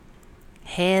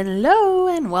Hello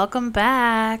and welcome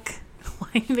back. Why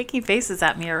are you making faces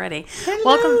at me already?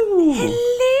 Hello.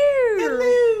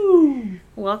 Hello.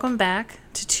 Welcome back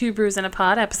to Two Brews in a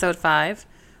Pod, episode 5.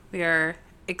 We are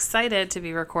excited to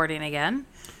be recording again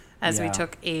as we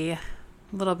took a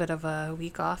little bit of a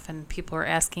week off and people are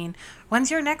asking,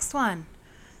 when's your next one?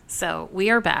 So we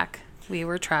are back. We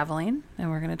were traveling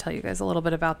and we're going to tell you guys a little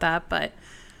bit about that, but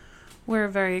we're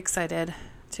very excited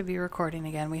to be recording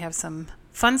again. We have some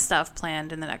fun stuff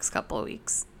planned in the next couple of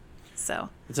weeks. So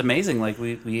it's amazing. Like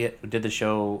we did the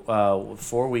show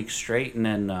 4 weeks straight, and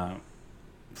then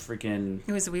freaking.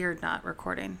 It was weird not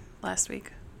recording last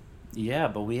week. Yeah,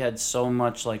 but we had so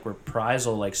much like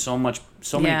reprisal, like so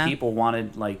many people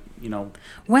wanted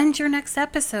When's your next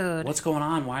episode? What's going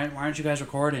on? Why aren't you guys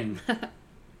recording?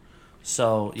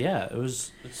 So yeah,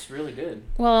 it's really good.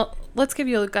 Well, let's give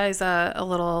you guys a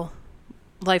little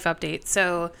life update.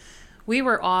 So we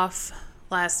were off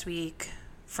last week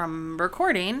from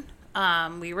recording.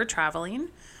 We were traveling.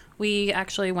 We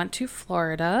actually went to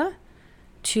Florida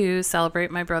to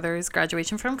celebrate my brother's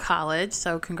graduation from college.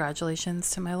 So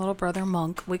congratulations to my little brother,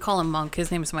 Monk. We call him Monk. His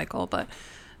name is Michael, but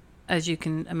as you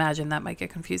can imagine, that might get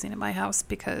confusing in my house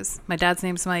because my dad's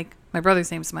name's Mike, my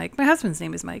brother's name's Mike, my husband's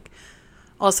name is Mike.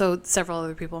 Also, several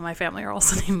other people in my family are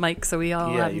also named Mike, so we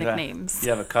all have nicknames.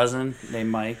 You have a cousin named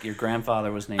Mike. Your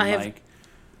grandfather was named Mike.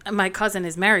 My cousin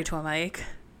is married to a Mike.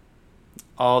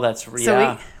 Oh, that's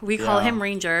So we call him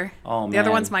Ranger. Oh, man. The other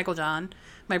one's Michael John.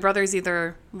 My brother's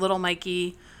either Little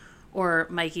Mikey or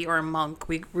Monk.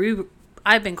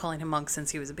 I've been calling him Monk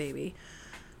since he was a baby.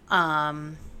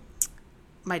 My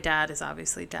dad is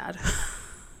obviously Dad.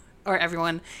 Or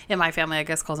everyone in my family, I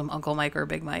guess, calls him Uncle Mike or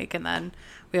Big Mike. And then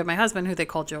we have my husband, who they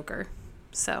call Joker.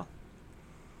 So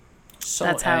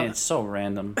that's how it's so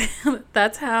random.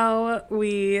 That's how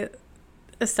we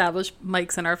established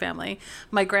Mikes in our family.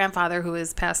 My grandfather, who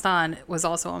is passed on, was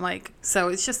also a Mike. So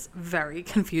it's just very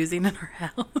confusing in our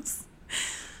house.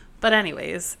 But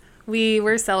anyways, we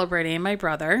were celebrating my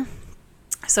brother.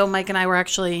 So Mike and I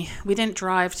we didn't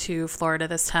drive to Florida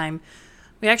this time.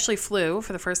 We actually flew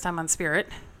for the first time on Spirit.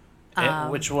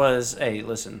 Which was, hey,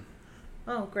 listen.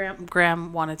 Oh,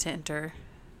 Graham wanted to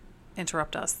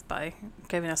interrupt us by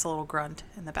giving us a little grunt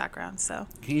in the background. So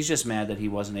he's just mad that he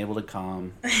wasn't able to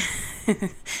come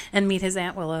and meet his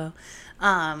Aunt Willow.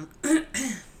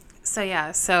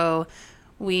 So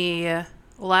we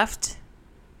left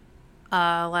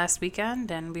last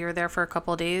weekend and we were there for a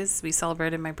couple of days. We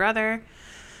celebrated my brother,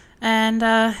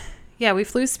 and we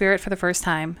flew Spirit for the first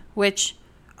time, which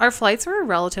our flights were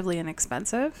relatively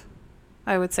inexpensive,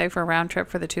 I would say, for a round trip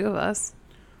for the two of us.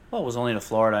 Well, it was only to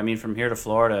Florida. I mean, from here to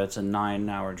Florida, it's a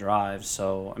 9-hour drive.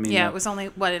 So, I mean... Yeah, it was only,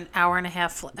 an hour and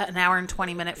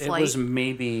 20-minute flight? It was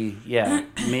maybe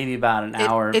about an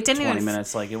hour, 20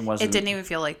 minutes. Like, it wasn't... It didn't even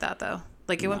feel like that, though.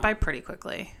 Like, it went by pretty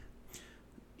quickly.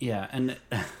 Yeah, and...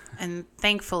 And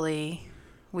thankfully,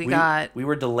 we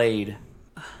were delayed.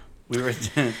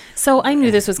 So, I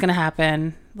knew this was going to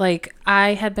happen. Like,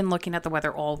 I had been looking at the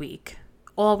weather all week,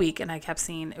 and I kept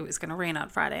seeing it was going to rain on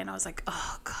Friday, and I was like,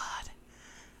 oh, God.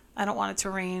 I don't want it to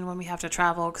rain when we have to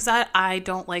travel because I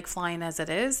don't like flying as it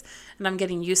is, and I'm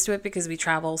getting used to it because we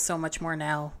travel so much more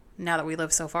now that we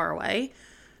live so far away.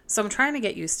 So I'm trying to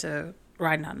get used to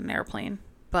riding on an airplane,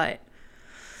 but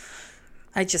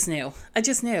I just knew.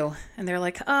 And they're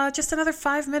like, just another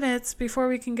 5 minutes before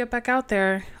we can get back out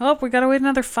there. Oh, we got to wait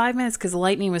another 5 minutes because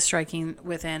lightning was striking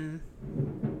within...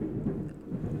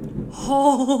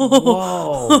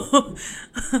 Oh. Whoa.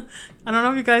 I don't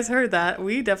know if you guys heard that.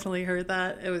 We definitely heard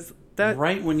that. It was that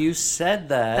right when you said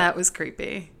that. That was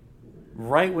creepy.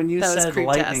 Right when you said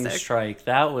lightning strike,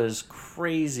 that was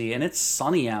crazy, and it's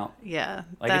sunny out. Yeah,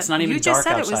 it's not even dark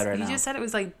outside right now. You just said it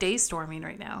was like day storming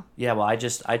right now. Yeah, well, I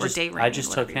just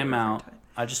took him out.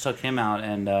 I just took him out,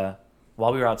 and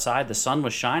while we were outside, the sun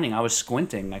was shining. I was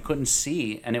squinting. I couldn't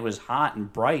see, and it was hot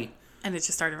and bright. And it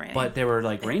just started raining. But there were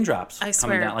like raindrops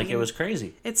coming down. Like, it was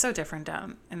crazy. It's so different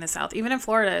down in the South. Even in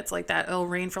Florida, it's like that. It'll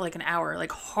rain for like an hour,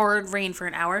 like hard rain for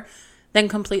an hour, then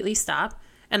completely stop.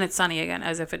 And it's sunny again,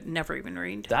 as if it never even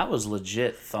rained. That was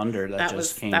legit thunder that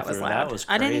just came through. Loud. That was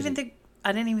crazy. I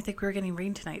didn't even think we were getting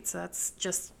rain tonight. So that's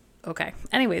just okay.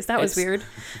 Anyways, that was weird.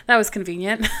 That was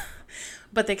convenient.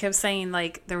 But they kept saying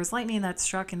like there was lightning that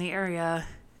struck in the area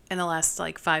in the last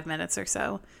like 5 minutes or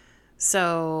so.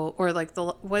 So, or like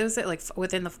what was it, like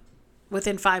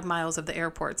within 5 miles of the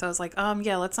airport. So I was like,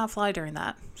 yeah, let's not fly during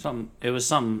that. It was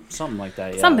something like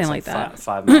that. Yeah, something like that.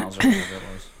 5 miles or whatever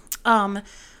it was.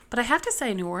 But I have to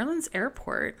say, New Orleans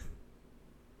airport,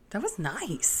 that was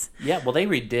nice. Yeah, well, they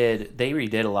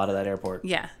redid a lot of that airport.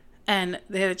 Yeah, and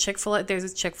they had a Chick-fil-A. There's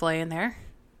a Chick-fil-A in there.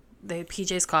 they had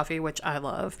PJ's Coffee, which I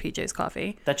love PJ's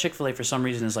Coffee. That Chick-fil-A for some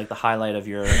reason is like the highlight of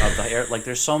the air. Like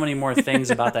there's so many more things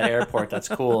about that airport that's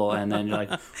cool, and then you're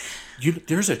like,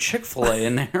 there's a Chick-fil-A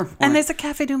in the airport, and there's a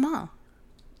Café du Monde.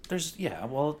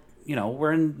 Well,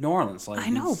 we're in New Orleans. Like I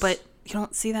know, but you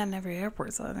don't see that in every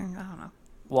airport, so I don't know.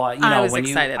 Well, I was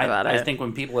excited about it. I think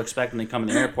when people expect when they come in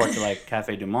the airport, they're like,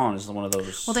 Café du Monde is one of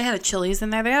those. Well, they had a Chili's in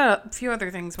there. They had a few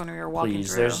other things when we were walking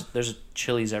through. There's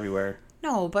Chili's everywhere.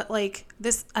 No, but like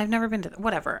this, I've never been to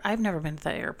whatever. I've never been to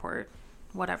that airport.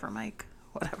 Whatever, Mike.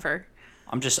 Whatever.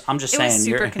 I'm just saying. It was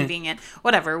super convenient.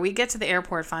 Whatever. We get to the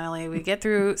airport finally. We get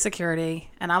through security,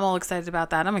 and I'm all excited about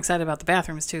that. I'm excited about the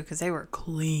bathrooms too because they were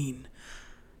clean.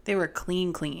 They were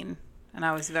clean, and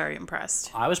I was very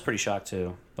impressed. I was pretty shocked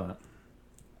too, but.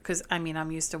 Because,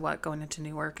 I'm used to going into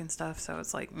Newark and stuff, so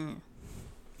it's like,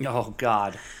 Oh,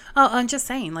 God. Oh, I'm just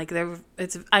saying, like, it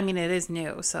is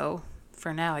new, so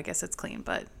for now, I guess it's clean,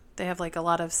 but they have, like, a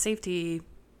lot of safety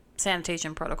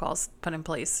sanitation protocols put in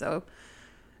place, so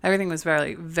everything was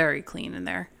very, very clean in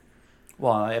there.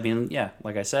 Well, yeah,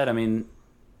 like I said,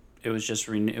 it was just,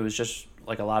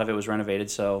 like, a lot of it was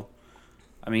renovated, so,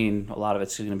 a lot of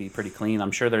it's going to be pretty clean.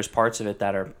 I'm sure there's parts of it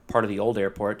that are part of the old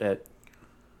airport that...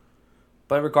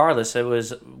 But regardless, it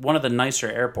was one of the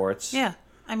nicer airports. Yeah.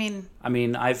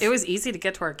 It was easy to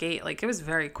get to our gate. Like, it was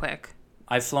very quick.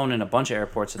 I've flown in a bunch of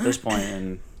airports at this point,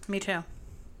 and... Me too.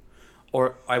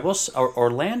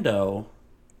 Orlando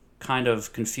kind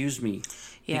of confused me.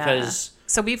 Yeah. Because...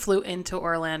 So we flew into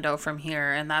Orlando from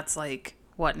here, and that's like,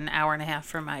 an hour and a half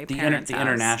from my parents' house. The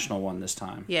international one this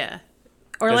time. Yeah.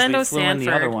 Orlando, Sanford. We flew in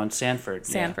the other one, Sanford.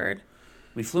 Sanford. Yeah.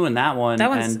 We flew in that one,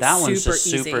 and that one's just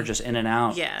super just in and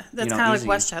out. Yeah, that's kind of like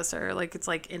Westchester. Like, it's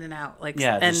like in and out. Like,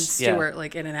 and Stewart,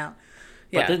 like in and out.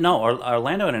 Yeah. But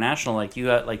Orlando International, like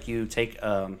you take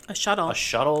a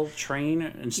shuttle train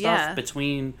and stuff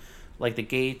between like the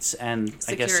gates and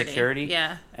I guess security.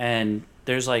 Yeah. And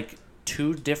there's like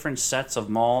 2 different sets of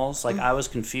malls. Like I was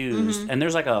confused, and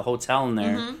there's like a hotel in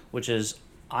there, which is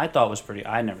I thought was pretty.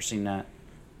 I had never seen that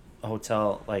a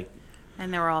hotel like.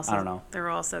 And there were also, I don't know. There were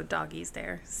also doggies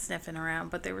there sniffing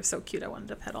around, but they were so cute. I wanted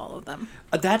to pet all of them.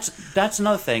 That's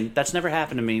another thing. That's never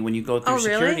happened to me when you go through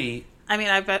security. Really?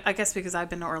 I guess because I've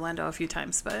been to Orlando a few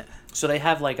times, but. So they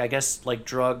have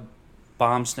drug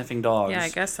bomb sniffing dogs. Yeah, I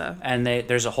guess so. And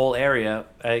there's a whole area.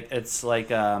 It's like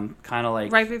kind of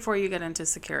like. Right before you get into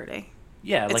security.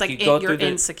 Yeah, it's like you go through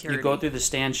in security. You go through the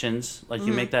stanchions, like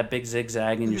you make that big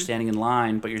zigzag, and you're standing in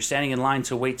line, but you're standing in line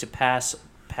to wait to pass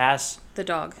the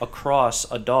dog across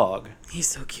a dog. He's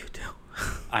so cute too.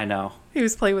 I know. He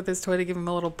was playing with his toy to give him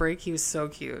a little break. He was so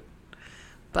cute.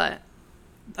 But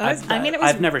I've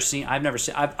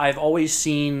always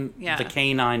seen the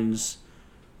canines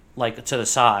like to the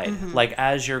side, like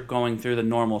as you're going through the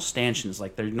normal stanchions,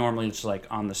 like they're normally just like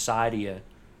on the side of you.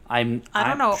 I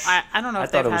don't know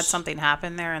if they've had something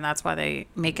happen there and that's why they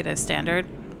make it as standard.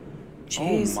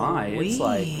 Jeez, oh my, Louise. It's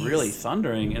like really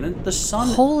thundering. And then the sun...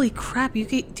 Holy crap,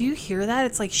 do you hear that?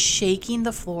 It's like shaking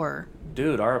the floor.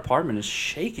 Dude, our apartment is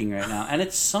shaking right now. And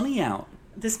it's sunny out.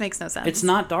 This makes no sense. It's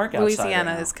not dark outside.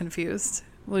 Louisiana is confused.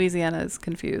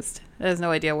 It has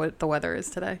no idea what the weather is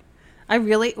today.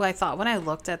 I thought when I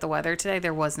looked at the weather today,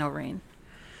 there was no rain.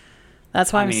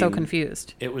 That's why I'm so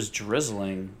confused. It was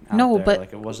drizzling out there. But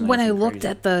like it wasn't when I looked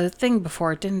at the thing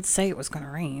before, it didn't say it was going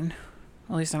to rain.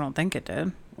 At least I don't think it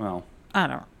did. Well... I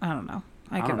don't know.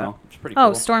 I don't know. It's pretty cool.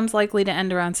 Oh, storm's likely to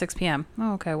end around 6 p.m.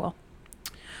 Oh, okay, well.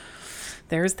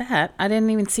 There's that. I didn't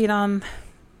even see it on...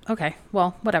 Okay,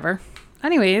 well, whatever.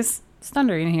 Anyways, it's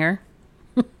thundering here.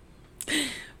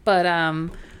 But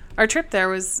our trip there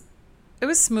was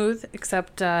smooth,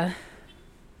 except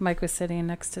Mike was sitting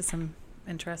next to some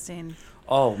interesting...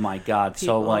 Oh, my God. People.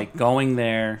 So, like, going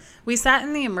there... We sat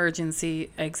in the emergency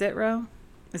exit row.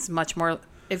 It's much more...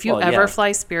 If you ever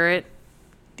fly Spirit...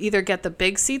 Either get the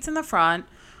big seats in the front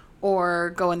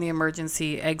or go in the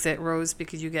emergency exit rows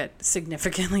because you get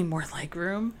significantly more leg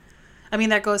room.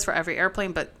 That goes for every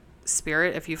airplane, but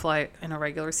Spirit, if you fly in a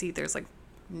regular seat, there's like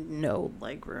no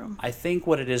leg room. I think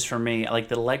what it is for me, like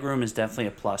the leg room is definitely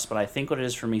a plus, but I think what it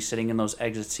is for me sitting in those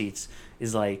exit seats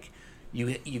is like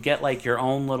you get like your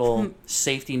own little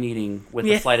safety meeting with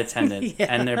the flight attendant,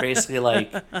 and they're basically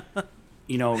like,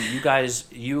 you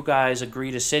guys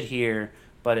agree to sit here.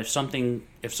 But if something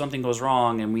goes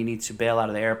wrong and we need to bail out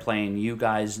of the airplane, you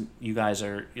guys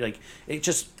are like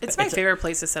it's my favorite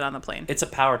place to sit on the plane. It's a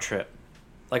power trip.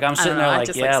 Like I'm sitting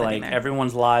there like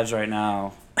everyone's lives right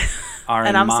now are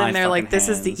and I'm sitting there like this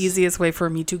is the easiest way for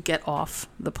me to get off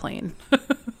the plane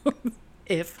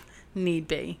if need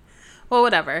be. Well,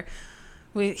 whatever.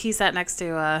 He sat next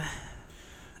to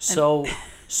So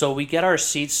So we get our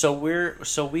seats. They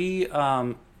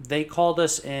called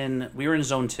us in. We were in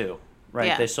zone 2,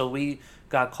 right? Yeah. So we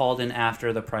got called in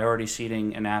after the priority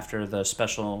seating and after the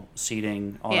special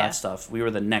seating, all that stuff. We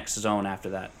were the next zone after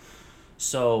that.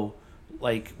 So,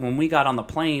 like, when we got on the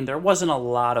plane, there wasn't a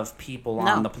lot of people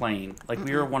on the plane. Like,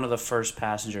 we were one of the first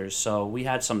passengers, so we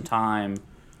had some time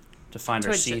to find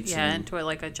our seats. And to,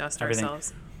 like, adjust everything.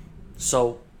 ourselves.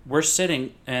 So we're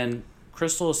sitting, and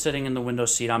Crystal is sitting in the window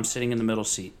seat. I'm sitting in the middle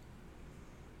seat.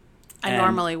 I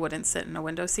normally wouldn't sit in a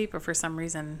window seat, but for some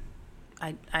reason,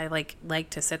 I like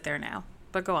to sit there now.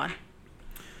 But go on.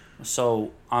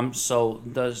 So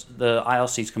the aisle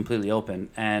seat's completely open,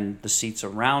 and the seats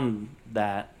around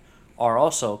that are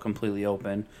also completely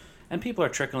open, and people are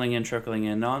trickling in.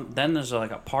 Then there's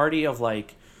like a party of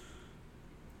like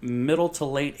middle to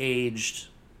late aged.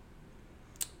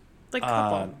 Like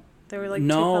couple. They were like two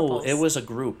no, couples. it was a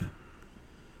group.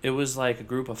 It was like a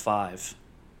group of 5.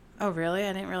 Oh, really?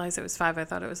 I didn't realize it was 5. I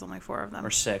thought it was only 4 of them.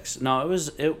 Or 6. No, it was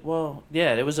a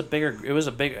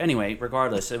big, anyway,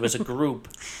 regardless, it was a group,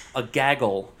 a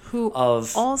gaggle who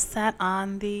of all sat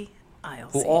on the aisle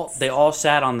seats. They all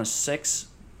sat on the 6.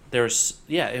 It was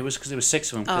because it was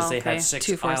 6 of them because they had 6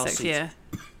 2, 4, aisle 6, seats. yeah.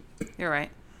 You're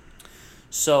right.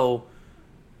 So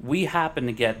we happened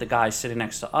to get the guy sitting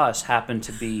next to us happened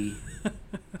to be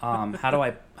how do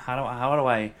I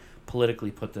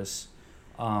politically put this?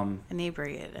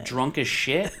 Inebriated. Drunk as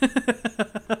shit.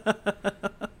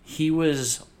 He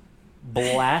was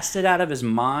blasted out of his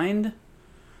mind.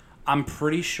 I'm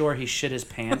pretty sure he shit his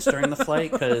pants during the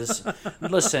flight because,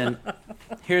 listen,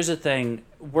 here's the thing.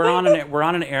 We're on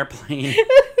an airplane.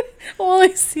 All I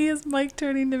see is Mike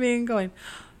turning to me and going,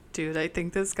 dude, I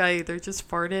think this guy either just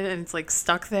farted and it's like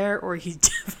stuck there, or he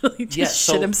definitely just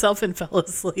shit himself and fell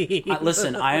asleep.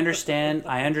 Listen, I understand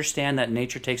that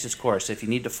nature takes its course. If you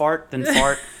need to fart, then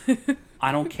fart.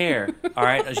 I don't care. All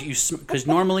right, because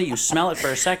normally you smell it for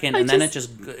a second and then it goes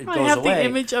away. I have the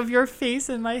image of your face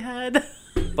in my head.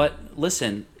 But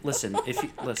listen. If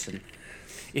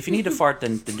you need to fart,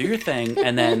 then do your thing,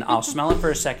 and then I'll smell it for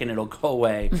a second. It'll go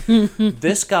away.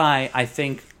 This guy, I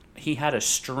think. He had a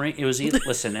string.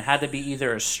 It had to be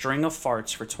either a string of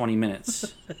farts for 20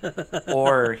 minutes,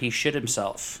 or he shit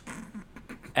himself,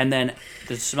 and then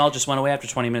the smell just went away after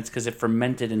 20 minutes because it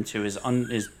fermented into his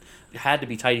had to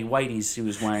be tighty whities he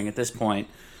was wearing at this point.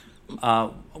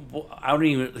 I don't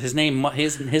even his name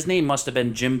must have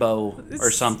been Jimbo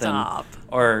or something. Stop.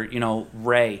 Or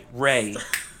Ray.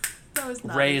 That was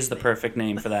not Ray is the perfect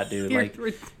name for that dude. Like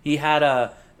he had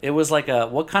it was like a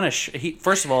what kind of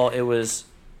first of all it was.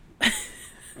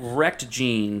 Wrecked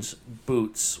jeans,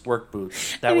 work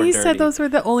boots that were dirty. He said those were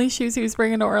the only shoes he was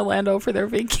bringing to Orlando for their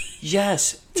vacation.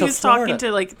 Yes, he was Florida. Talking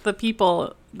to like the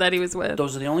people that he was with.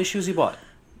 Those are the only shoes he bought,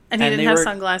 and he didn't have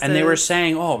sunglasses. And they were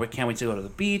saying, "Oh, but can't wait to go to the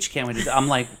beach. Can't wait to." I'm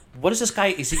like, "What is this guy?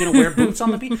 Is he going to wear boots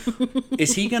on the beach?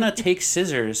 Is he going to take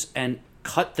scissors and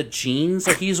cut the jeans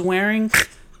that he's wearing,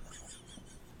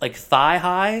 like thigh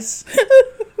highs?"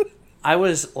 I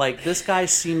was like, this guy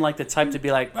seemed like the type to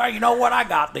be like, oh, you know what, I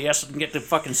got this, and get the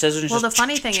fucking scissors. Well, the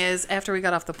funny thing is, after we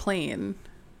got off the plane,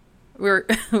 we're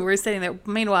sitting there.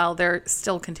 Meanwhile, they're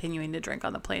still continuing to drink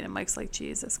on the plane, and Mike's like,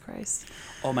 Jesus Christ.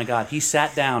 Oh my God, he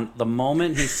sat down. The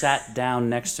moment he sat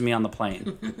down next to me on the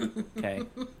plane, okay,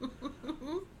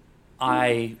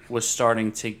 I was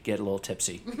starting to get a little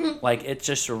tipsy. Like, it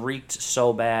just reeked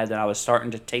so bad that I was starting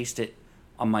to taste it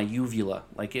on my uvula.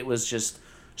 Like, it was just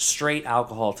straight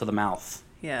alcohol to the mouth.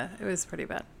 Yeah, it was pretty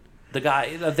bad. The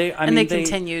guy, they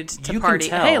continued to party.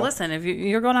 Hey, listen, if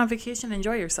you're going on vacation,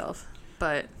 enjoy yourself.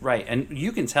 But right, and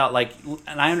you can tell, like,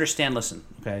 and I understand. Listen,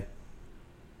 okay,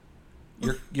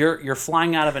 you're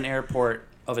flying out of an airport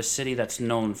of a city that's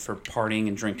known for partying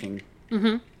and drinking.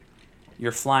 Mm-hmm.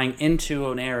 You're flying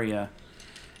into an area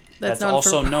that's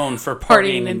also known for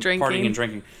partying and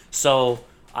drinking. So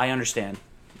I understand.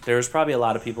 There's probably a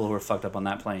lot of people who were fucked up on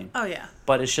that plane. Oh, yeah.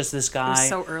 But it's just this guy. It was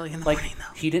so early in the morning,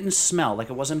 though. He didn't smell. Like,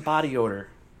 it wasn't body odor.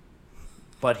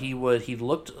 But he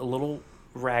looked a little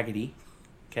raggedy.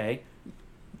 Okay?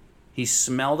 He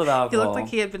smelled of alcohol. He looked like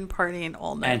he had been partying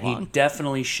all night long. And he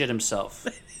definitely shit himself.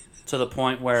 To the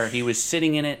point where he was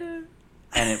sitting in it, and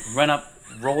it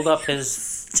rolled up his...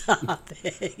 Stop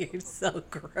it. You're so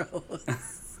gross.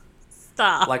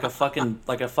 Stop. Like a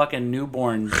fucking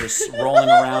newborn just rolling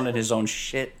around in his own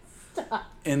shit.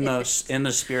 In the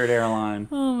Spirit airline.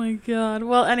 Oh my God.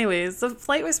 Well, anyways, the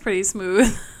flight was pretty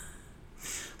smooth.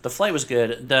 The flight was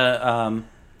good. The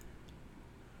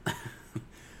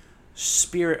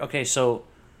Spirit. Okay, so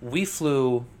we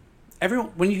flew.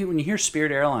 When you hear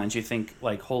Spirit Airlines, you think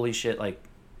like, holy shit! Like,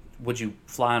 would you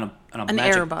fly on a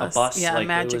Airbus? A bus? Yeah, like, a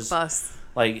magic bus.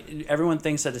 Like, everyone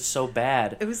thinks that it's so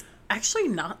bad. It was actually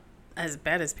not as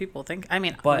bad as people think. I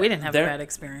mean, But we didn't have a bad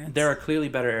experience. There are clearly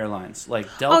better airlines. Like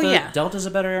Delta. Oh, yeah. Delta's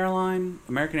a better airline.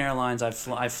 American Airlines.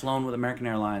 I've flown with American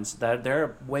Airlines.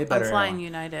 They're way better. I'm flying airline.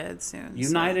 United soon.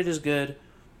 United is good.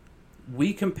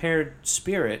 We compared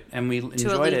Spirit and we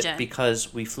enjoyed it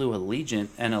because we flew Allegiant,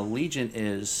 and Allegiant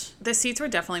is the seats were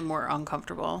definitely more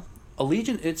uncomfortable.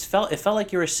 Allegiant. It felt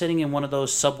like you were sitting in one of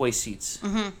those subway seats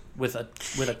with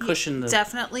a cushion.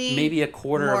 Definitely, maybe a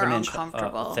quarter of an inch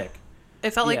thick.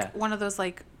 It felt like one of those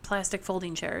like plastic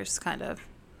folding chairs, kind of.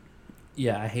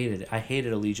 Yeah, I hated it. I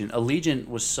hated Allegiant. Allegiant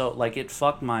was so like it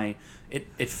fucked my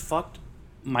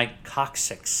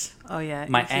coccyx. Oh yeah,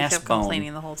 my he ass kept bone.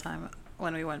 Complaining the whole time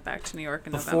when we went back to New York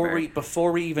in November.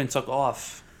 Before we even took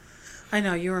off. I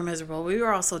know you were miserable. We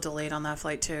were also delayed on that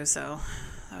flight too, so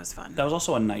that was fun. That was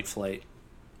also a night flight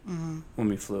when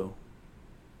we flew,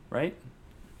 right?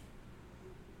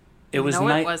 It was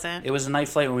night. It wasn't. It was a night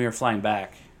flight when we were flying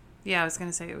back. Yeah, I was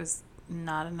gonna say it was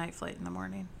not a night flight in the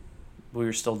morning. We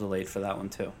were still delayed for that one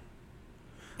too.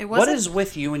 It wasn't. What is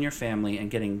with you and your family and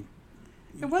getting?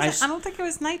 It wasn't. I don't think it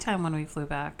was nighttime when we flew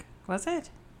back. Was it?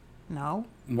 No.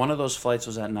 One of those flights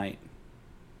was at night.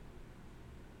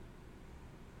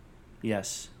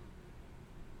 Yes.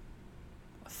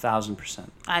 1,000%.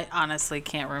 I honestly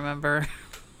can't remember.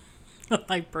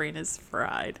 My brain is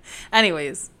fried.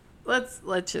 Anyways, let's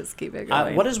just keep it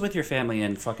going. What is with your family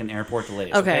and fucking airport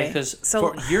delays? Okay, because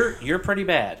so you're pretty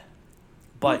bad,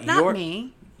 but not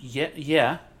me.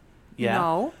 Yeah.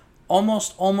 No.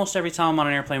 Almost every time I'm on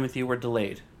an airplane with you, we're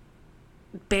delayed.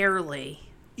 Barely.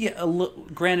 Yeah,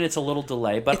 granted, it's a little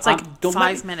delay, but it's like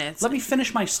 5 minutes. Let me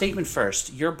finish my statement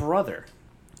first. Your brother.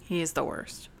 He is the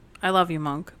worst. I love you,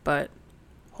 Monk, but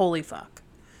holy fuck.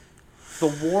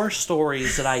 The war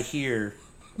stories that I hear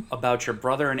about your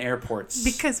brother in airports.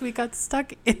 Because we got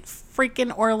stuck in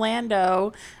freaking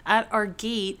Orlando at our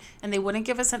gate, and they wouldn't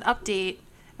give us an update.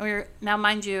 And now,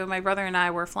 mind you, my brother and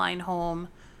I were flying home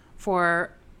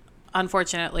for,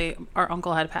 unfortunately, our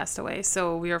uncle had passed away,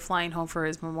 so we were flying home for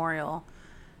his memorial.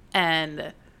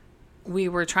 And we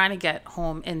were trying to get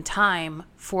home in time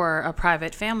for a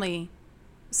private family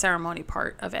ceremony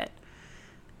part of it.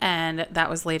 And that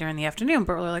was later in the afternoon.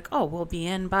 But we're like, oh, we'll be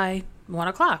in by 1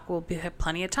 o'clock. We'll have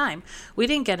plenty of time. We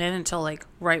didn't get in until like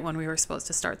right when we were supposed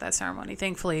to start that ceremony.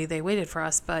 Thankfully, they waited for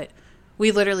us. But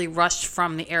we literally rushed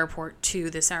from the airport to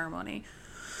the ceremony.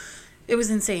 It was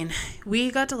insane.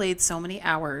 We got delayed so many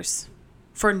hours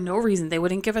for no reason. They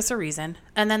wouldn't give us a reason.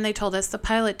 And then they told us the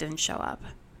pilot didn't show up.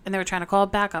 And they were trying to call a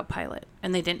backup pilot.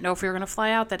 And they didn't know if we were going to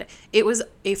fly out that day. It was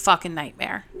a fucking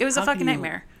nightmare. It was a fucking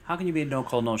nightmare. How can you be a no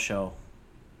call, no show?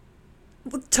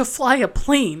 To fly a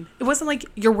plane. It wasn't like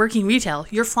you're working retail.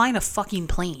 You're flying a fucking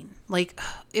plane. Like,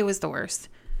 it was the worst.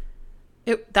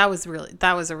 That was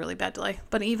a really bad delay.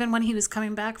 But even when he was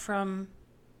coming back from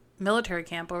military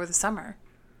camp over the summer,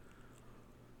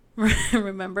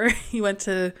 remember, he went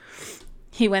to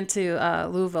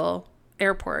Louisville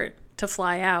Airport to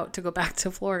fly out to go back to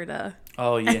Florida.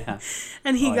 Oh, yeah.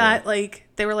 And he got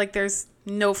they were like, there's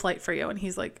no flight for you. And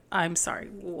he's like, I'm sorry,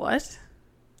 what?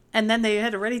 And then they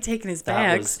had already taken his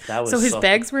bags. That was so his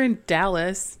bags were in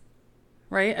Dallas,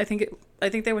 right? I think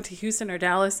they went to Houston or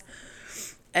Dallas.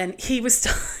 And he was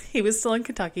still in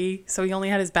Kentucky. So he only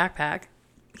had his backpack.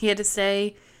 He had to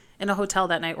stay in a hotel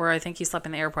that night, where I think he slept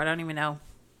in the airport. I don't even know.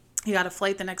 He got a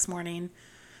flight the next morning,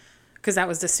 because that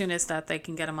was the soonest that they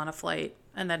can get him on a flight.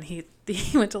 And then he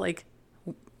went to like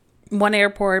one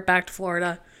airport back to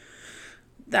Florida.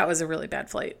 That was a really bad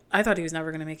flight. I thought he was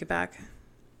never going to make it back.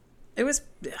 It was,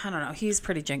 I don't know. He's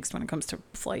pretty jinxed when it comes to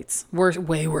flights.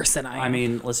 Way worse than I am. I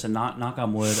mean, listen, knock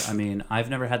on wood. I mean, I've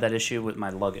never had that issue with my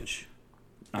luggage.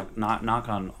 Not knock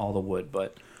on all the wood,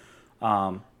 but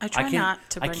I can't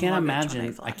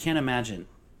imagine. I can't imagine.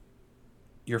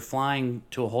 You're flying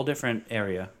to a whole different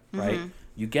area, right? Mm-hmm.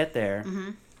 You get there,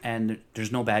 and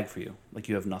there's no bag for you. Like,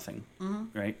 you have nothing,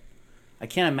 right? I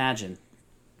can't imagine.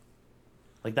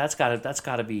 Like, that's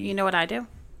gotta be. You know what I do?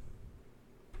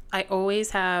 I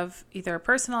always have either a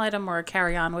personal item or a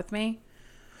carry-on with me.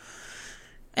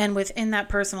 And within that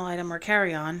personal item or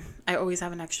carry-on, I always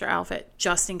have an extra outfit,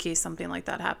 just in case something like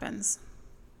that happens.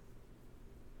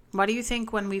 Why do you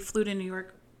think when we flew to New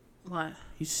York... What?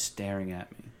 He's staring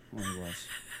at me. Well, he was.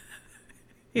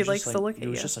 He likes to look at you.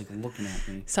 He was just, looking at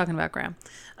me. He's talking about Graham.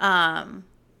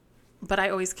 But I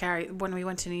always carry... When we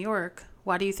went to New York,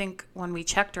 why do you think when we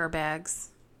checked our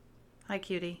bags... Hi,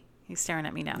 cutie. He's staring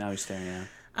at me now. Now he's staring at me.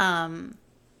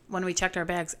 When we checked our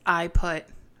bags, I put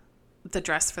the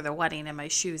dress for the wedding and my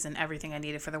shoes and everything I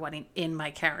needed for the wedding in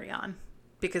my carry-on,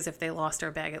 because if they lost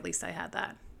our bag, at least I had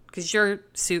that, because your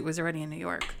suit was already in New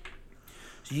York.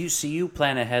 You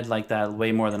plan ahead like that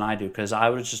way more than I do, because I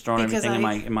would have just thrown everything in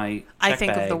my check I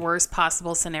think bag. of the worst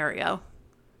possible scenario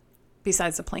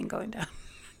besides the plane going down.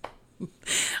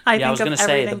 I was going to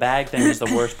say the bag thing is the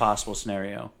worst possible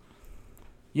scenario.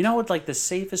 You know what? Like it's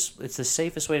the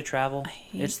safest way to travel.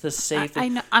 It's the safest. I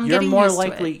know. I'm getting used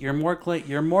to it.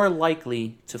 You're more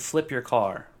likely to flip your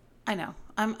car. I know.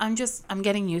 I'm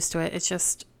getting used to it. It's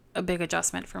just a big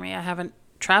adjustment for me. I haven't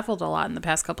traveled a lot in the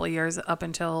past couple of years up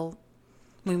until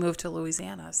we moved to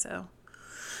Louisiana. So,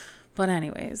 but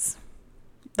anyways,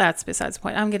 that's besides the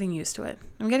point. I'm getting used to it.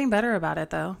 I'm getting better about it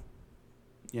though.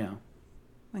 Yeah.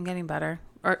 I'm getting better.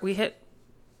 We hit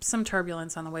some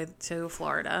turbulence on the way to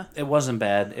Florida. It wasn't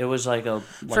bad. It was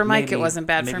for Mike. It wasn't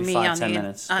bad. For me, 5,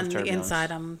 on the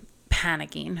inside, I'm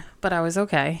panicking, but I was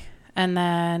okay. And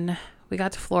then we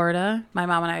got to Florida. My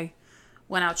mom and I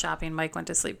went out shopping. Mike went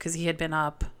to sleep because he had been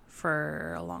up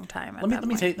for a long time. Let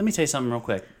me tell you something real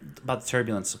quick about the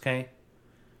turbulence. Okay.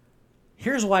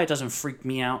 Here's why it doesn't freak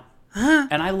me out.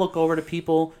 And I look over to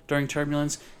people during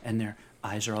turbulence, and their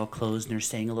eyes are all closed, and they're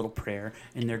saying a little prayer,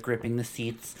 and they're gripping the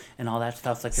seats and all that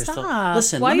stuff. Like Stop. They're still.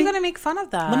 Listen. Why are you going to make fun of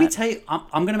that? Let me tell you, I'm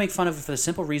going to make fun of it for the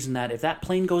simple reason that if that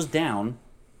plane goes down,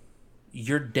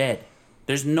 you're dead.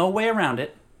 There's no way around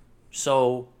it.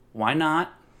 So why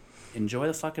not enjoy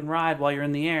the fucking ride while you're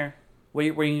in the air? Where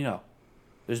you going to go?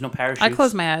 There's no parachutes. I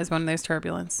close my eyes when there's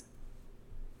turbulence.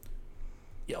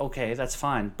 Yeah, okay, that's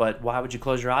fine. But why would you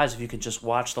close your eyes if you could just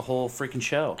watch the whole freaking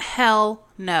show? Hell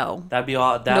no. That'd be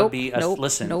all.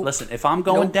 Listen. If I'm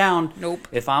going down,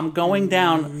 if I'm going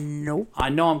down, I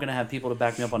know I'm gonna have people to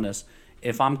back me up on this.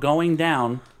 If I'm going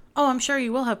down. Oh, I'm sure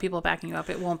you will have people backing you up.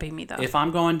 It won't be me, though. If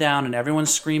I'm going down and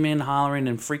everyone's screaming, hollering,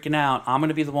 and freaking out, I'm going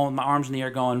to be the one with my arms in the air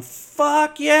going,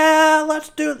 fuck yeah, let's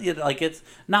do it. Like, it's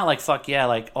not like, fuck yeah,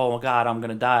 like, oh, God, I'm going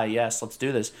to die. Yes, let's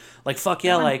do this. Like, fuck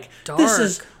yeah, like, this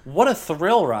is, what a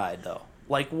thrill ride, though.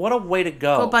 Like, what a way to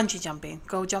go. Go bungee jumping.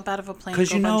 Go jump out of a plane. Go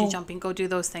bungee jumping. Go do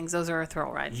those things. Those are a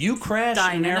thrill ride. You crash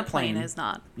an airplane. In a plane is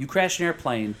not. You crash an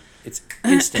airplane. It's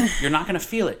instant. You're not going to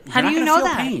feel it. How do you know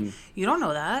that? Pain. You don't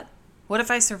know that. What if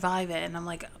I survive it and I'm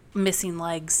like missing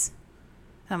legs?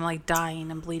 I'm like dying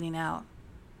and bleeding out.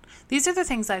 These are the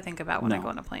things I think about when I go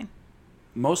on a plane.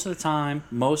 Most of the time.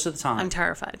 I'm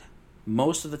terrified.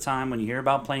 Most of the time when you hear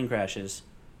about plane crashes,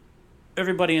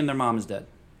 everybody and their mom is dead.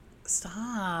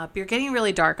 Stop. You're getting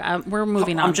really dark. We're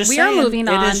moving on. I'm just saying. We are moving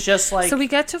on. It is just like... So we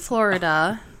get to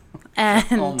Florida and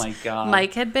oh my God.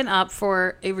 Mike had been up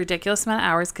for a ridiculous amount of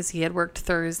hours because he had worked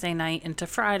Thursday night into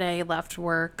Friday, left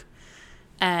work,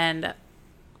 and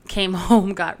came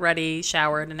home, got ready,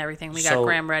 showered, and everything. We got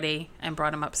Graham ready and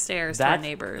brought him upstairs to our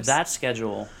neighbors. That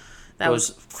schedule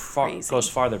goes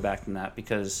farther back than that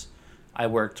because I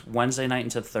worked Wednesday night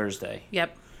into Thursday.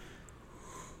 Yep.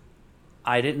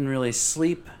 I didn't really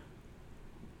sleep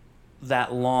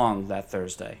that long that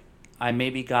Thursday. I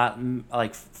maybe got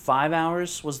like 5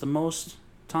 hours was the most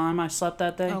time I slept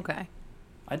that day. Okay.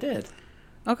 I did.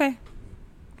 Okay.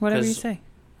 Whatever you say.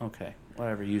 Okay.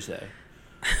 Whatever you say.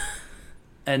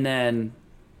 And then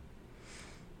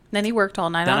he worked all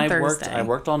night on Thursday. I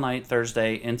worked all night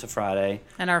Thursday into Friday.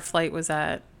 And our flight was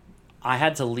at... I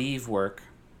had to leave work.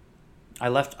 I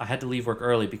had to leave work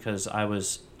early because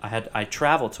I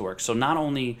traveled to work. So not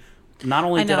only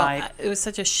did I... It was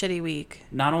such a shitty week.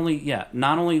 Not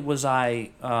only was I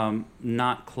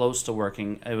not close to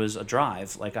working, it was a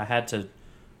drive. Like I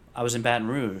was in Baton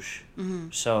Rouge. Mm-hmm.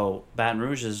 So Baton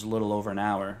Rouge is a little over an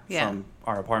hour from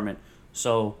our apartment.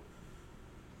 So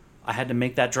I had to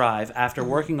make that drive after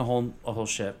working a whole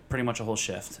shift, pretty much a whole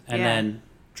shift. And then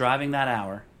driving that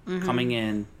hour, coming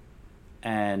in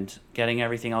and getting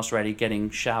everything else ready, getting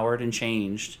showered and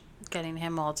changed. Getting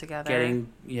him all together.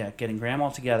 Getting Graham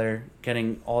all together,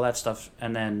 getting all that stuff,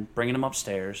 and then bringing him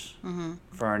upstairs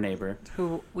for our neighbor.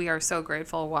 Who we are so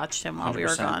grateful watched him while 100%. We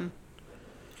were gone.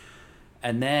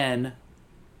 And then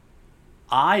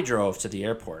I drove to the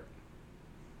airport.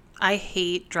 I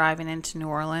hate driving into New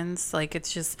Orleans. Like,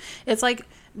 it's like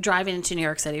driving into New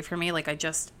York City for me. Like, I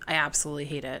absolutely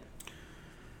hate it.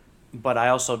 But I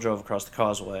also drove across the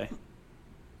causeway,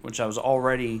 which I was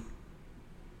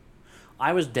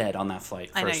dead on that flight,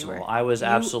 first of all. I was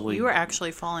absolutely... You were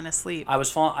actually falling asleep.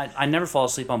 I never fall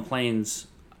asleep on planes.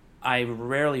 I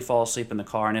rarely fall asleep in the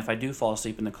car, and if I do fall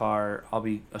asleep in the car, I'll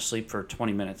be asleep for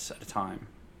 20 minutes at a time,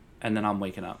 and then I'm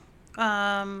waking up.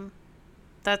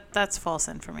 That's false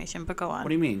information, but go on. What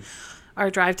do you mean? Our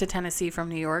drive to Tennessee from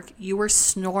New York, you were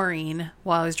snoring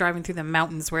while I was driving through the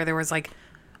mountains where there was like,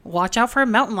 watch out for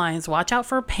mountain lions, watch out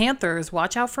for panthers,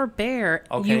 watch out for bear.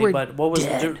 Okay, but what was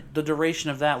the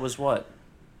duration of that was what?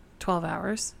 12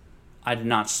 hours. I did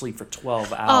not sleep for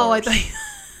 12 hours. Oh,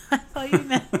 I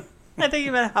thought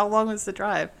you meant how long was the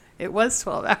drive? It was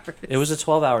 12 hours. It was a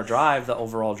 12-hour drive, the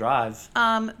overall drive.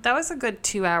 That was a good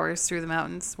 2 hours through the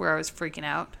mountains where I was freaking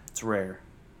out. It's rare.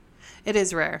 It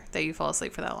is rare that you fall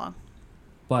asleep for that long.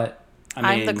 But, I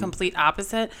mean... I'm the complete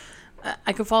opposite.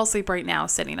 I could fall asleep right now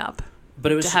sitting up.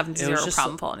 But it was... having zero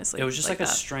problem falling asleep. It was just like a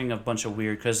string of bunch of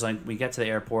weird... Because, like, we get to the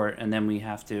airport, and then we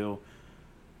have to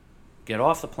get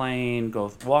off the plane,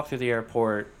 walk through the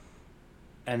airport,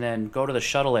 and then go to the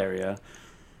shuttle area.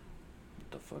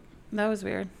 What the fuck? That was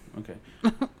weird. Okay.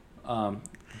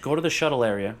 Go to the shuttle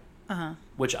area,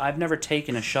 which I've never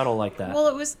taken a shuttle like that. Well,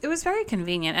 it was very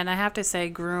convenient, and I have to say,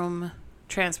 groom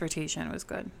transportation was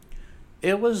good.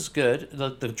 It was good.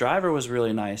 The driver was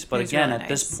really nice, but again, really at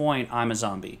this point, I'm a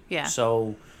zombie. Yeah.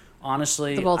 So,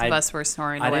 honestly, the both of us were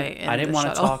snoring away. I didn't want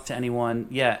to talk to anyone.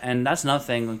 Yeah, and that's another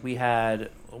thing. Like, we had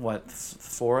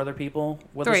 4 other people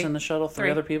with us in the shuttle. 3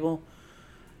 other people.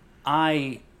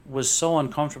 I was so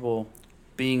uncomfortable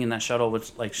being in that shuttle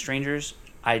with like strangers.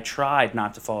 I tried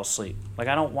not to fall asleep. Like,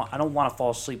 I don't want to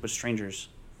fall asleep with strangers.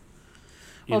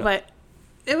 But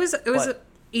it was an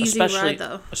easy ride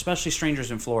though. Especially strangers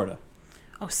in Florida.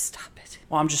 Oh, stop it.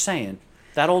 Well, I'm just saying.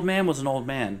 That old man was an old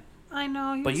man. I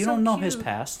know. But you don't know his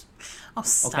past. Oh,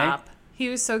 stop. Okay? He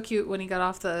was so cute when he got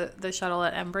off the shuttle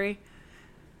at Embry.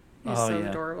 He was so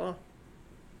adorable.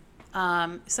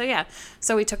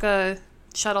 So we took a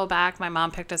shuttle back. My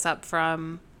mom picked us up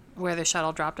from where the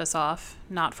shuttle dropped us off,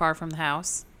 not far from the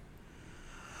house.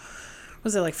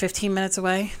 Was it like 15 minutes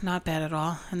away? Not bad at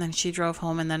all. And then she drove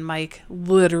home, and then Mike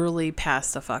literally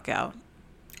passed the fuck out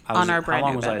on our brand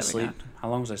new bed. How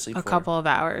long was I asleep for? A couple of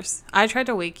hours. I tried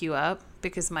to wake you up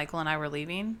because Michael and I were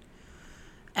leaving.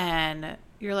 And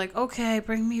you're like, okay,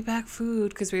 bring me back food,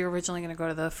 because we were originally going to go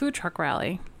to the food truck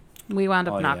rally. We wound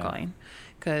up not going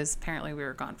because apparently we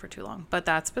were gone for too long. But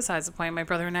that's besides the point. My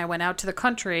brother and I went out to the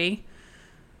country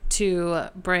to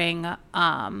bring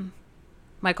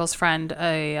Michael's friend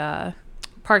a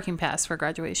parking pass for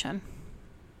graduation.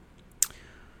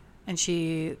 And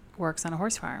she works on a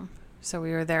horse farm. So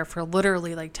we were there for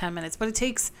literally like 10 minutes. But it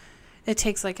takes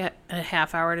like a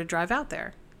half hour to drive out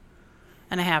there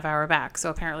and a half hour back. So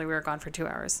apparently we were gone for 2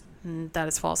 hours. And that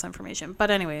is false information.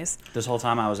 But anyways. This whole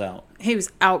time I was out. He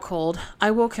was out cold.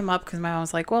 I woke him up because my mom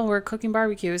was like, well, we're cooking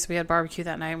barbecue. So we had barbecue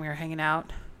that night and we were hanging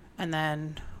out. And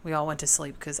then we all went to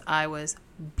sleep because I was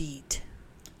beat.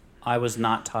 I was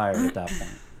not tired at that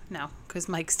point. No, because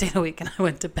Mike stayed awake and I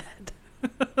went to bed.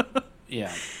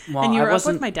 Yeah. Well, and you were up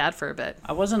with my dad for a bit.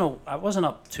 I wasn't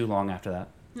up too long after that.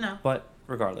 No. But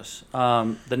regardless,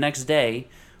 the next day,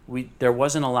 there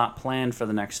wasn't a lot planned for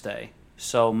the next day.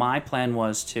 So my plan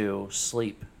was to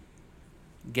sleep,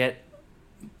 get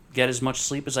as much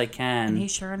sleep as I can. And he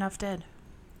sure enough did.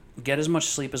 Get as much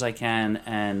sleep as I can,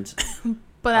 and.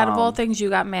 But out of all things, you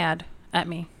got mad at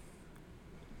me.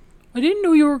 I didn't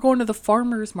know you were going to the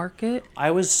farmer's market.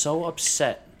 I was so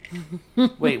upset.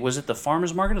 Wait, was it the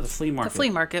farmer's market or the flea market? The flea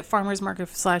market, farmer's market /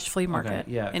 flea market.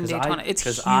 Okay, yeah, in Daytona. It's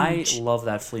huge. Because I love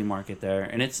that flea market there,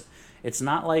 and it's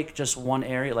not like just one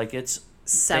area. Like it's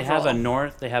several.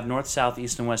 They have north, south,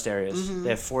 east, and west areas. Mm-hmm. They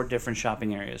have 4 different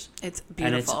shopping areas. It's beautiful.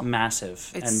 And it's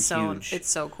massive and huge. It's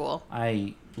so cool.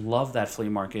 I love that flea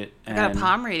market. I got a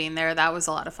palm reading there. That was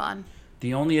a lot of fun.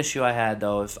 The only issue I had,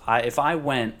 though, if I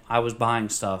went, I was buying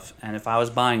stuff, and if I was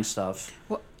buying stuff,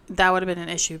 well, that would have been an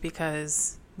issue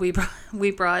because we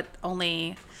brought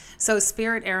only. So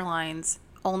Spirit Airlines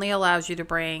only allows you to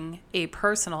bring a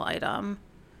personal item,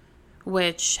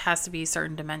 which has to be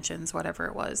certain dimensions, whatever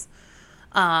it was,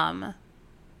 and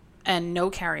no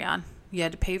carry-on. You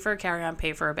had to pay for a carry-on,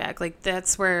 pay for a bag. Like,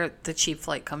 that's where the cheap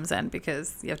flight comes in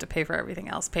because you have to pay for everything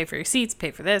else. Pay for your seats,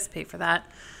 pay for this, pay for that.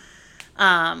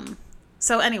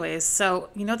 So anyways,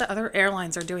 the other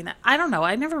airlines are doing that. I don't know.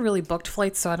 I never really booked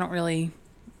flights, so I don't really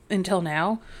until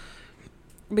now.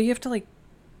 But you have to, like,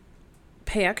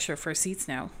 pay extra for seats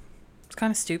now. It's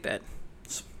kind of stupid.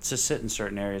 To sit in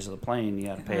certain areas of the plane, you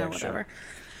got to pay extra. Whatever.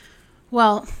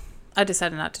 Well, I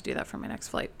decided not to do that for my next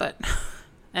flight, but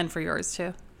and for yours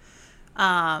too.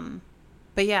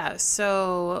 But yeah,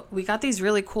 so we got these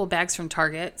really cool bags from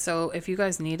Target. So if you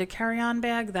guys need a carry-on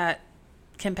bag that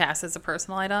can pass as a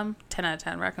personal item, 10 out of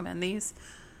 10 recommend these.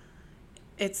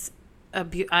 It's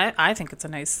I think it's a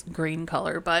nice green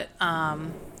color, but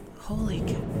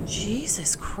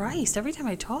Jesus Christ, every time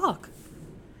I talk.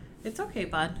 It's okay,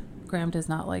 bud. Graham does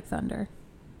not like thunder.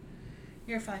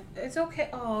 You're fine. It's okay.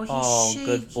 Oh, he's shaking.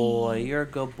 Good boy. You're a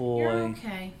good boy. You're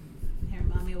okay. Here,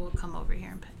 Mommy will come over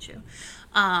here and pet you.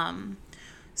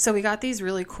 So we got these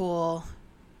really cool,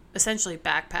 essentially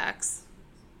backpacks.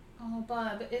 Oh,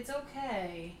 bub, it's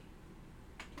okay.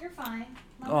 You're fine.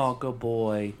 Oh, good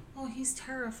boy. Oh, he's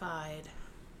terrified.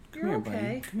 Come here,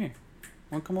 buddy. Come here.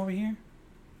 Want to come over here?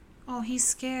 Oh, he's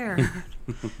scared.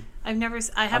 I've never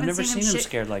seen him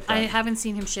scared like that. I haven't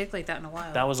seen him shake like that in a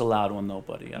while. That was a loud one, though,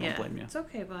 buddy. I don't blame you. It's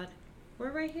okay, bud.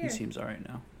 We're right here. He seems all right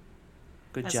now.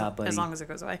 Good job, buddy. As long as it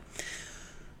goes away.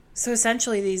 So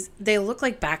essentially, they look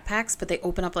like backpacks, but they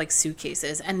open up like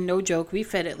suitcases. And no joke, we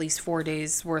fit at least 4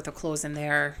 days worth of clothes in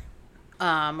there.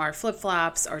 Our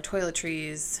flip-flops, our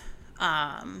toiletries,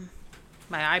 my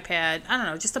iPad. I don't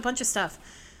know, just a bunch of stuff.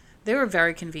 They were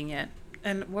very convenient.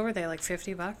 And what were they, like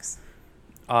 $50?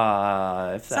 If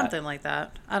that. Something like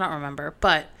that. I don't remember.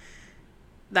 But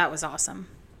that was awesome.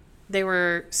 They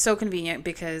were so convenient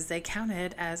because they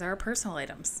counted as our personal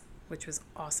items, which was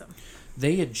awesome.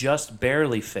 They had just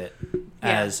barely fit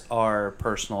as our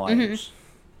personal items.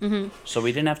 Mm-hmm. So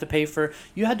we didn't have to pay for...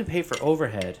 You had to pay for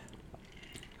overhead.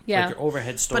 Yeah. Like your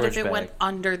overhead storage bag. But if it went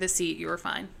under the seat, you were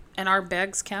fine. And our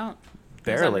bags count.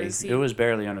 Barely. It was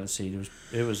barely under the seat.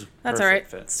 It was That's all right.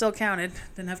 fit. Still counted.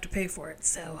 Didn't have to pay for it.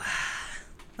 So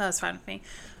that was fine with me.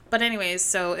 But anyways,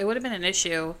 so it would have been an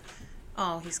issue.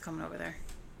 Oh, he's coming over there.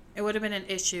 It would have been an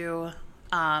issue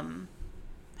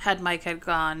had Mike had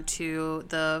gone to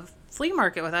the flea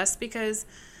market with us because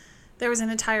there was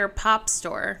an entire pop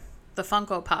store, the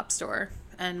Funko Pop store,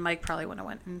 and Mike probably would have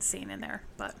went insane in there.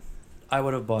 But I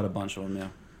would have bought a bunch of them, yeah.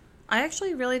 I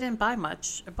actually really didn't buy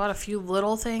much. I bought a few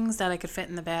little things that I could fit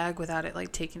in the bag without it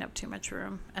like taking up too much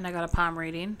room. And I got a palm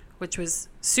reading, which was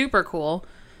super cool.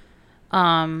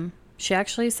 She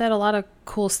actually said a lot of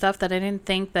cool stuff that I didn't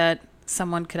think that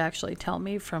someone could actually tell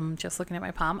me from just looking at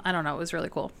my palm. I don't know. It was really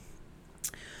cool.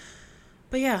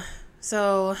 But yeah,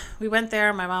 so we went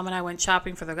there. My mom and I went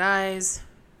shopping for the guys.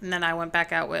 And then I went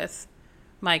back out with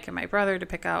Mike and my brother to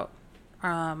pick out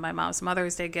my mom's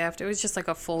Mother's Day gift. It was just like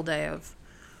a full day of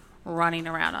running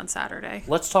around on Saturday.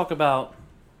 Let's talk about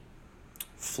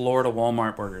Florida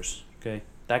Walmart workers. Okay,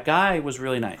 that guy was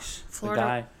really nice.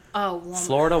 Florida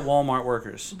Walmart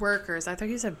workers. Workers. I thought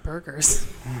you said burgers.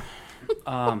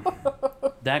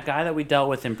 That guy that we dealt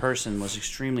with in person was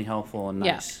extremely helpful and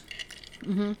nice. Yeah.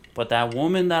 Mm-hmm. But that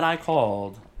woman that I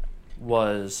called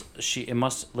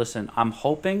listen. I'm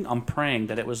praying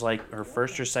that it was like her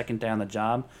first or second day on the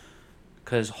job,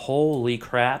 because holy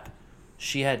crap.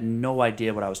 She had no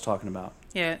idea what I was talking about.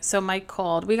 Yeah, so Mike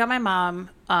called. We got my mom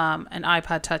an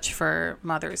iPod Touch for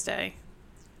Mother's Day.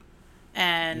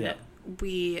 And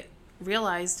we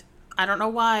realized, I don't know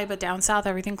why, but down south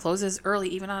everything closes early,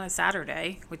 even on a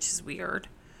Saturday, which is weird.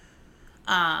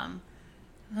 Oh,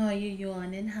 you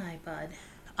yawning. Hi,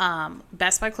 bud.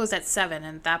 Best Buy closed at 7,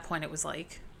 and at that point it was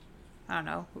like, I don't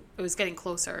know, it was getting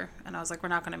closer. And I was like, we're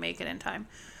not going to make it in time.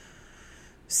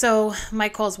 So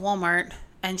Mike calls Walmart.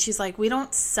 And she's like, we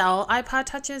don't sell iPod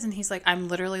Touches. And he's like, I'm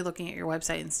literally looking at your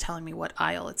website and it's telling me what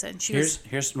aisle it's in. Here's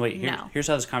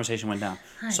how this conversation went down.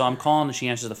 Hi. So I'm calling and she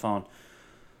answers the phone.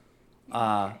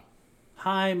 Hi,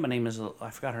 my name is, I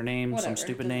forgot her name, some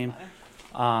stupid name.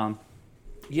 Hi,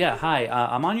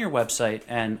 I'm on your website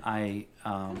and I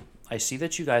see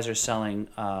that you guys are selling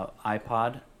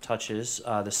iPod Touches,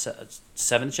 the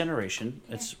 7th generation.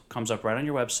 Yeah. It comes up right on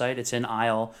your website. It's in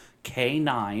aisle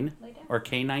K9 or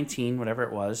K19, whatever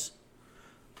it was.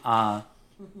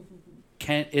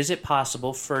 Is it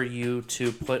possible for you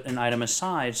to put an item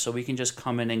aside so we can just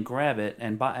come in and grab it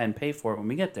and buy and pay for it when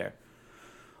we get there?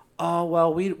 Oh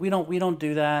well, we don't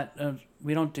do that.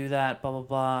 We don't do that. Blah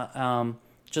blah blah.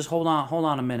 Just hold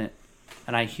on a minute.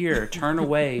 And I hear her turn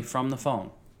away from the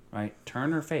phone. Right,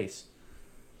 turn her face.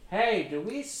 Hey, do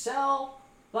we sell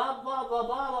blah blah blah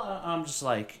blah blah? I'm just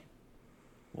like,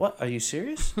 what? Are you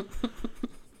serious?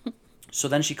 So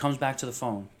then she comes back to the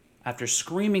phone after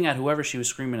screaming at whoever she was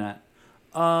screaming at.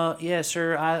 Yeah,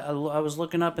 sir, I was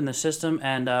looking up in the system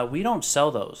and we don't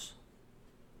sell those.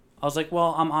 I was like,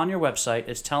 well, I'm on your website.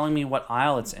 It's telling me what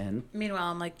aisle it's in. Meanwhile,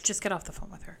 I'm like, just get off the phone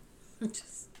with her.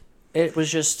 It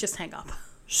was just hang up.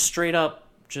 Straight up.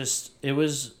 It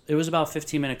was about a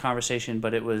 15-minute conversation,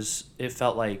 but it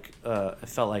felt like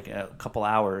a couple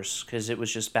hours because it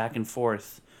was just back and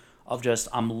forth of just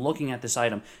I'm looking at this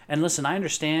item. And listen, I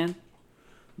understand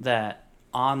that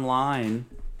online,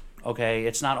 okay,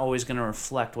 it's not always going to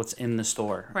reflect what's in the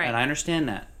store. Right. And I understand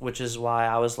that, which is why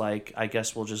I was like, I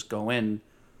guess we'll just go in.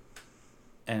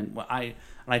 And I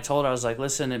told her, I was like,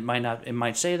 listen, it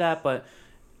might say that, but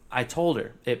I told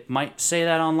her it might say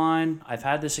that online. I've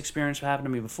had this experience happen to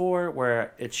me before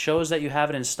where it shows that you have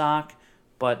it in stock,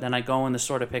 but then I go in the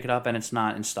store to pick it up and it's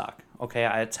not in stock. Okay,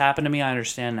 it's happened to me. I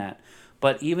understand that.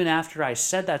 But even after I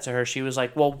said that to her, she was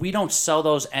like, well, we don't sell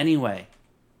those anyway.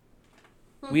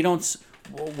 We don't,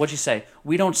 what'd you say?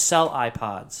 We don't sell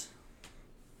iPods.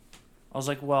 I was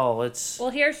like, well, it's... Well,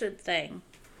 here's the thing.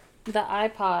 The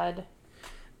iPod,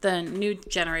 the new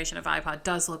generation of iPod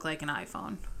does look like an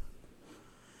iPhone.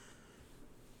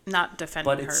 Not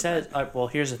defending her. But it says... well,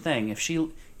 here's the thing. If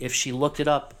she looked it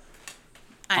up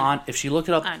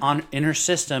in her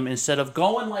system instead of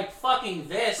going like fucking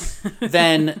this,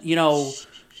 then,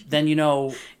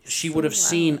 she would have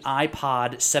seen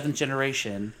iPod 7th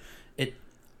generation.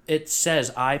 It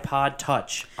says iPod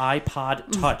Touch,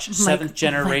 7th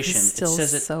generation. Mike is still it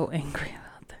says it so angry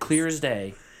about this. Clear as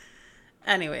day.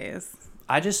 Anyways,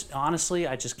 I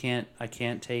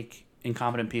can't take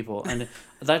incompetent people, and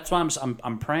that's why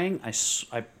I'm praying.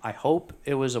 I hope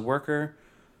it was a worker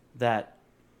that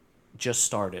just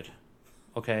started.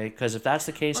 Okay, because if that's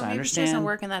the case, I understand. She doesn't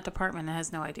work in that department and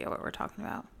has no idea what we're talking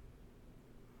about.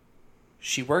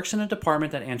 She works in a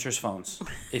department that answers phones.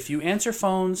 If you answer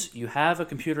phones, you have a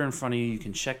computer in front of you, you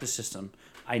can check the system.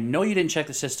 I know you didn't check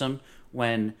the system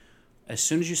when, as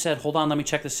soon as you said, hold on, let me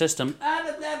check the system.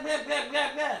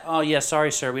 Oh, yeah,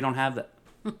 sorry, sir, we don't have that.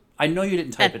 I know you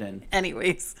didn't type it in.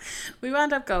 Anyways, we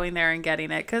wound up going there and getting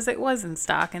it because it was in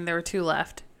stock and there were 2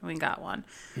 left. And we got one.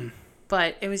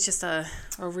 But it was just a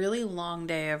really long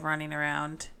day of running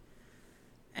around.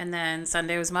 And then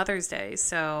Sunday was Mother's Day.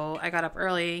 So I got up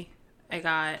early. I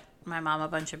got my mom a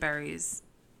bunch of berries.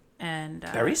 And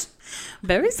berries?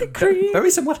 Berries and cream.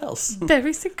 Berries and what else?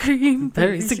 Berries and cream.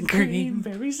 Berries and cream.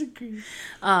 Berries and cream.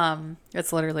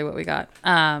 That's literally what we got.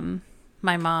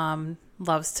 My mom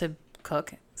loves to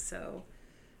cook. So,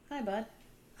 hi, bud.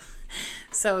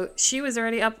 So she was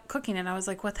already up cooking, and I was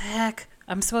like, what the heck?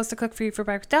 I'm supposed to cook for you for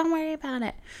breakfast. Don't worry about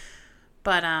it.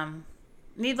 But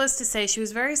needless to say, she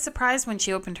was very surprised when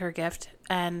she opened her gift.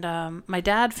 And my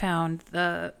dad found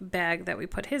the bag that we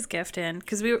put his gift in.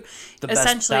 Because we were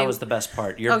that was the best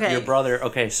part. Your brother...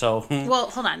 Okay, so... Well,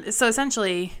 hold on. So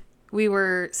essentially, we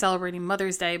were celebrating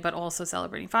Mother's Day, but also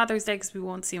celebrating Father's Day because we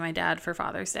won't see my dad for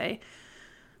Father's Day.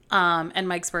 And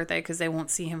Mike's birthday because they won't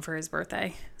see him for his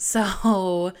birthday.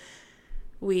 So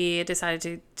we decided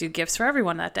to do gifts for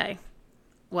everyone that day.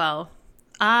 Well,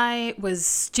 I was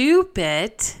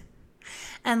stupid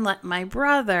and let my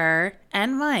brother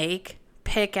and Mike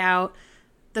pick out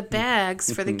the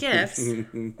bags for the gifts,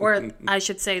 or I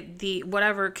should say the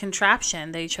whatever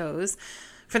contraption they chose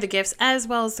for the gifts, as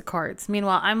well as the cards.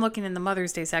 Meanwhile, I'm looking in the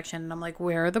Mother's Day section and I'm like,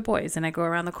 where are the boys? And I go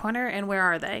around the corner and where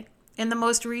are they? In the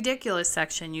most ridiculous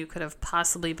section you could have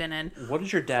possibly been in. What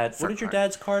did your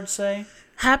dad's card say?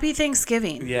 Happy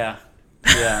Thanksgiving. Yeah.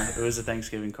 Yeah, it was a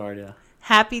Thanksgiving card, yeah.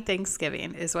 Happy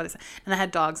Thanksgiving is what it said. And I had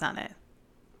dogs on it.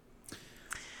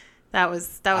 That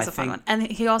was a fun one. And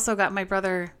he also got, my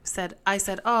brother said,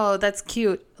 oh, that's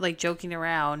cute, like joking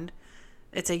around.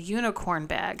 It's a unicorn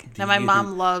bag. Now, my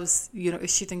mom loves,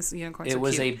 she thinks unicorns are cute. It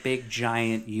was a big,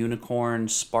 giant unicorn,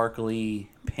 sparkly,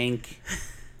 pink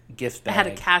gift bag. It had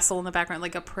a castle in the background,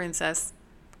 like a princess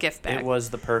gift bag. It was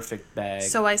the perfect bag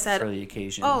so I said, for the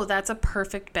occasion. Oh, that's a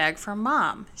perfect bag for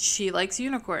Mom. She likes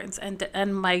unicorns. And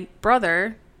my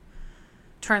brother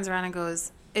turns around and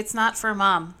goes, it's not for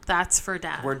Mom. That's for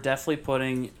Dad. We're definitely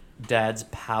putting Dad's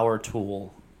power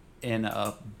tool in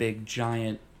a big,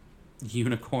 giant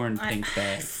unicorn pink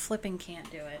bag. I flipping can't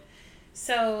do it.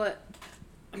 So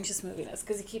I'm just moving this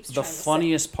because he keeps trying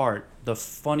The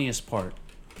funniest part.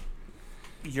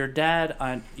 Your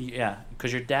dad,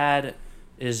 because your dad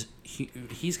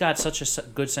he's got such a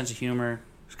good sense of humor.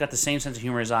 He's got the same sense of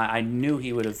humor as I. I knew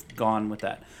he would have gone with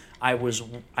that. I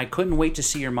couldn't wait to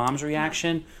see your mom's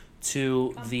reaction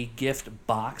to the gift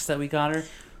box that we got her,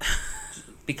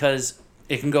 because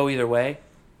it can go either way,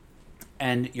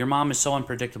 and your mom is so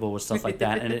unpredictable with stuff like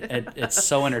that, and it's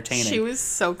so entertaining. She was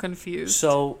so confused.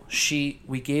 So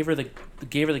we gave her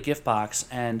the gift box,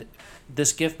 and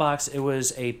this gift box, it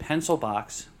was a pencil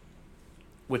box,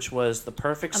 which was the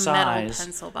perfect size. Metal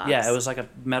pencil box. Yeah, it was like a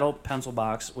metal pencil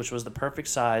box, which was the perfect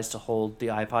size to hold the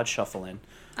iPod Shuffle in.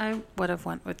 I would have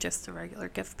went with just a regular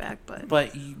gift bag, but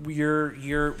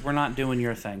we're not doing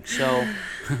your thing. So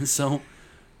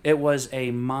it was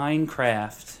a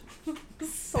Minecraft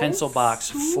pencil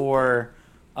box for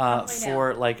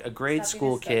like a grade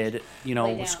school kid,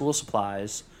 with school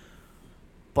supplies.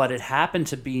 But it happened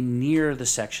to be near the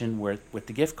section with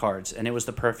the gift cards, and it was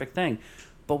the perfect thing.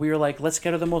 But we were like, let's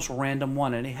get her the most random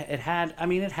one, and it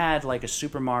had like a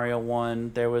Super Mario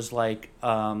one. There was like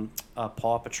a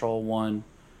Paw Patrol one.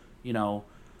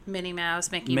 Minnie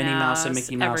Mouse, Mickey Mouse, and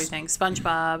Mickey Mouse. Everything.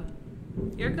 SpongeBob.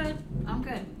 You're good. I'm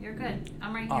good. You're good.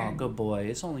 I'm right here. Oh, good boy.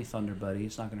 It's only Thunder, buddy.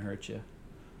 It's not going to hurt you.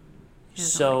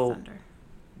 So like Thunder.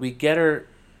 We get her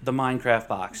the Minecraft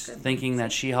box, thinking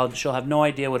that she'll have no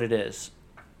idea what it is.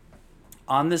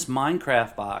 On this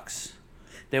Minecraft box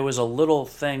there was a little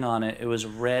thing on it. It was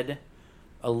red,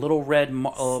 a little red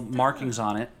markings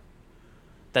on it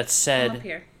that said, Come up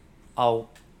here. "Oh,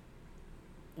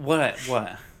 what?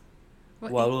 What?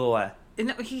 What?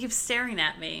 No, he keeps staring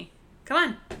at me. Come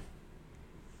on."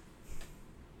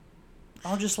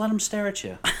 I'll just let him stare at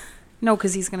you. No,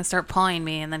 because he's gonna start pawing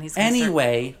me, and then he's gonna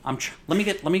anyway. Let me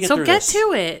get So through this. get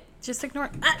to it. Just ignore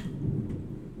it. Ah!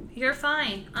 You're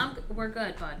fine. We're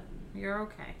good, bud. You're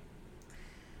okay.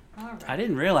 All right. I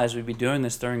didn't realize we'd be doing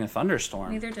this during a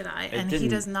thunderstorm. Neither did I. And he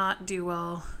does not do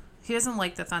well. He doesn't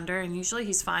like the thunder, and usually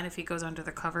he's fine if he goes under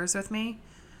the covers with me.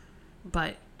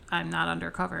 But I'm not under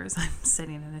covers. I'm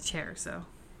sitting in a chair, so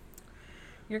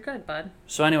you're good, bud.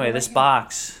 So anyway, this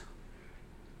box.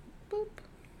 Boop.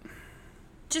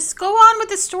 Just go on with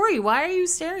the story. Why are you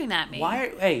staring at me?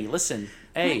 Hey, listen.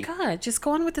 Hey. Oh my God, just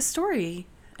go on with the story.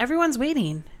 Everyone's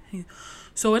waiting.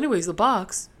 So anyways, the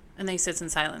box. And then he sits in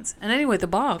silence. And anyway, the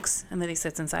box. And then he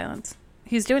sits in silence.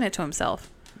 He's doing it to himself.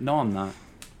 No, I'm not.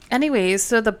 Anyways,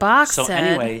 so the box said... So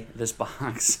anyway, this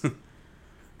box...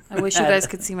 I wish you guys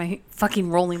could see my fucking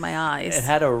rolling my eyes. It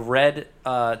had a red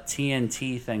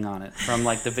TNT thing on it from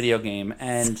like the video game.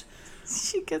 And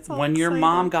she gets all when excited. your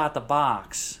mom got the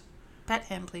box... Pet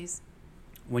him, please.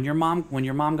 When your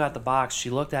mom got the box, she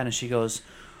looked at it and she goes,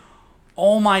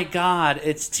 "Oh my God,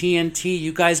 it's TNT.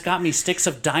 You guys got me sticks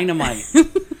of dynamite."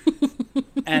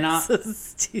 And so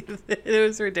stupid. It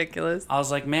was ridiculous. I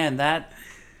was like, man, that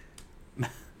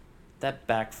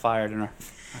backfired in our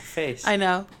face. I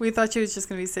know. We thought she was just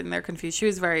going to be sitting there confused. She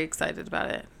was very excited about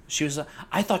it. She was like,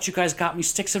 "I thought you guys got me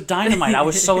sticks of dynamite." I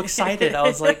was so excited. I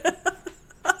was like,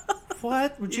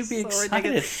 what? Would you be so excited?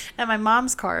 Ridiculous. And my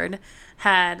mom's card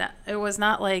it was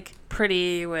not like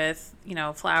pretty with,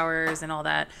 flowers and all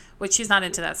that, which she's not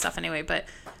into that stuff anyway, but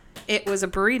it was a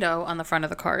burrito on the front of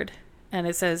the card. And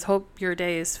it says, "Hope your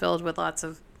day is filled with lots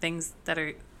of things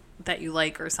that you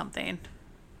like," or something.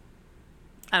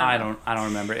 I don't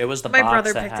remember. It was the my box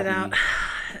brother that picked had it out. me.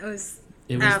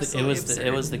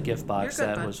 It was the gift box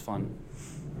that was fun.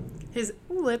 His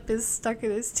lip is stuck in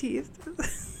his teeth.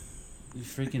 You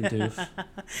freaking doof.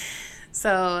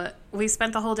 So we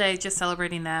spent the whole day just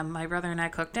celebrating them. My brother and I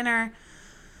cooked dinner.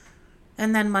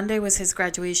 And then Monday was his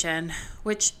graduation,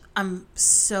 which I'm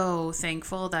so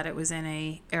thankful that it was in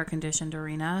a air-conditioned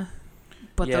arena.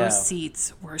 But those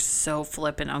seats were so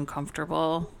flippin'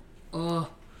 uncomfortable. Ugh.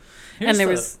 And there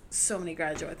was so many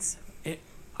graduates.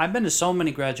 I've been to so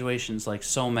many graduations,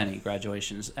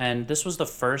 and this was the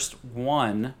first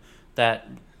one that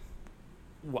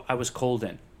I was cold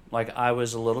in. Like, I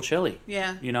was a little chilly.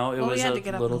 Yeah. It was a little chilly. We had to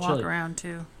get up and walk around,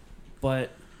 too.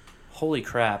 But, holy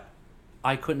crap,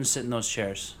 I couldn't sit in those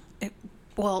chairs.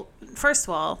 Well, first of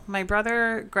all, my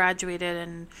brother graduated,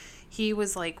 and he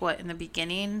was, in the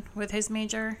beginning with his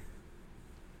major?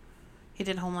 He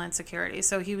did Homeland Security,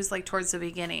 so he was, towards the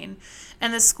beginning.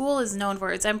 And the school is known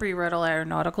for, it's Embry-Riddle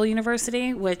Aeronautical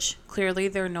University, which clearly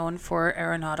they're known for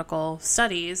aeronautical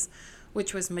studies,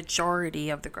 which was majority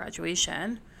of the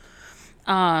graduation.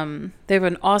 They have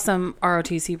an awesome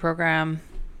ROTC program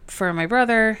for my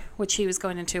brother, which he was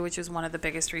going into, which was one of the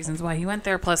biggest reasons why he went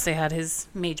there. Plus, they had his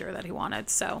major that he wanted.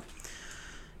 So,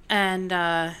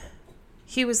 and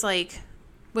he was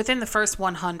within the first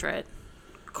 100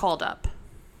 called up.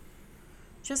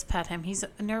 Just pet him. He's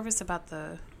nervous about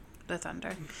the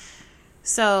thunder.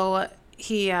 So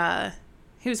he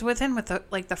was within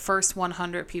the first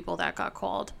 100 people that got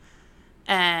called,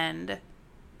 and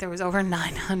there was over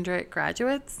 900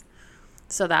 graduates.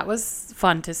 So that was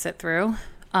fun to sit through.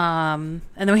 And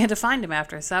then we had to find him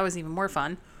after, so that was even more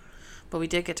fun. But we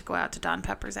did get to go out to Don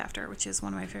Pepper's after, which is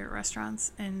one of my favorite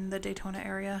restaurants in the Daytona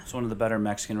area. It's one of the better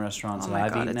Mexican restaurants that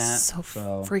I've eaten at. So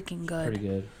freaking good. Pretty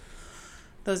good.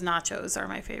 Those nachos are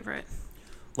my favorite.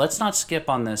 Let's not skip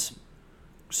on this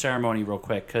ceremony real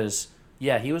quick, because,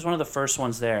 he was one of the first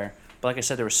ones there. But like I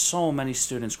said, there were so many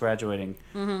students graduating.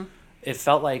 Mm-hmm. It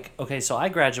felt like, so I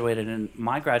graduated, and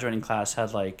my graduating class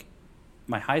had,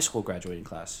 my high school graduating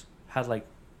class had,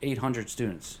 800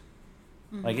 students.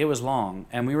 Mm-hmm. It was long.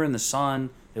 And we were in the sun.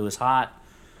 It was hot.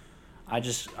 I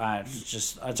just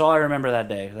that's all I remember that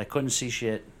day. I couldn't see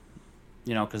shit.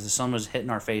 Because the sun was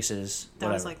hitting our faces. That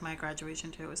was my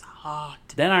graduation, too. It was hot.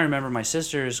 Then I remember my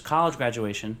sister's college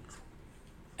graduation,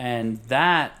 and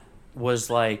that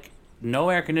was no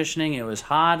air conditioning. It was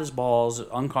hot as balls,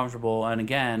 uncomfortable, and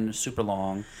again, super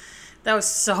long. That was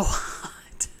so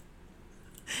hot.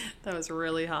 That was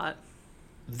really hot.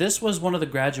 This was one of the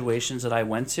graduations that I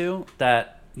went to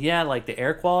that, the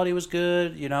air quality was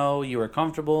good, you were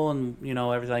comfortable and,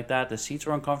 everything like that. The seats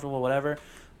were uncomfortable, whatever.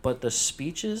 But the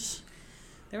speeches...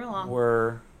 They were long.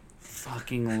 Were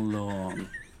fucking long.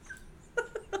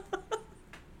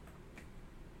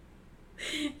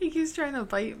 he's trying to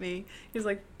bite me. He's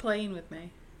like playing with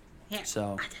me. Here.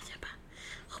 So.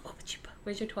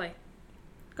 Where's your toy?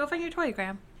 Go find your toy,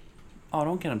 Graham. Oh,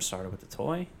 don't get him started with the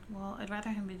toy. Well, I'd rather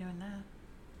him be doing that.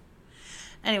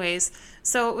 Anyways,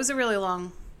 so it was a really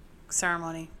long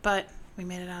ceremony, but we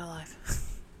made it out alive.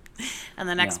 And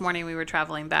the next morning we were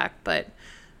traveling back, but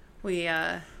we...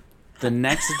 The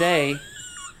next day...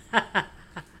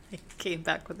 He came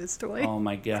back with his toy. Oh,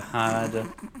 my God.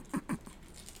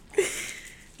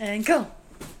 And go.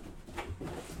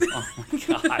 Oh, my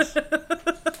gosh.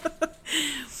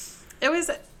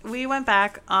 We went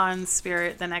back on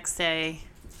Spirit the next day.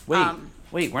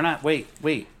 Wait, we're not... Wait.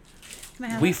 We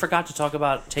forgot to talk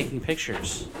about taking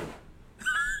pictures.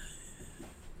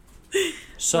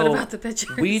 So what about the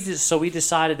pictures? We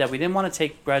decided that we didn't want to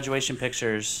take graduation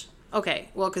pictures. Okay,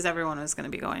 well, because everyone was going to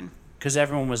be going. Because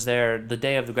everyone was there the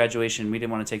day of the graduation. We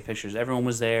didn't want to take pictures. Everyone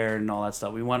was there and all that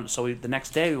stuff. The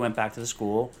next day we went back to the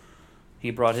school.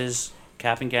 He brought his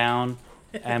cap and gown,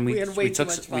 and we took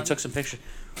some pictures.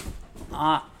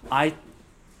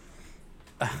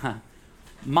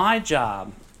 My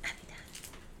job.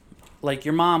 Like,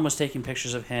 your mom was taking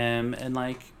pictures of him and,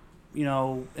 like, you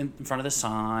know, in front of the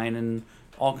sign and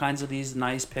all kinds of these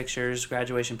nice pictures,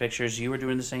 graduation pictures. You were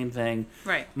doing the same thing.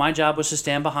 Right. My job was to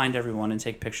stand behind everyone and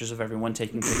take pictures of everyone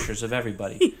taking pictures of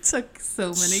everybody. He took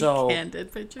so many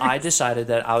candid pictures. I decided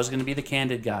that I was going to be the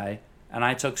candid guy, and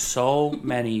I took so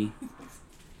many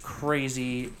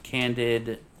crazy,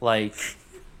 candid, like...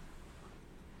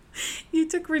 You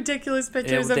took ridiculous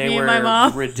pictures of me and my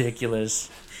mom. Ridiculous.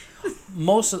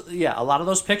 A lot of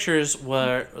those pictures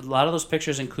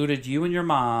included you and your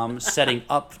mom setting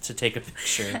up to take a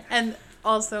picture, and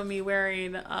also me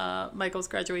wearing Michael's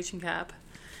graduation cap,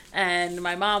 and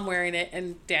my mom wearing it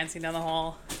and dancing down the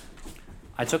hall.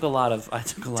 I took a lot of my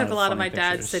pictures.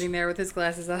 dad sitting there with his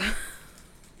glasses on,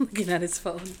 looking at his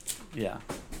phone. Yeah.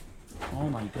 Oh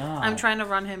my God. I'm trying to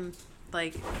run him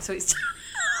so he's.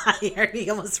 I already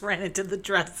almost ran into the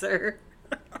dresser.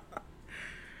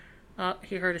 Oh,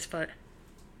 he hurt his foot.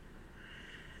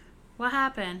 What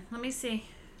happened? Let me see.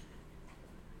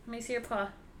 Let me see your paw.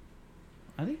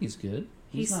 I think he's good.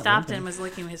 He stopped and was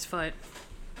licking his foot.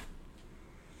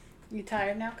 You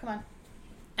tired now? Come on.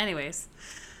 Anyways.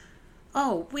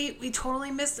 Oh, we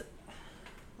totally missed it.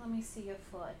 Let me see your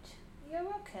foot. You're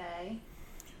okay.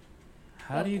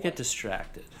 How do you get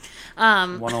distracted?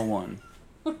 101.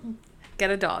 Get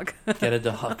a dog. Get a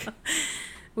dog.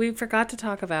 We forgot to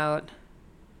talk about...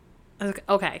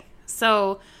 Okay,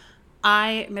 so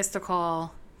I missed a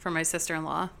call from my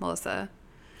sister-in-law, Melissa.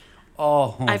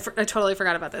 Oh. I totally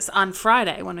forgot about this. On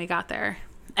Friday when we got there.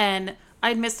 And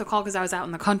I'd missed the call because I was out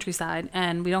in the countryside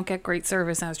and we don't get great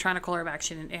service. And I was trying to call her back.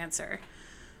 She didn't answer.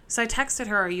 So I texted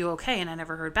her, "Are you okay?" And I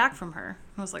never heard back from her.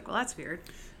 I was like, well, that's weird.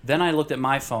 Then I looked at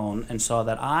my phone and saw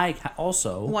that I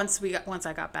also... Once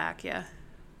I got back, yeah.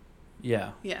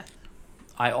 Yeah. Yeah.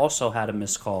 I also had a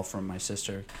missed call from my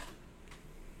sister.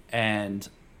 And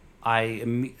I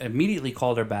immediately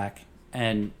called her back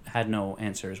and had no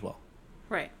answer as well.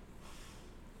 Right.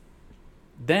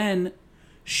 Then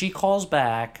she calls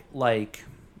back, like,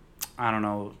 I don't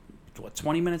know,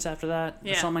 20 minutes after that?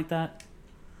 Yeah. Or something like that?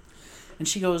 And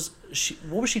she goes,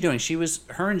 what was she doing?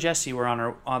 Her and Jesse were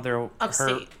on their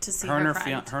upstate to see her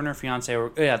friend. Her and her fiance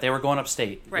they were going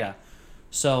upstate. Right. Yeah.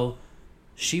 So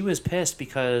she was pissed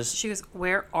because... She goes,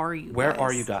 where are you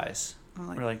guys?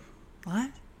 We're like,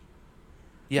 what?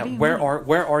 Yeah, where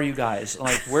are you guys?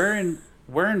 Like, we're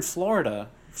in Florida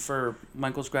for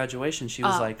Michael's graduation. She's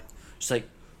like,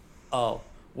 oh,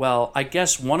 well, I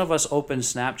guess one of us opened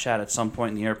Snapchat at some point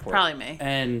in the airport. Probably me.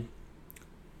 And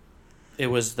it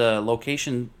was the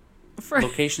location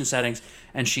settings,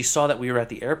 and she saw that we were at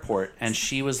the airport, and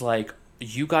she was like,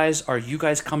 are you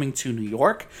guys coming to New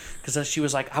York? Because she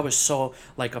was like, I was so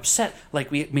like upset.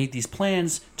 Like, we made these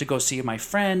plans to go see my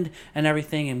friend and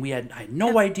everything, and I had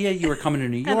no idea you were coming to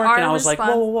New York. And I was like,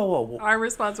 whoa. Our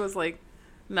response was like,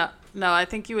 no, I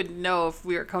think you would know if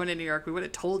we were coming to New York. We would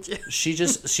have told you. She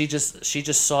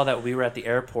just saw that we were at the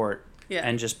airport. Yeah.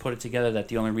 And just put it together that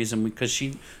the only reason because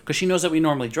she knows that we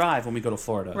normally drive when we go to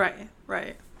Florida.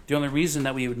 Right. The only reason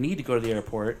that we would need to go to the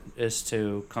airport is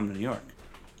to come to New York.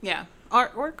 Yeah.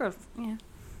 Or go, yeah.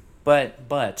 But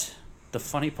the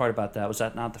funny part about that was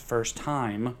that not the first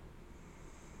time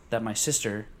that my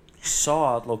sister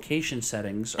saw location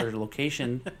settings or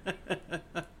location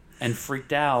and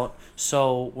freaked out.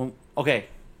 So, okay.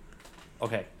 All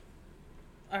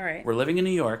right. We're living in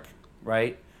New York,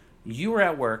 right? You were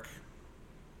at work,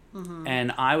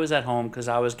 and I was at home because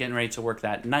I was getting ready to work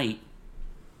that night,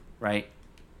 right?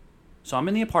 So I'm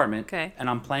in the apartment, and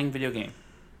I'm playing video game,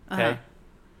 okay?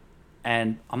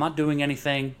 and I'm not doing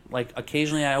anything. Like,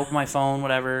 occasionally I open my phone,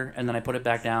 whatever, and then I put it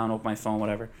back down, open my phone,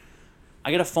 whatever.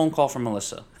 I get a phone call from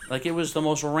Melissa. Like, it was the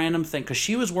most random thing, because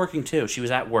she was working too. She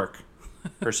was at work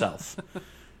herself.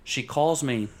 She calls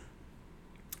me,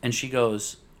 and she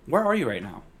goes, "Where are you right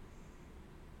now?"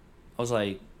 I was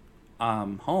like,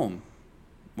 home.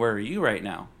 Where are you right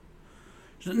now?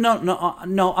 She said,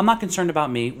 no, I'm not concerned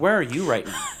about me. Where are you right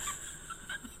now?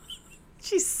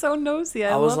 She's so nosy.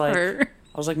 I love her.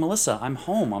 I was like, Melissa, I'm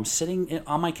home. I'm sitting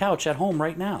on my couch at home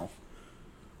right now.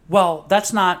 Well,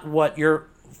 that's not what your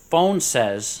phone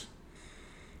says.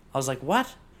 I was like,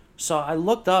 what? So I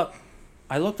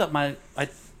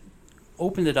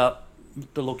opened it up,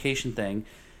 the location thing,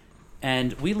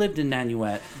 and we lived in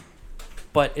Nanuet,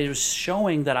 but it was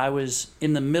showing that I was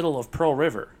in the middle of Pearl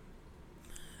River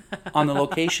on the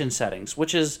location settings,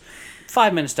 which is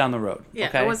 5 minutes down the road. Yeah,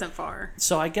 okay? It wasn't far.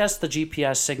 So I guess the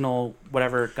GPS signal,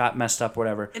 whatever, got messed up,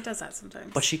 whatever. It does that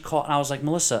sometimes. But she called, and I was like,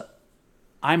 Melissa,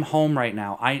 I'm home right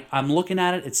now. I'm looking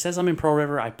at it. It says I'm in Pearl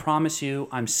River. I promise you,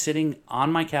 I'm sitting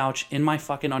on my couch in my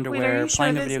fucking underwear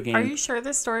playing a video game. Are you sure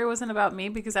this story wasn't about me?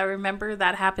 Because I remember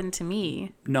that happened to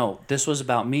me. No, this was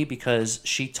about me because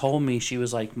she told me, she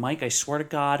was like, Mike, I swear to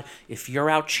God, if you're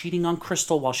out cheating on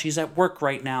Crystal while she's at work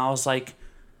right now, I was like,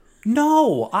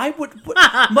 no, I would.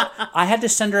 I had to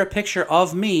send her a picture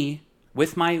of me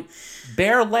with my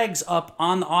bare legs up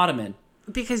on the ottoman.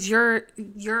 Because you're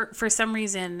for some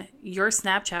reason your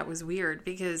Snapchat was weird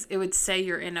because it would say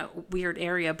you're in a weird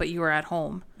area but you were at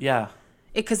home. Yeah.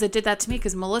 Because it did that to me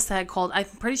because Melissa had called. I'm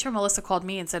pretty sure Melissa called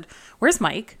me and said, "Where's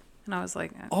Mike?" And I was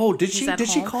like, "Oh, did she? Did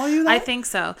she call you that?" I think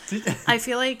so. I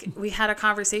feel like we had a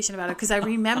conversation about it because I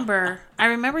remember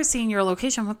seeing your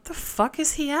location. What the fuck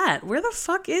is he at? Where the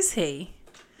fuck is he?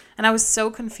 And I was so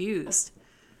confused.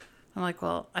 I'm like,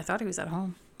 well, I thought he was at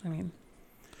home. I mean.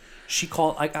 She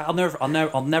called. I'll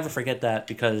never forget that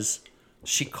because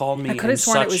she called me. I could have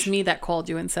sworn it was me that called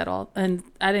you and said all. And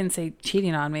I didn't say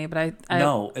cheating on me, but I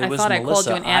no, it I was thought Melissa. I called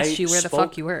you and asked you where the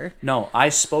fuck you were. No, I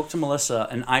spoke to Melissa,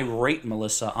 an irate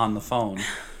Melissa on the phone.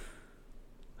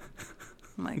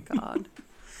 Oh my God.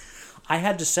 I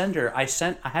had to send her. I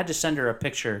had to send her a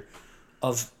picture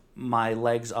of my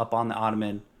legs up on the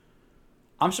ottoman.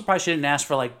 I'm surprised she didn't ask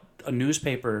for like a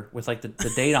newspaper with like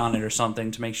the date on it or something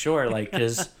to make sure, like,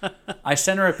 because I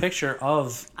sent her a picture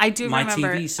of my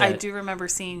TV set. I do remember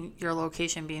seeing your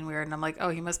location being weird, and I'm like, oh,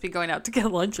 he must be going out to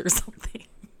get lunch or something.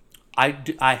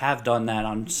 I have done that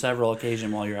on several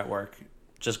occasions while you're at work.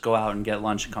 Just go out and get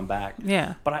lunch and come back.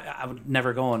 Yeah. But I would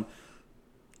never go on.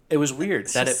 It was weird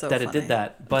it did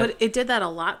that. But it did that a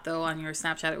lot though on your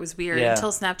Snapchat. It was weird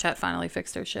until Snapchat finally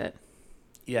fixed their shit.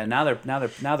 Yeah, now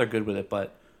they're good with it,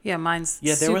 but yeah, mine's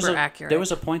super accurate. There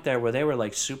was a point there where they were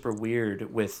like super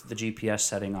weird with the GPS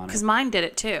setting on it. Because mine did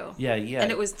it too. Yeah.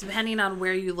 And it was depending on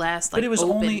where you last but it was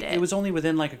opened it was only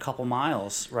within like a couple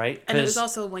miles, right? And it was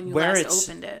also when you last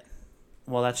opened it.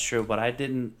 Well, that's true, but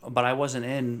I wasn't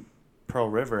in Pearl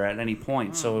River at any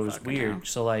point, so it was weird. Hell.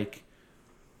 So like,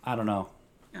 I don't know.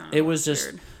 It was just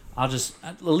weird.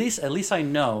 At least I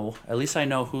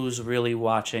know who's really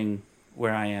watching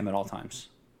where I am at all times.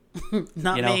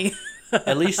 Not me.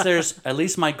 At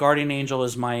least my guardian angel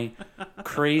is my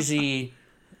crazy,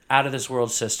 out of this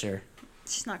world sister.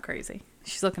 She's not crazy.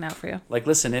 She's looking out for you. Like,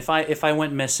 listen, if I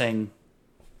went missing,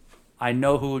 I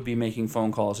know who would be making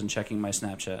phone calls and checking my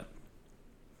Snapchat.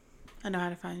 I know how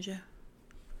to find you.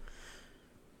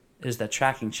 Is that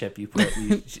tracking chip you put?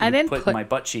 You I didn't put in my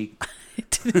butt cheek. I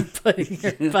didn't put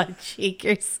in your butt cheek.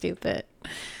 You're stupid.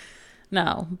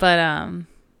 No, but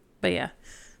yeah.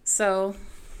 So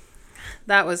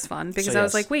that was fun because I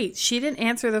was like, wait, she didn't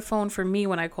answer the phone for me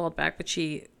when I called back, but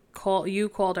you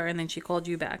called her and then she called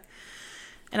you back.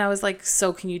 And I was like,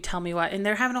 so can you tell me why? And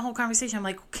they're having a whole conversation. I'm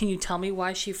like, can you tell me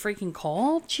why she freaking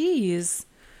called? Jeez.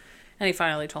 And he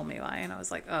finally told me why. And I was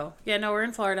like, oh, yeah, no, we're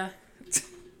in Florida.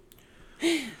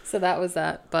 So that was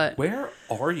that. But where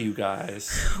are you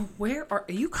guys? Are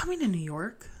you coming to New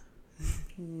York?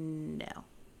 No,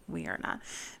 we are not.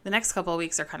 The next couple of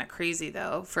weeks are kind of crazy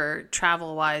though for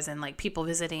travel wise and like people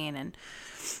visiting. And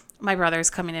my brother's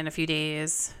coming in a few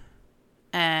days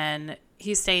and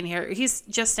he's staying here. He's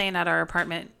just staying at our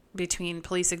apartment between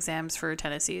police exams for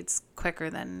Tennessee. It's quicker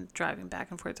than driving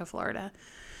back and forth to Florida.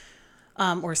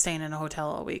 Or staying in a hotel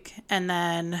all week. And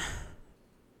then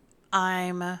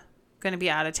I'm going to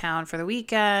be out of town for the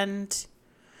weekend.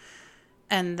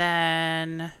 And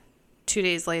then 2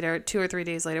 or 3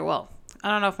 days later, well, I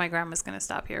don't know if my grandma's going to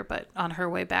stop here, but on her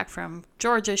way back from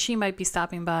Georgia, she might be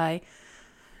stopping by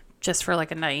just for like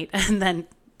a night. And then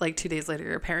like 2 days later,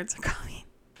 your parents are coming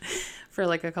for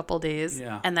like a couple days.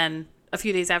 Yeah. And then a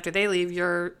few days after they leave,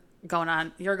 you're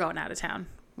you're going out of town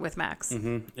with Max.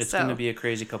 Mm-hmm. It's going to be a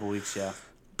crazy couple weeks, yeah.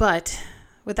 But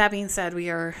with that being said, we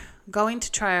are going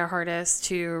to try our hardest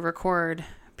to record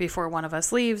before one of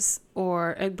us leaves,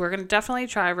 or we're going to definitely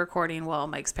try recording while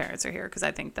Mike's parents are here, because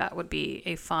I think that would be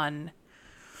a fun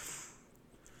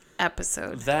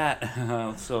episode.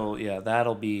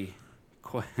 That'll be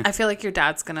quite... I feel like your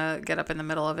dad's going to get up in the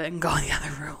middle of it and go in the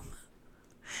other room.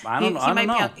 I don't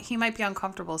know. He might be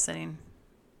uncomfortable sitting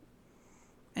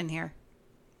in here.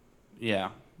 Yeah.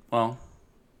 Well,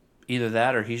 either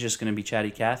that or he's just going to be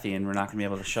chatty Cathy and we're not going to be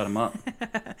able to shut him up.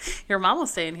 Your mom will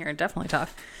stay in here and definitely talk.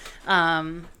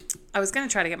 I was going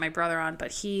to try to get my brother on,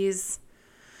 but he's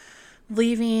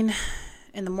leaving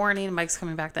in the morning. Mike's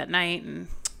coming back that night. And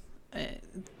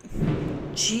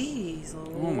jeez.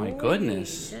 Oh, my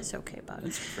goodness. It's okay, bud.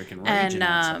 It's freaking raging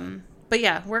outside. But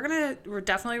yeah, we're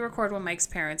definitely record when Mike's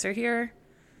parents are here.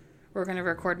 We're going to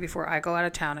record before I go out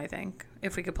of town, I think,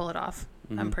 if we could pull it off.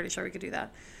 Mm-hmm. I'm pretty sure we could do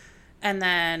that. And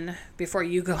then before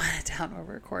you go out of town, we'll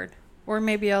record. Or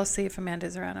maybe I'll see if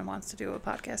Amanda's around and wants to do a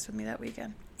podcast with me that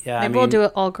weekend. Yeah, maybe we'll do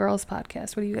an all-girls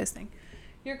podcast. What do you guys think?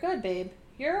 You're good, babe.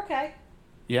 You're okay.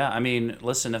 Yeah, I mean,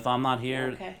 listen, if I'm not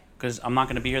here, because I'm not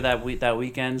going to be here that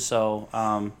weekend,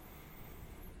 so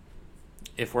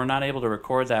if we're not able to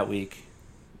record that week,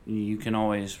 you can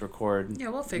always record. Yeah,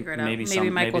 we'll figure it out. Maybe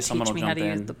Mike will teach me how to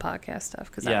use the podcast stuff,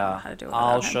 because I don't know how to do it.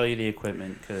 I'll show you the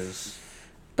equipment, because...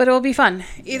 But it will be fun.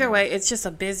 Either way, it's just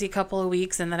a busy couple of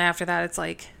weeks, and then after that, it's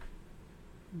like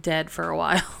dead for a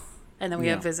while. And then we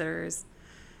have visitors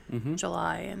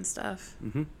July and stuff.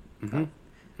 Mm-hmm.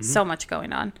 Mm-hmm. So much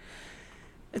going on.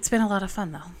 It's been a lot of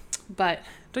fun, though. But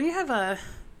didn't you have a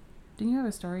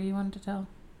story you wanted to tell?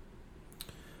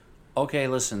 Okay,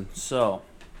 listen, so...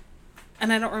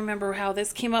 And I don't remember how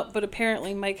this came up, but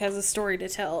apparently Mike has a story to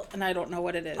tell, and I don't know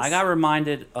what it is. I got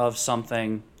reminded of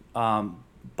something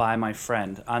by my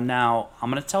friend. Now,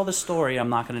 I'm going to tell the story. I'm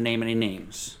not going to name any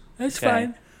names. That's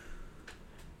fine.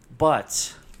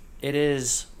 But it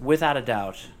is, without a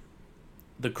doubt,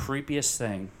 the creepiest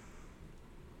thing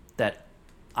that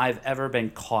I've ever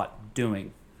been caught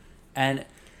doing. And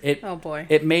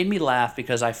it made me laugh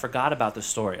because I forgot about the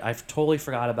story. I totally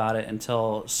forgot about it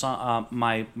until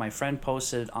my friend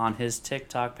posted on his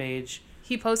TikTok page.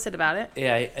 He posted about it?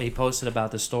 Yeah, he posted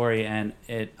about the story, and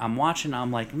I'm watching.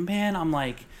 I'm like, man,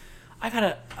 I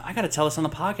gotta tell this on the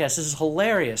podcast. This is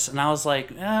hilarious. And I was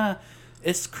like,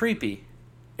 it's creepy.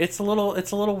 It's a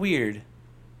little weird,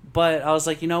 but I was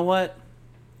like, you know what?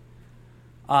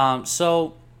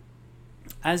 So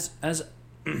as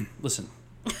listen.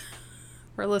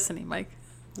 We're listening, Mike.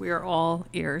 We are all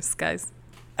ears, guys.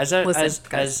 As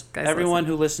everyone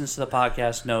who listens to the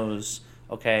podcast knows,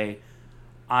 okay,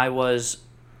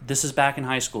 this is back in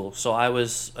high school, so I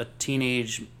was a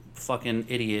teenage fucking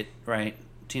idiot, right?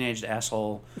 Teenage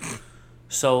asshole.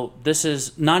 So this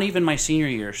is not even my senior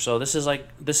year. So this is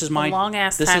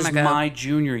my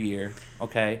junior year,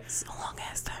 okay? It's a long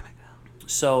ass time ago.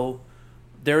 So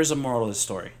there is a moral to the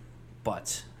story,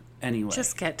 but anyway.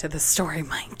 Just get to the story,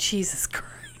 Mike. Jesus Christ.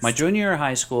 My junior year of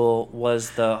high school was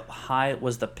the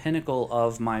pinnacle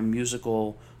of my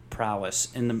musical prowess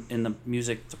in the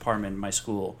music department in my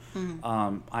school.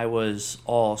 Mm-hmm. I was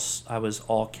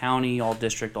all county, all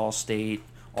district, all state,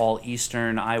 all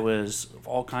Eastern. I was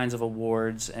all kinds of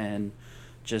awards and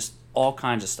just all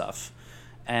kinds of stuff.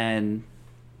 And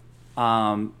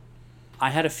I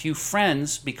had a few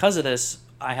friends because of this.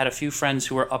 I had a few friends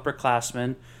who were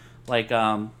upperclassmen, like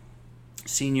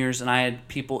seniors, and I had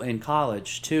people in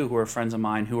college too who were friends of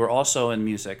mine who were also in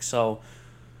music. So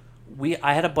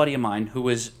I had a buddy of mine who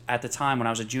was, at the time when I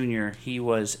was a junior, he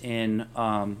was in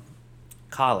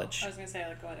college. I was gonna say,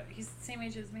 like, what? He's the same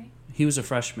age as me. He was a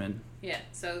freshman. Yeah,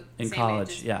 so in same college,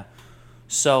 age as yeah.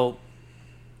 So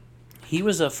he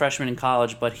was a freshman in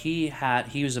college, but he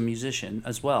was a musician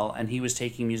as well, and he was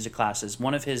taking music classes.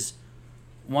 One of his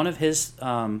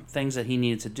things that he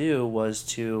needed to do was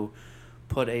to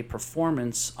put a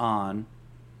performance on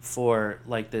for,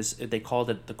 like, this. They called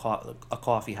it a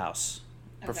coffee house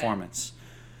performance,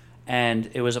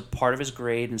 and it was a part of his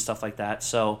grade and stuff like that.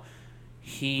 So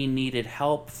he needed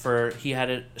help he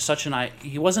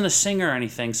wasn't a singer or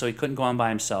anything, so he couldn't go on by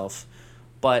himself,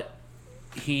 but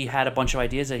he had a bunch of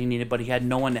ideas that he needed, but he had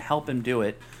no one to help him do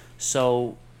it.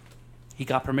 So he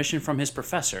got permission from his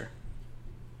professor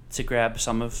to grab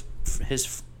some of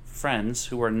his friends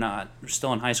who were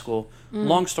still in high school.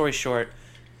 Long story short,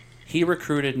 he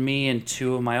recruited me and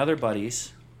two of my other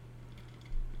buddies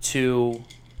to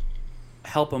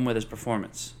help him with his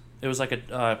performance. It was like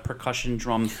a percussion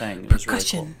drum thing. It was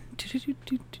percussion. Really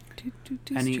cool.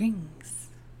 Strings.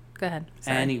 Go ahead.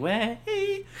 Sorry. Anyway,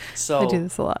 so I do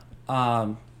this a lot.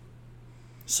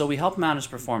 So we help him out in his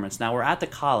performance. Now we're at the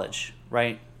college,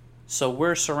 right? So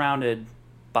we're surrounded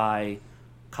by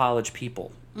college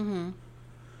people. Mm-hmm.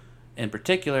 In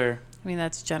particular, I mean,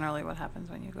 that's generally what happens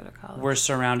when you go to college. We're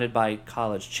surrounded by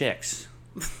college chicks.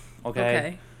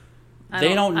 Okay.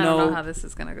 I don't know how this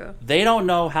is gonna go. They don't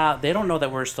know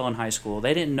that we're still in high school.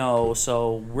 They didn't know,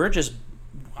 so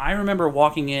I remember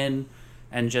walking in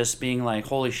and just being like,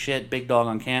 holy shit, big dog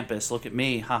on campus, look at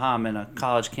me, haha, I'm in a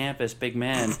college campus, big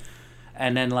man.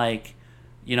 And then like,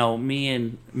 me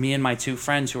and my two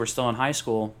friends who were still in high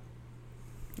school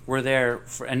were there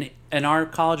and our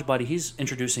college buddy, he's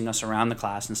introducing us around the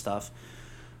class and stuff.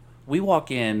 We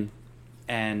walk in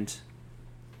and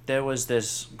there was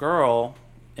this girl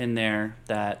in there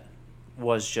that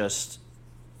was just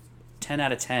 10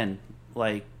 out of 10,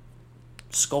 like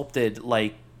sculpted,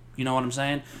 like, you know what I'm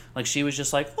saying? Like she was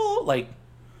just like, oh, like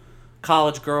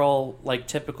college girl, like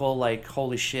typical, like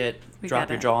holy shit, drop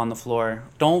your jaw on the floor.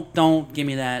 Don't give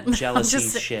me that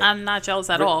jealousy shit. I'm not jealous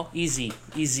at all. Easy.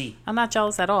 I'm not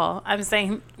jealous at all. I'm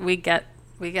saying we get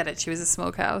it. She was a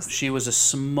smokehouse. She was a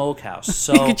smokehouse.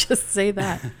 So you could just say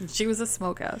that. She was a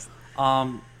smokehouse.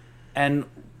 And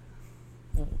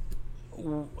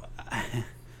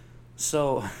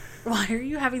so why are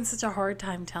you having such a hard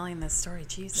time telling this story?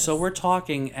 Jesus. So we're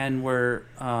talking and we're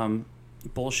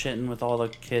bullshitting with all the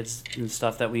kids and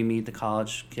stuff that we meet, the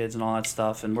college kids and all that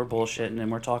stuff, and we're bullshitting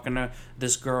and we're talking to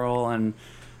this girl and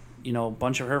a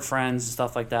bunch of her friends and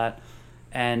stuff like that,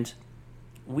 and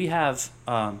we have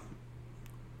a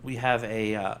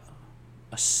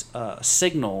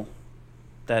signal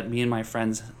that me and my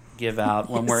friends give out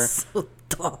when we're so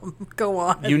dumb. Go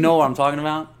on. You know what I'm talking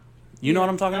about? You know what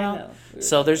I'm talking about?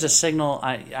 So there's a signal.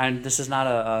 This is not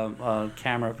a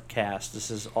camera cast. This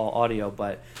is all audio.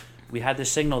 But we had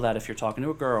this signal that if you're talking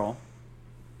to a girl,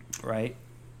 right,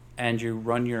 and you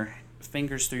run your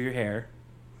fingers through your hair,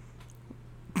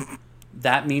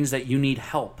 that means that you need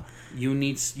help. You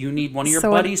need one of your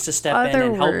buddies to step in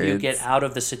and help you get out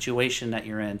of the situation that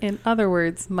you're in. In other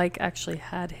words, Mike actually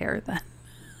had hair then.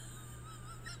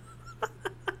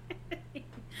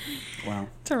 Wow.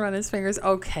 To run his fingers.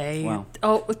 Okay. Wow.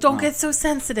 Oh, don't get so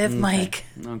sensitive, Mike.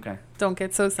 Okay. Don't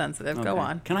get so sensitive. Okay. Go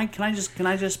on. Can I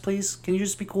just please? Can you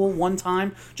just be cool one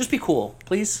time? Just be cool,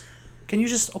 please. Can you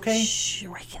just Shh,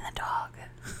 you're waking the dog.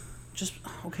 Just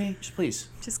okay. Just please.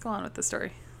 Just go on with the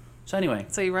story. So anyway.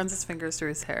 So he runs his fingers through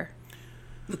his hair.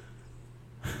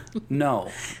 No.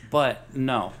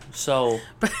 So.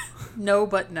 No,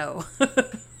 but no.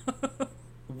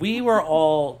 We were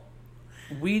all.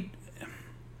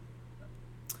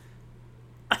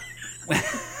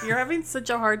 You're having such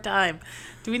a hard time.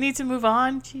 Do we need to move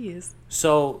on? Jeez.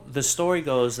 So the story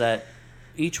goes that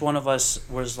each one of us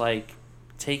was like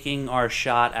taking our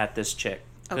shot at this chick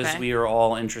because we were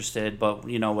all interested, but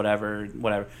whatever.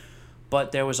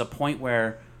 But there was a point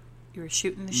where you were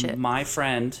shooting the shit. My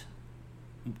friend,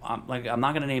 I'm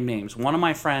not gonna name names. One of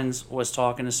my friends was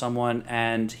talking to someone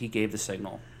and he gave the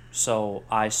signal. So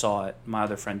I saw it. My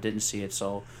other friend didn't see it.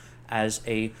 So as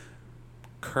a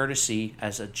courtesy,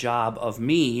 as a job of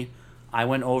me, I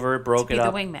went over, broke it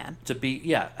up. To be the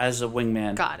wingman. As a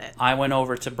wingman. Got it. I went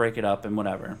over to break it up and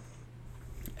whatever.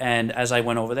 And as I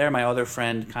went over there, my other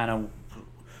friend kind of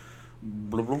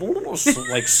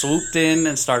like swooped in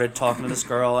and started talking to this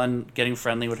girl and getting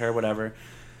friendly with her, whatever.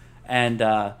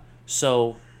 And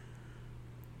so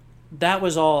that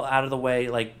was all out of the way.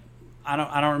 Like I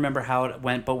don't remember how it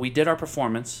went, but we did our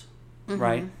performance,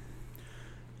 right?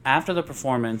 After the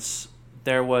performance,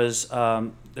 there was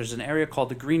there's an area called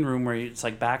the green room where it's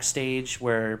like backstage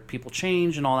where people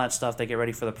change and all that stuff. They get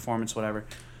ready for the performance, whatever.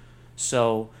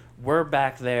 So we're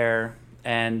back there,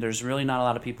 and there's really not a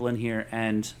lot of people in here.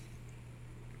 And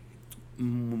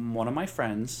one of my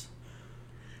friends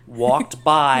walked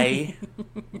by.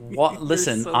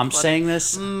 Listen, so I'm saying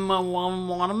this.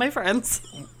 One of my friends.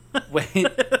 Wait,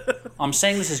 I'm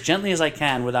saying this as gently as I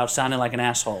can without sounding like an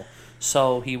asshole.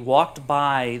 So he walked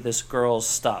by this girl's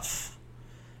stuff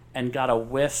and got a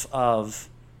whiff of,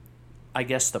 I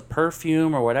guess, the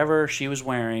perfume or whatever she was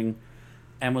wearing,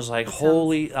 and was like,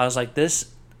 holy, I was like,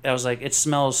 it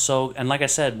smells so, and like I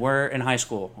said, we're in high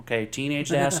school, okay,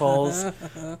 teenage assholes.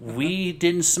 We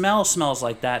didn't smell smells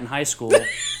like that in high school,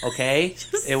 okay?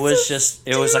 It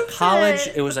was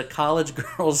a college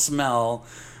girl smell.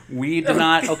 We did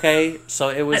not, okay, so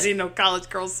it was... I didn't know college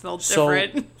girls smelled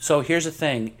different. So here's the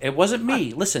thing. It wasn't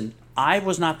me. Listen, I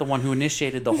was not the one who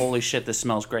initiated the holy shit, this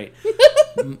smells great.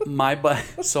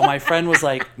 So my friend was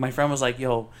like,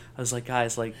 yo, I was like,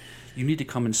 guys, like, you need to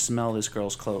come and smell this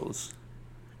girl's clothes.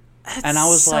 That's and I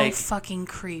was so like, fucking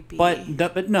creepy. But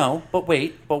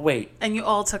wait. And you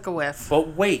all took a whiff.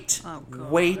 But wait. Oh, God.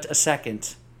 Wait a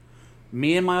second.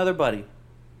 Me and my other buddy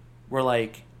were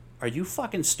like, are you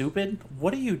fucking stupid?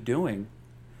 What are you doing?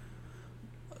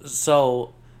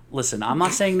 So, listen, I'm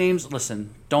not saying names.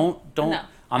 Listen, don't. No.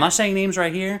 I'm not saying names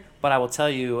right here, but I will tell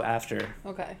you after.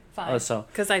 Okay, fine. So,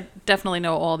 because I definitely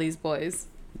know all these boys.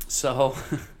 So,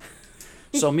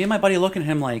 so me and my buddy look at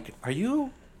him like, are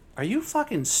you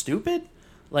fucking stupid?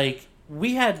 Like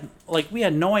we had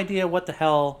no idea what the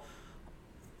hell.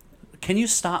 Can you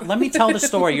stop? Let me tell the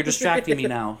story. You're distracting me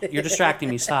now. You're distracting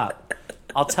me. Stop.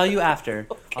 I'll tell you after.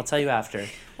 Okay. I'll tell you after.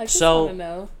 I just want to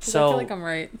know. So I feel like I'm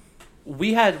right.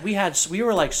 We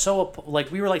were like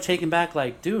taken back,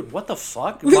 like, dude, what the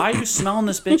fuck? Why are you smelling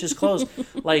this bitch's clothes?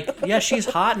 Like, yeah, she's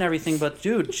hot and everything, but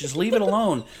dude, just leave it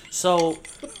alone. So,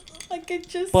 I could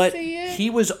just but see it. he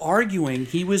was arguing.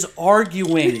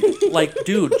 Like,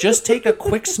 dude, just take a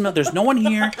quick smell. There's no one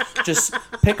here. Just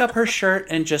pick up her shirt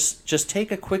and just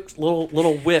take a quick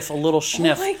little whiff, a little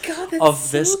sniff. Oh my God, that's of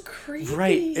so this. creepy.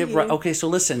 Right. Okay. So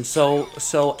listen.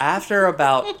 So after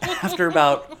about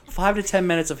 5 to 10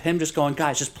 minutes of him just going,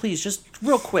 guys, just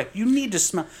real quick, you need to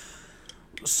smell.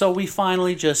 So we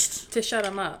finally just to shut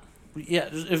him up. Yeah.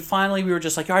 Finally, we were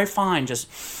just like, all right, fine, just.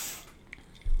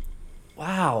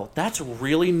 Wow, that's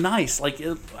really nice. Like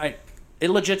it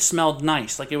legit smelled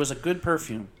nice. Like it was a good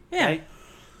perfume. Yeah. Right?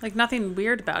 Like nothing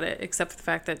weird about it except for the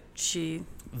fact that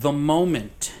the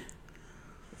moment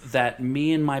that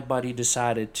me and my buddy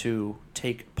decided to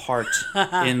take part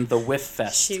in the whiff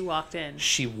fest. She walked in.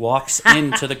 She walks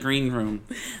into the green room.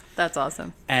 That's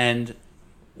awesome. And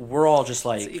we're all just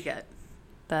like, that's what you get.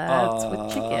 That's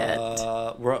what you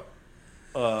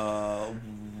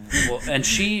get. And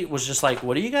she was just like,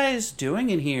 what are you guys doing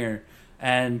in here?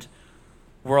 And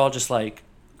we're all just like,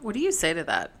 what do you say to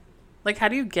that? Like, how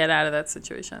do you get out of that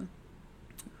situation?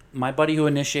 My buddy who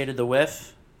initiated the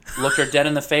whiff looked her dead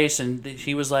in the face and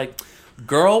he was like,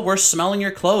 girl, we're smelling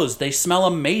your clothes. They smell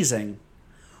amazing.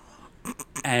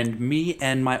 And me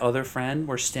and my other friend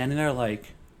were standing there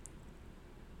like,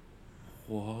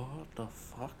 what the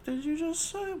fuck did you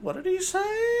just say? What did he say?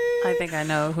 I think I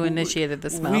know who initiated the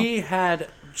smell. We had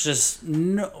just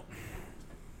no...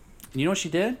 You know what she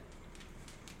did?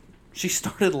 She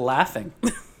started laughing.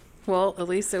 Well, at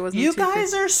least it wasn't You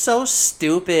guys are so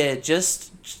stupid.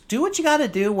 Just do what you gotta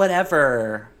do,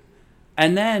 whatever.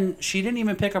 And then she didn't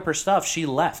even pick up her stuff. She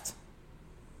left.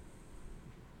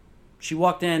 She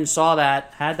walked in, saw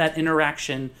that, had that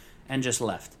interaction, and just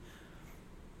left.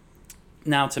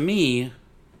 Now, to me,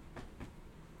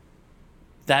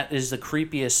 that is the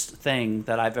creepiest thing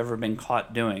that I've ever been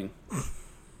caught doing.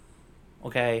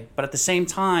 Okay? But at the same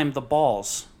time, the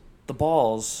balls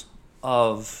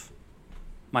of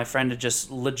my friend to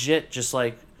just legit, just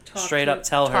like straight up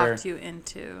tell her. Talked you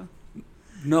into.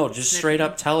 No, just straight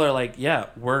up tell her, like, yeah,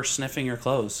 we're sniffing your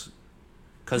clothes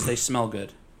because they smell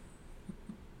good.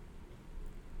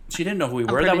 She didn't know who we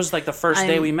were. That was like the first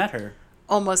day we met her.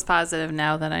 Almost positive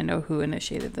now that I know who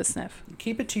initiated the sniff.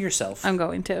 Keep it to yourself. I'm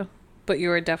going to. But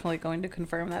you are definitely going to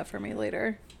confirm that for me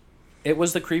later. It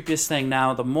was the creepiest thing.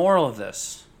 Now, the moral of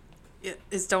this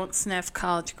is don't sniff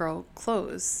college girl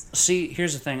clothes. See,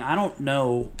 here's the thing. I don't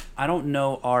know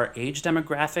our age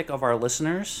demographic of our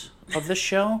listeners of this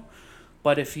show,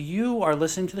 but if you are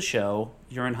listening to the show,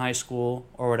 you're in high school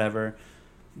or whatever,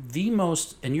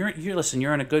 and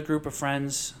you're in a good group of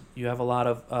friends. You have a lot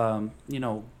of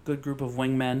good group of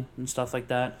wingmen and stuff like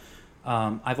that.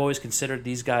 I've always considered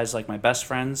these guys like my best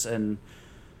friends, and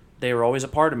they were always a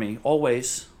part of me,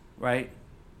 always, right?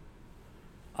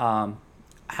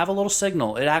 Have a little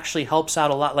signal. It actually helps out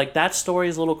a lot. Like, that story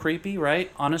is a little creepy, right?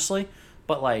 Honestly.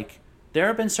 But, like, there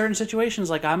have been certain situations,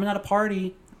 like, I'm at a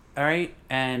party, all right,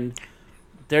 and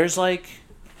there's, like,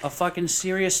 a fucking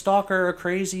serious stalker or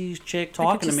crazy chick talking to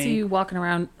me. I could just see you walking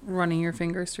around running your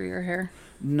fingers through your hair.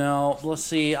 No, let's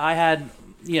see. I had,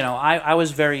 I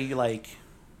was very, like,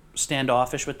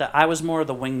 standoffish with that. I was more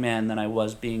the wingman than I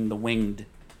was being the winged,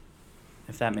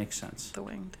 if that makes sense. The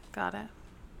winged. Got it.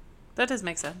 That does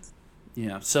make sense.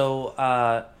 Yeah.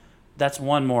 So that's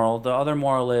one moral. The other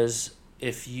moral is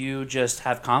if you just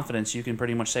have confidence, you can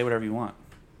pretty much say whatever you want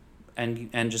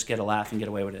and just get a laugh and get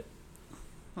away with it.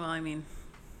 Well, I mean.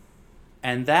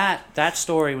 And that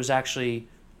story was actually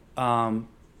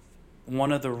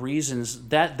one of the reasons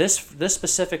that this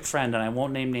specific friend, and I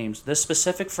won't name names, this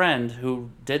specific friend who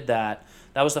did that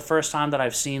was the first time that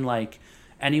I've seen, like,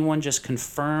 anyone just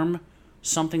confirm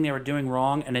something they were doing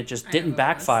wrong and it just didn't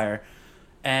backfire.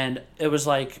 And it was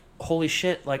like, holy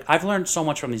shit, like, I've learned so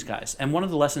much from these guys. And one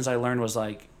of the lessons I learned was,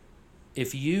 like,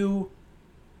 if you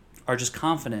are just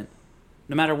confident,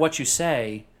 no matter what you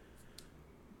say,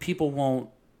 people won't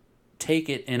take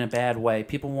it in a bad way.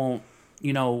 People won't,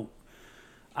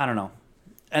 I don't know.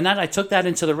 And I took that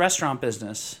into the restaurant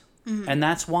business. Mm-hmm. And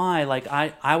that's why, like,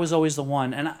 I was always the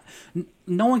one. And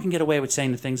no one can get away with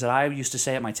saying the things that I used to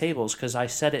say at my tables because I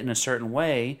said it in a certain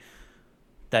way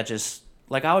that just,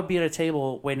 like, I would be at a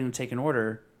table waiting to take an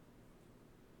order.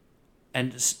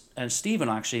 And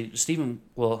Steven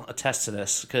will attest to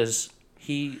this because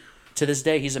to this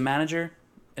day, he's a manager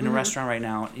in a restaurant right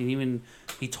now. And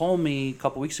he told me a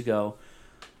couple weeks ago,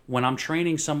 when I'm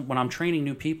training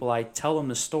new people, I tell them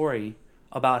the story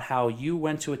about how you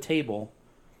went to a table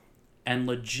and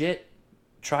legit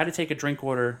tried to take a drink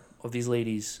order of these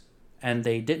ladies and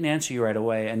they didn't answer you right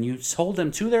away, and you told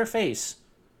them to their face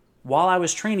while I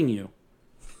was training you,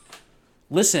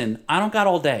 listen, I don't got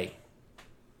all day.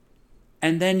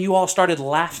 And then you all started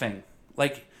laughing.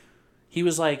 Like, he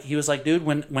was like, dude,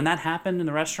 when that happened in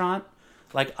the restaurant,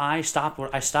 like, I stopped,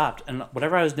 and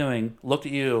whatever I was doing, looked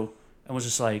at you, and was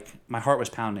just like, my heart was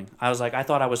pounding. I was like, I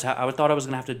thought I was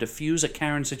gonna have to diffuse a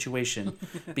Karen situation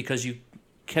because you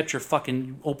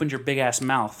opened your big ass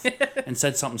mouth and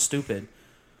said something stupid.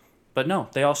 But no,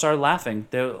 they all started laughing.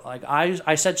 They were like,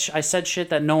 I said shit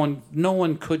that no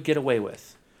one could get away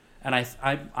with, and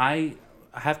I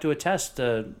have to attest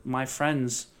to my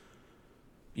friends,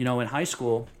 in high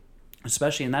school,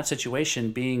 especially in that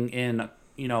situation, being in,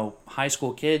 high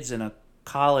school kids in a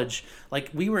college, like,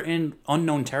 we were in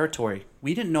unknown territory.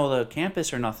 We didn't know the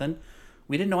campus or nothing.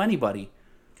 We didn't know anybody.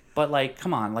 But, like,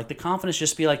 come on, like, the confidence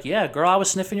just be like, yeah, girl, I was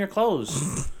sniffing your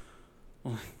clothes.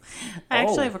 I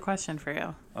actually have a question for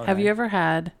you. Okay. Have you ever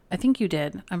had, I think you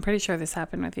did, I'm pretty sure this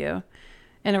happened with you,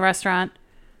 in a restaurant,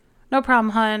 no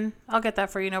problem, hun, I'll get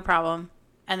that for you, no problem.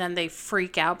 And then they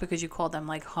freak out because you called them,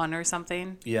 like, hun or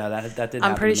something? Yeah, that did happen.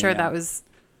 I'm pretty sure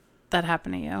that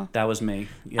happened to you. That was me.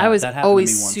 Yeah, I was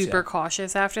always super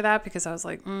cautious after that because I was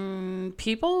like,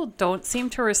 people don't seem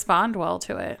to respond well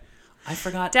to it. I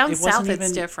forgot. Down south,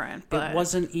 it's different. But it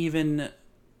wasn't even.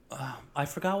 I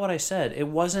forgot what I said. It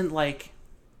wasn't like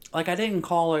I didn't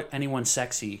call anyone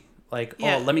sexy. Like,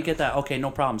 yeah. Oh, let me get that. Okay,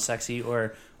 no problem, sexy.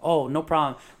 Or, oh, no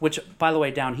problem. Which, by the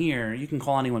way, down here, you can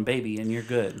call anyone baby and you're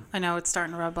good. I know, it's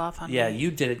starting to rub off on me. Yeah,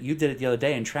 you did it. You did it the other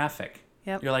day in traffic.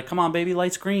 Yep. You're like, come on, baby,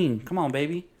 light's green. Come on,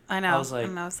 baby. I know. I was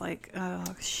like, oh,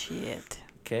 shit.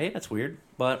 Okay, that's weird.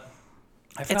 But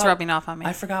it's rubbing off on me.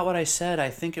 I forgot what I said. I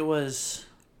think it was...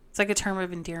 It's like a term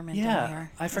of endearment down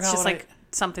here. I forgot. It's just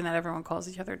something that everyone calls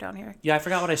each other down here. Yeah, I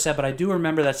forgot what I said, but I do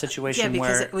remember that situation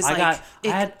where it was I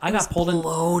got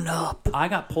blown up. I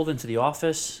got pulled into the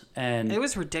office, and it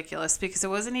was ridiculous because it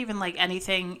wasn't even like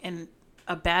anything in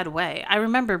a bad way. I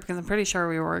remember because I'm pretty sure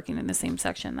we were working in the same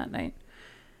section that night,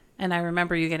 and I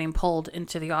remember you getting pulled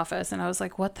into the office, and I was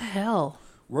like, "What the hell?"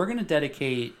 We're gonna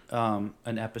dedicate an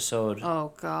episode.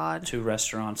 Oh God. To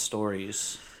restaurant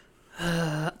stories.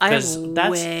 I have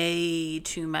way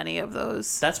too many of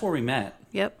those. That's where we met.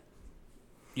 Yep.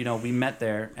 We met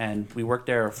there, and we worked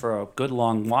there for a good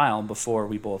long while before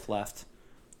we both left.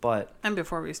 And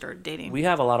before we started dating. We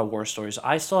have a lot of war stories.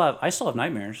 I still have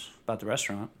nightmares about the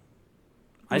restaurant.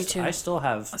 Me too. I still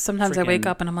have. Sometimes I wake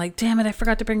up and I'm like, damn it, I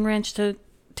forgot to bring ranch to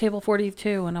table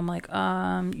 42, and I'm like,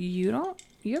 you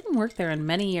haven't worked there in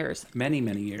many years. Many,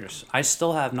 many years. I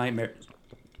still have nightmares.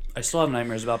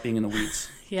 About being in the weeds.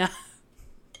 Yeah.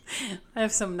 I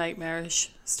have some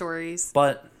nightmarish stories.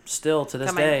 But still, to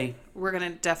this day... We're going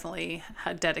to definitely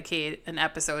dedicate an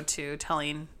episode to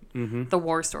telling the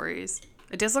war stories.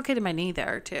 I dislocated my knee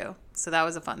there, too. So that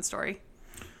was a fun story.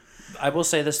 I will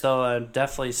say this, though.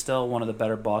 Definitely still one of the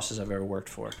better bosses I've ever worked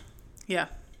for. Yeah,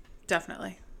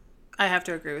 definitely. I have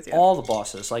to agree with you. All the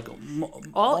bosses.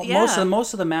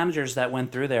 Most of the managers that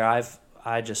went through there,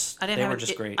 they were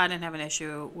just great. I didn't have an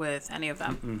issue with any of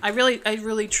them. I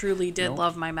really, truly did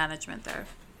love my management there.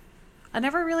 I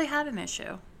never really had an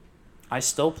issue. I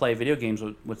still play video games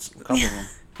with a couple of them.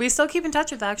 We still keep in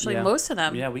touch with most of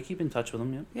them. Yeah, we keep in touch with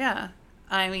them. Yeah. Yeah,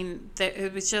 I mean,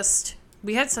 it was just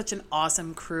we had such an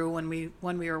awesome crew when we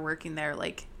were working there.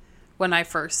 Like when I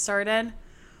first started,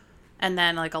 and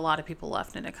then like a lot of people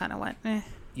left, and it kind of went.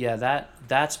 Yeah,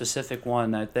 that specific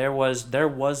one, that there was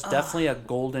definitely a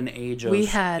golden age of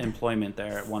employment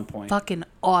there at one point. Fucking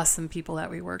awesome people that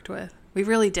we worked with. We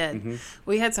really did. Mm-hmm.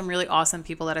 We had some really awesome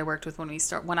people that I worked with when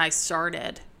I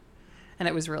started, and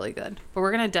it was really good. But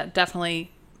we're gonna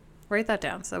definitely write that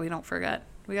down so we don't forget.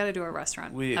 We got to do a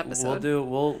restaurant episode.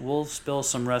 We'll spill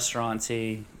some restaurant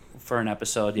tea for an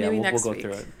episode. Yeah, we'll go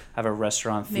through it. Have a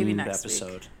restaurant themed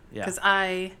episode. Week. Yeah, because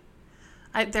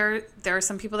there are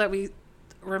some people that we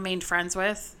remained friends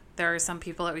with. There are some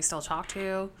people that we still talk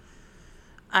to.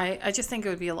 I just think it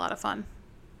would be a lot of fun.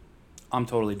 I'm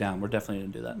totally down. We're definitely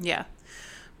going to do that. Yeah.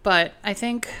 But I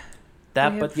think...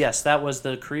 But yes, that was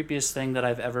the creepiest thing that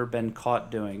I've ever been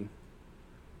caught doing.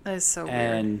 That is so weird.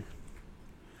 And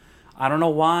I don't know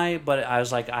why, but I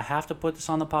was like, I have to put this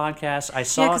on the podcast. I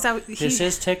saw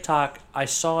his TikTok. I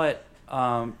saw it.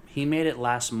 He made it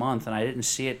last month, and I didn't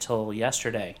see it till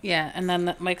yesterday. Yeah, and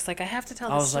then Mike's like, I have to tell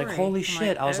the story. I was like, holy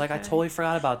shit. I was like, I totally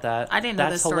forgot about that. I didn't know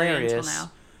this story until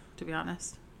now, to be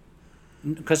honest.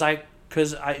 Because I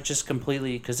just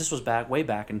completely, because this was way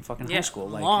back in fucking high school.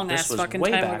 Like, this was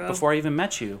way back before I even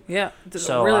met you. Yeah, this was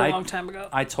a really long time ago.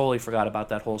 I totally forgot about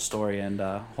that whole story, and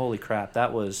holy crap,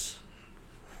 that was...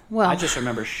 Well, I just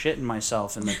remember shitting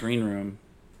myself in the green room.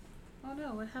 Oh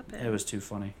no, what happened? It was too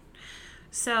funny.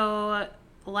 So,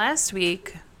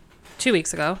 2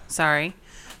 weeks ago,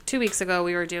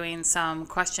 we were doing some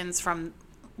questions from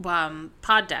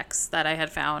pod decks that I had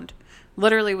found.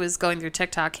 Literally was going through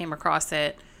TikTok, came across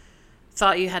it,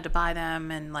 thought you had to buy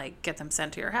them and like get them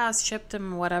sent to your house, shipped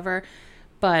them, whatever.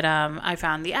 But I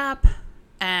found the app,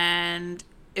 and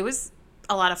it was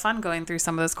a lot of fun going through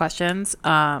some of those questions.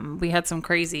 We had some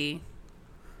crazy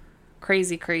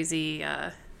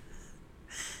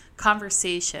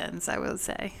conversations, I will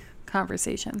say.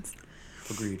 Conversations.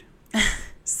 Agreed.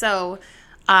 So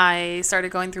I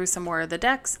started going through some more of the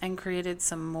decks and created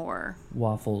some more.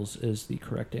 Waffles is the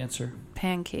correct answer.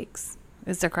 Pancakes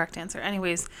is the correct answer.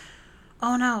 Anyways,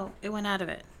 oh no, it went out of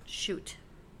it. Shoot.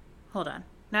 Hold on.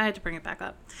 Now I had to bring it back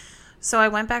up. So I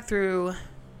went back through.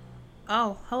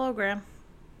 Oh, hello, Graham.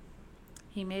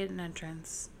 He made an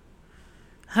entrance.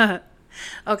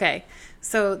 Okay,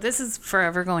 so this is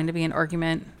forever going to be an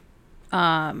argument.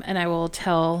 And I will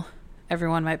tell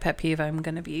everyone my pet peeve. I'm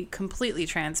going to be completely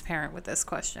transparent with this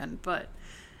question,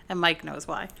 and Mike knows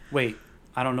why. Wait,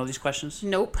 I don't know these questions?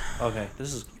 Nope. Okay,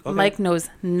 this is... Okay. Mike knows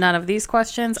none of these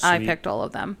questions. Sweet. I picked all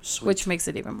of them, Sweet. Which makes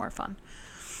it even more fun.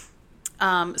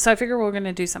 So I figure we're going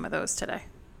to do some of those today.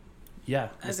 Yeah,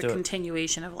 as a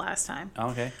continuation of last time.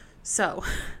 Okay. So,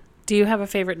 do you have a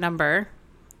favorite number?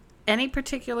 Any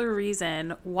particular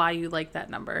reason why you like that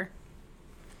number?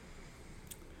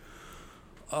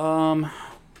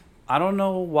 I don't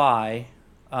know why.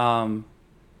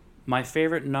 My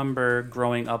favorite number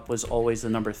growing up was always the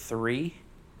number 3.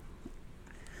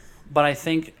 But I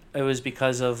think it was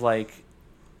because of, like,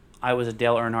 I was a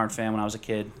Dale Earnhardt fan when I was a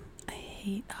kid. I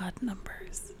hate odd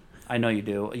numbers. I know you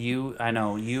do. I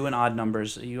know. You and odd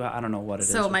numbers, I don't know what it is.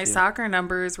 So my soccer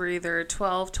numbers were either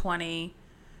 12, 20,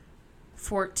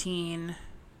 14,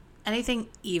 anything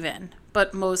even.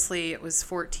 But mostly it was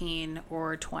 14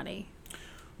 or 20.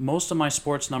 Most of my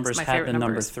sports numbers had the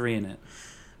number 3 in it.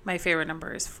 My favorite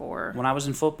number is 4. When I was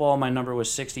in football, my number was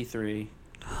 63.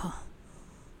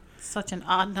 Such an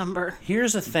odd number.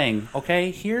 Here's the thing,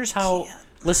 okay? Here's how...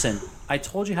 Listen, I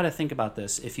told you how to think about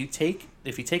this. If you take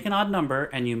an odd number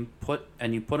and you put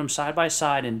them side by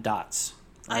side in dots,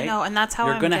 right? I know, and that's how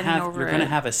I'm getting over it. You're gonna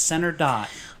have a center dot.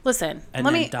 Listen, and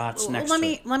then dots next to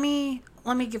it. Let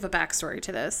me give a backstory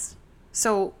to this.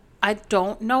 So I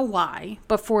don't know why,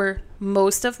 but for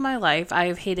most of my life, I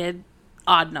have hated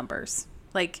odd numbers.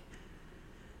 Like,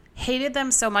 hated them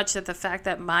so much that the fact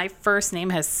that my first name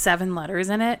has 7 letters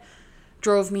in it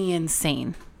drove me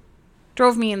insane.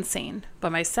 But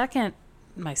my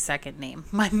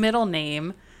middle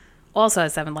name also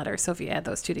has 7 letters. So if you add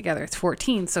those two together, it's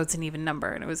 14. So it's an even number,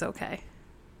 and it was okay.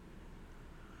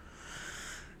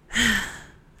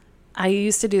 I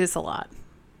used to do this a lot.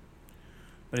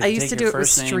 I used to do it with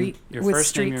street signs.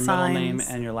 Your middle name,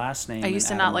 and your last name. I used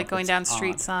to not like going down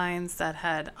street signs that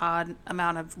had odd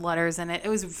amount of letters in it. It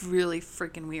was really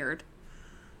freaking weird.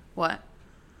 What?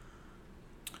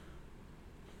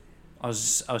 I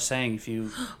was saying if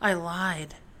you... I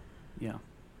lied. Yeah.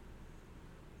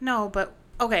 No, but...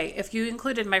 Okay, if you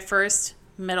included my first,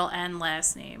 middle, and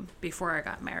last name before I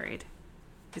got married,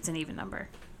 it's an even number.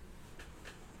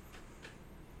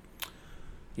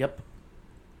 Yep.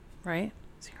 Right?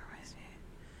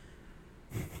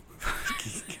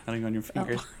 Counting on your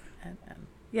fingers.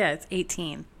 Yeah, it's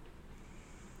 18.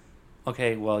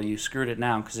 Okay, well, you screwed it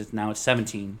now because it's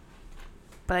 17.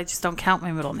 But I just don't count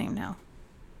my middle name now.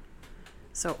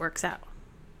 So it works out.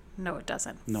 No, it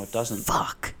doesn't. No, it doesn't.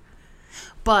 Fuck.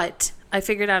 But I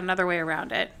figured out another way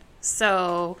around it.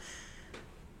 So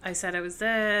I said it was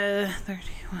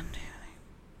 31,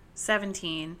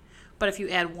 17. But if you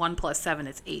add 1 plus 7,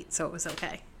 it's 8. So it was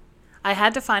okay. I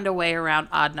had to find a way around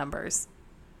odd numbers.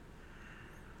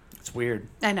 It's weird.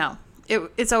 I know.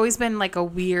 It's always been like a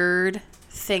weird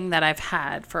thing that I've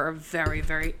had for a very,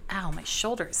 very... Ow, my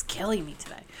shoulder is killing me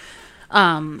today.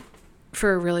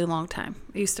 For a really long time.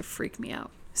 It used to freak me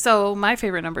out. So my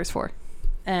favorite number is 4.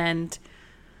 And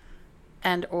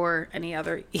or any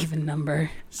other even number.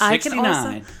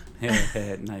 69.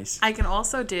 Nice. I can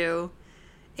also do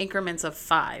increments of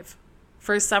 5.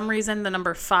 For some reason, the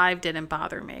number 5 didn't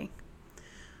bother me.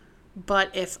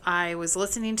 But if I was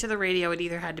listening to the radio, it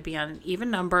either had to be on an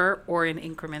even number or in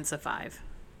increments of 5.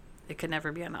 It could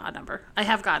never be an odd number. I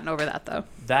have gotten over that, though.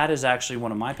 That is actually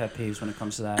one of my pet peeves when it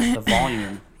comes to that. The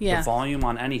volume. Yeah. The volume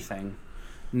on anything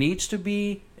needs to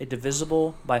be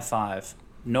divisible by 5.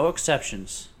 No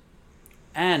exceptions.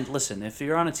 And listen, if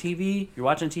you're on a TV, you're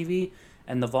watching TV,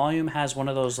 and the volume has one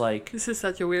of those like... This is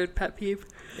such a weird pet peeve.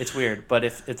 It's weird, but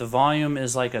if the volume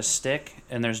is like a stick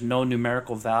and there's no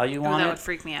numerical value on it... that would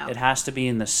freak me out. It has to be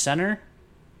in the center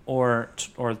or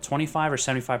 25 or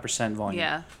 75% volume.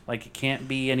 Yeah. Like, it can't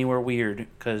be anywhere weird,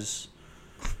 because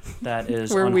that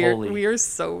is We're unholy. weird. We are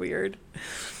so weird.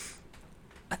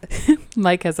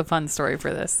 Mike has a fun story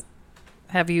for this.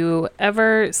 Have you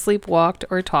ever sleepwalked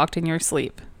or talked in your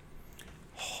sleep?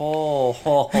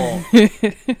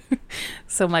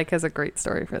 So Mike has a great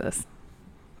story for this.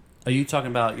 Are you talking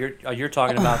about you're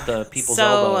talking about the people's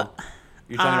elbow?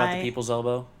 You're talking about the people's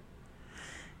elbow?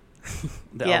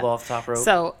 The elbow off the top rope?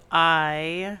 So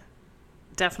I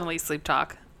definitely sleep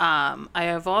talk. I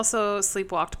have also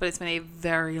sleepwalked, but it's been a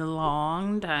very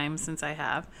long time since I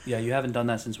have. Yeah, you haven't done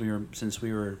that since we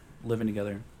were living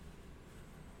together.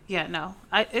 Yeah, no.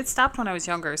 It stopped when I was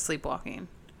younger, sleepwalking.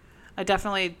 I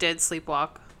definitely did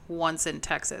sleepwalk once in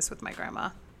Texas with my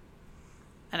grandma.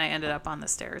 And I ended up on the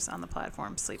stairs on the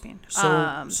platform sleeping. So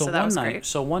that was great.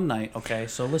 So one night, okay,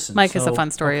 so listen. Mike has a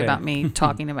fun story about me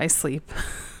talking in my sleep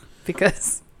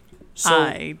because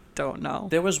I don't know.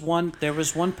 There was one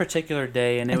particular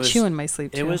day, and I chew in my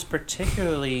sleep too. It was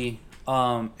particularly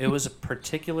it was a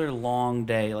particular long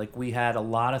day. Like, we had a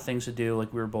lot of things to do.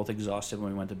 Like, we were both exhausted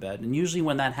when we went to bed. And usually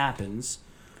when that happens,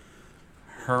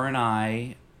 her and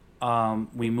I,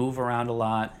 we move around a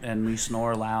lot and we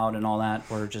snore loud and all that.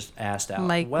 We're just assed out.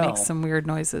 Mike makes some weird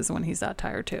noises when he's that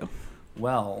tired too.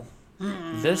 Well,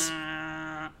 that's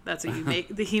what you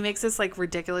make. He makes this like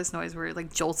ridiculous noise where it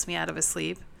like jolts me out of his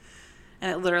sleep, and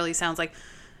it literally sounds like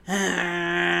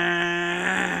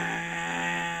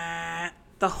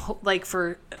the whole, like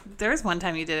for there was one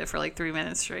time you did it for like 3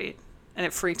 minutes straight, and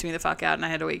it freaked me the fuck out, and I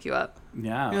had to wake you up.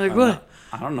 Yeah. You're like, what?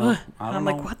 I don't know. What? I'm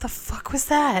like, what the fuck was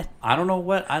that? I don't know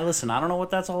what I don't know what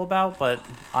that's all about, but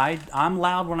I'm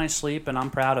loud when I sleep and I'm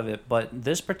proud of it. But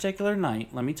this particular night,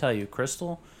 let me tell you,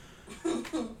 Crystal,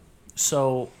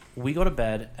 so we go to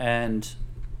bed and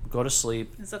go to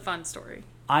sleep. It's a fun story.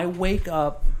 I wake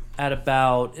up at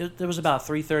it was about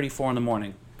 3:30, 4 in the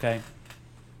morning, okay?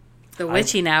 The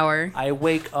witching hour. I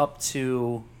wake up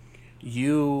to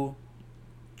you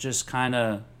just kind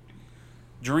of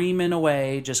dreaming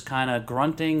away, just kind of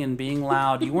grunting and being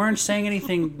loud. You weren't saying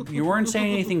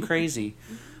anything crazy.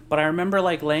 But I remember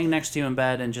like laying next to you in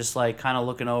bed and just like kind of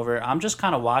looking over. I'm just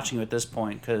kind of watching you at this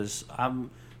point because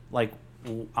I'm like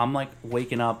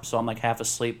waking up, so I'm like half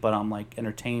asleep, but I'm like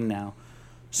entertained now.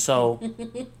 So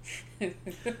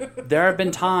there have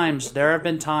been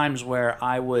times where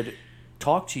I would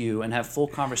talk to you and have full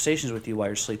conversations with you while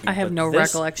you're sleeping. I have no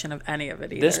recollection of any of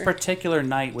it either. This particular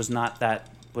night was not that.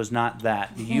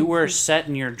 You were set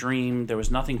in your dream. There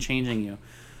was nothing changing you.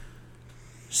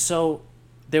 So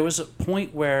there was a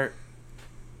point where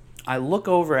I look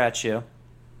over at you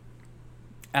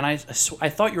and I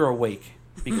thought you were awake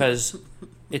because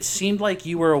it seemed like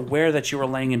you were aware that you were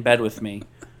laying in bed with me,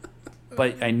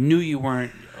 but I knew you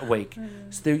weren't awake.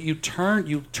 So you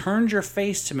turned your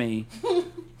face to me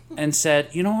and said,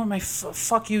 "You know what,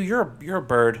 fuck you. You're a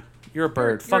bird. You're a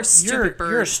bird. You're a stupid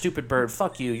bird. You're a stupid bird.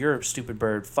 Fuck you. You're a stupid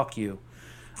bird. Fuck you."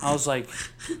 I was like,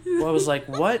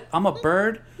 what? I'm a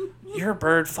bird? You're a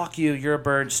bird. Fuck you. You're a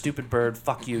bird. Stupid bird.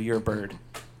 Fuck you. You're a bird.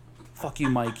 Fuck you,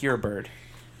 Mike. You're a bird.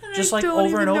 Just like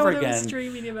over and over again. I was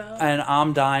dreaming about. And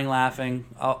I'm dying laughing.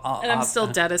 And I'm still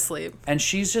dead asleep. And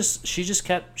she just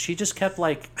kept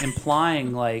like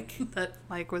implying like that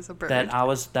Mike was a bird. That I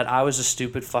was a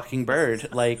stupid fucking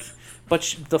bird. Like,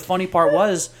 but the funny part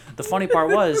was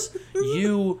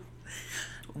you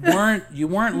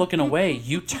weren't looking away.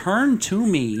 You turned to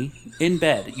me in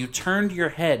bed. You turned your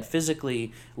head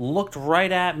physically, looked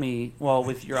right at me. Well,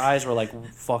 with your eyes were like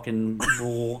fucking,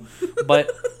 but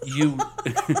you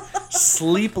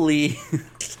sleepily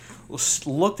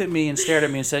looked at me and stared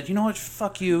at me and said, "You know what?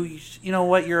 Fuck you. You know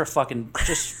what? You're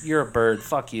a bird.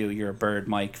 Fuck you. You're a bird,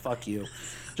 Mike. Fuck you."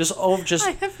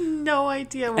 I have no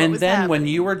idea what was happening. And then when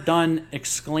you were done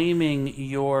exclaiming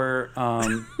your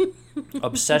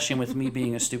obsession with me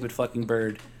being a stupid fucking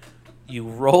bird, you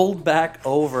rolled back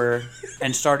over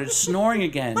and started snoring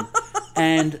again.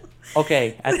 And,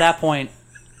 okay, at that point,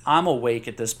 I'm awake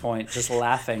at this point, just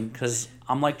laughing, because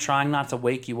I'm, like, trying not to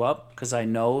wake you up, because I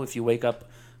know if you wake up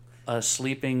a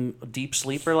deep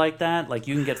sleeper like that, like,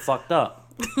 you can get fucked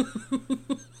up.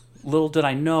 Little did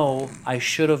I know, I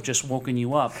should have just woken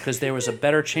you up, because there was a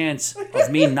better chance of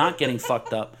me not getting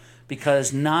fucked up,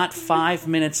 because not 5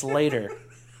 minutes later,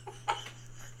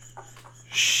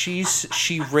 she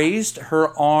raised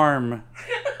her arm.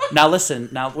 Now listen.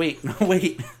 Now wait.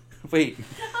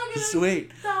 Just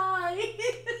wait.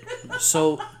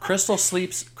 So Crystal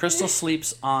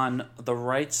sleeps on the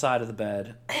right side of the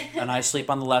bed, and I sleep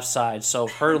on the left side. So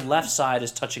her left side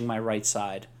is touching my right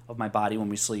side of my body when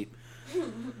we sleep.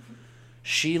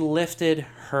 She lifted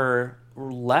her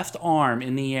left arm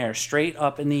in the air, straight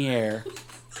up in the air.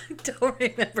 I don't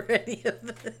remember any of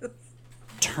this.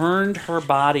 Turned her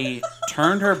body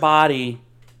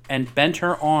and bent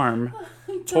her arm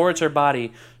towards her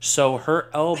body, so her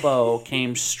elbow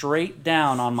came straight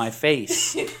down on my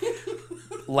face,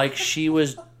 like she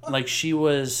was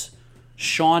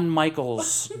Shawn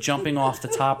Michaels jumping off the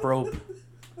top rope,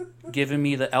 giving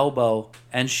me the elbow,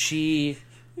 and she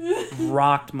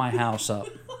rocked my house up.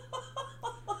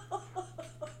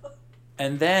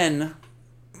 And then,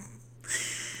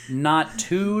 not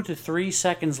 2 to 3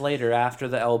 seconds later after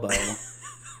the elbow,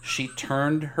 she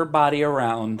turned her body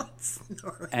around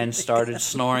and started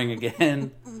snoring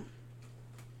again.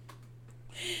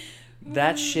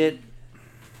 That shit,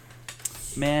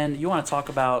 man, you want to talk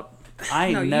about...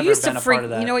 Never been a part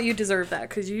of that. You know what? You deserve that,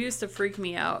 because you used to freak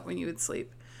me out when you would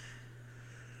sleep.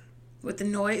 With the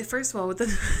noise, first of all,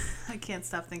 I can't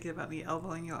stop thinking about me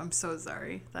elbowing you. I'm so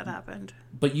sorry that happened.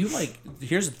 But you, like,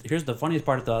 here's the funniest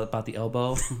part about the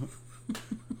elbow.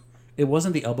 It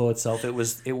wasn't the elbow itself. It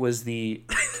was the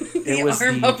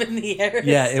arm up in the air.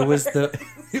 Yeah, it was the.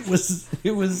 I'm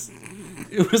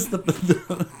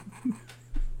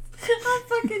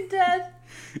fucking dead.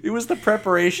 It was the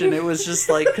preparation. It was just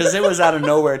like, because it was out of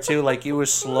nowhere too. Like, you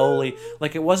was slowly,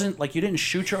 like, it wasn't like you didn't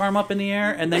shoot your arm up in the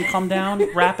air and then come down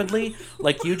rapidly.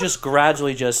 Like, you just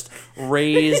gradually just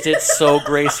raised it so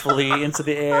gracefully into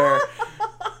the air,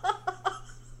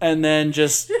 and then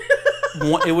just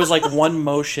it was like one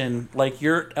motion. Like,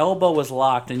 your elbow was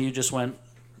locked, and you just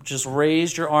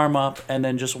raised your arm up, and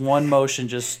then just one motion,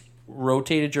 just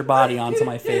rotated your body onto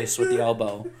my face with the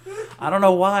elbow. I don't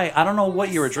know why. I don't know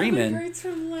what you were dreaming. Hurts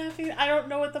from laughing. I don't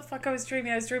know what the fuck I was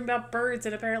dreaming. I was dreaming about birds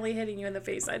and apparently hitting you in the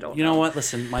face. I don't know. You know what?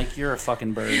 Listen, Mike, you're a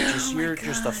fucking bird. You're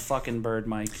just a fucking bird,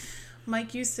 Mike.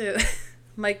 Mike used to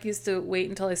wait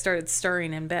until I started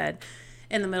stirring in bed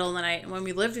in the middle of the night. And when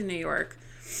we lived in New York,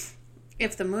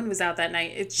 if the moon was out that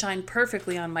night, it shined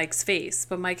perfectly on Mike's face.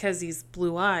 But Mike has these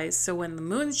blue eyes, so when the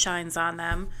moon shines on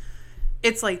them,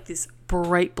 it's like this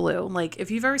bright blue. Like, if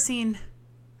you've ever seen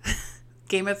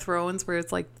Game of Thrones, where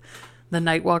it's like the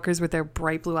Night Walkers with their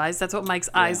bright blue eyes, that's what Mike's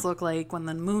eyes look like when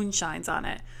the moon shines on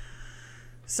it.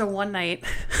 So one night,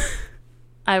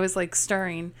 I was like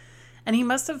stirring, and he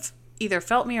must have either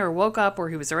felt me or woke up, or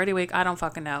he was already awake. I don't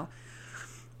fucking know.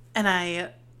 And I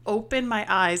opened my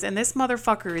eyes, and this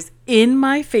motherfucker is in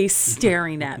my face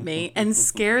staring at me and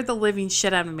scared the living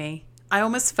shit out of me. I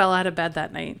almost fell out of bed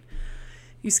that night.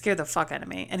 You scared the fuck out of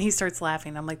me. And he starts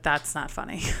laughing. I'm like, that's not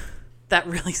funny. That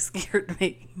really scared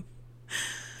me.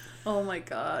 Oh my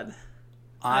God.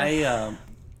 I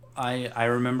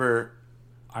remember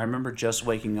just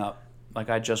waking up. Like,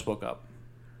 I just woke up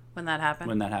when that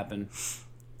happened.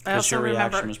 I also your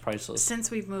reaction was priceless.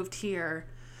 Since we've moved here,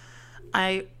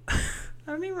 I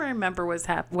don't even remember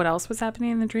what else was happening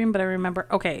in the dream, but I remember,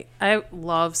 okay, I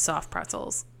love soft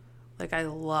pretzels. Like, I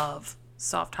love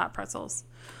soft hot pretzels.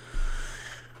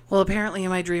 Well, apparently in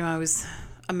my dream, I was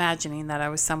imagining that I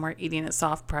was somewhere eating a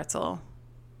soft pretzel,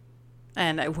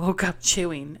 and I woke up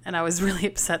chewing, and I was really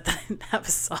upset that I didn't have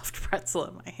a soft pretzel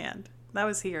in my hand. That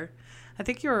was here. I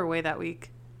think you were away that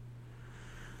week.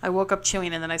 I woke up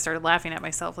chewing, and then I started laughing at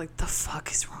myself, like, the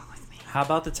fuck is wrong with me? How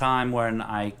about the time when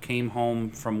I came home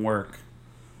from work,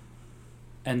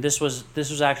 and this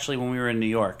was actually when we were in New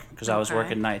York, because I was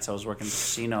working nights. I was working at the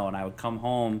casino, and I would come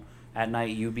home at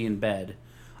night, you'd be in bed.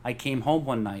 I came home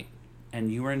one night,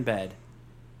 and you were in bed,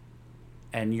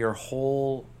 and your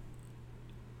whole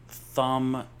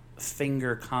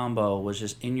thumb-finger combo was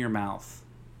just in your mouth,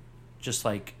 just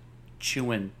like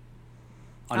chewing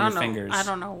on your fingers. I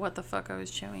don't know what the fuck I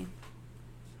was chewing.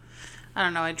 I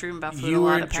don't know. I dream about food a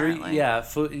lot, apparently.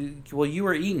 Food. Well, you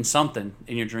were eating something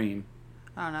in your dream.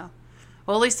 I don't know.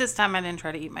 Well, at least this time I didn't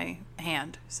try to eat my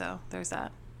hand, so there's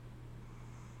that.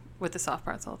 With the soft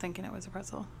pretzel, thinking it was a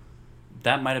pretzel.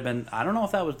 That might have been... I don't know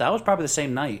if that was probably the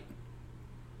same night.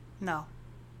 No.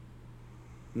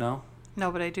 No?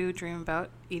 No, but I do dream about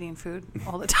eating food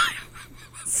all the time.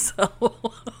 So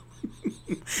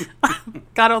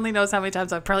God only knows how many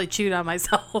times I've probably chewed on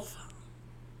myself.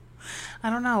 I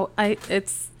don't know.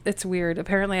 It's weird.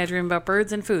 Apparently I dream about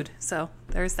birds and food. So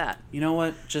there's that. You know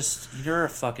what? Just, you're a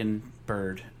fucking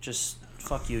bird. Just,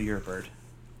 fuck you, you're a bird.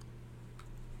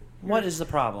 What is the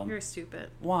problem? You're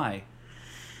stupid. Why?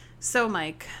 So,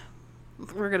 Mike,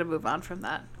 we're going to move on from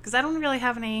that. Because I don't really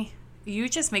have any... You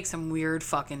just make some weird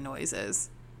fucking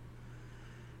noises.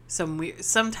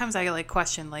 Sometimes I, like,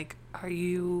 question, like, are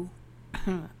you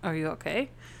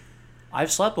okay? I've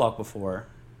sleptwalked before.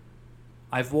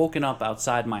 I've woken up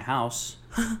outside my house.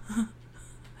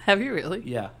 Have you really?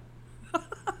 Yeah.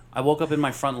 I woke up in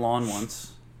my front lawn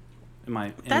once.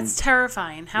 That's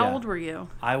terrifying. How old were you?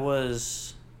 I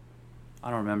don't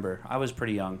remember. I was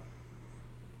pretty young.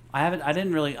 I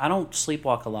don't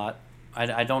sleepwalk a lot. I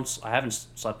haven't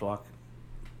sleptwalked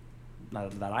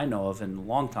that I know of in a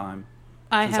long time.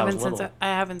 I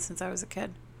haven't since I was a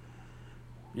kid.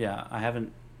 Yeah, I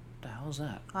haven't. The hell is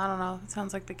that? I don't know. It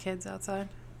sounds like the kids outside.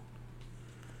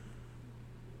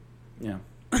 Yeah.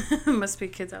 Must be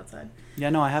kids outside.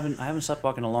 Yeah, no, I haven't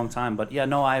sleptwalked in a long time, but yeah,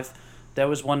 no, there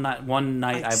was one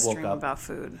night I woke up about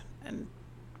food and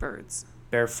birds.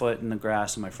 Barefoot in the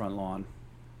grass in my front lawn.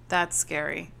 That's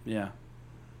scary. Yeah.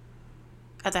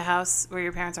 At the house where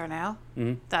your parents are now?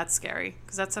 Mm-hmm. That's scary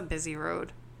because that's a busy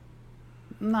road.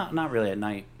 Not really at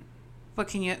night.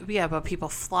 But but people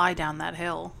fly down that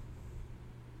hill.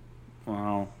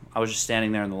 Well, I was just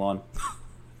standing there in the lawn.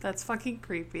 That's fucking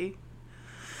creepy.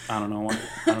 I don't know what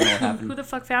happened. Who the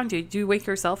fuck found you? Did you wake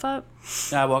yourself up?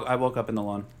 Yeah, I woke up in the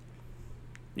lawn.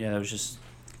 Yeah, that was just...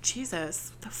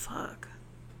 Jesus, what the fuck?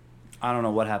 I don't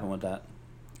know what happened with that.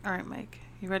 All right, Mike.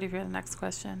 You ready for the next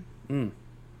question? Mm.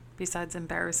 Besides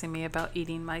embarrassing me about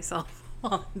eating myself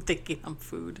while I'm thinking I'm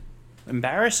food.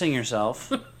 Embarrassing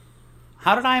yourself?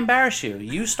 How did I embarrass you?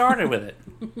 You started with it.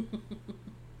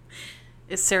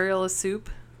 Is cereal a soup?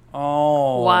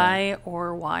 Oh. Why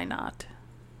or why not?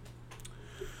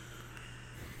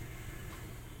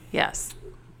 Yes.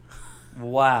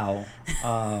 Wow.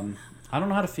 I don't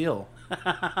know how to feel.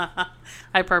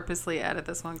 I purposely added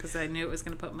this one because I knew it was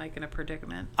going to put Mike in a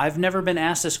predicament. I've never been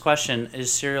asked this question,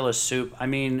 is cereal a soup? I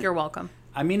mean... You're welcome.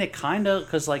 I mean, it kind of,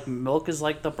 because, like, milk is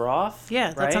like the broth. Yeah,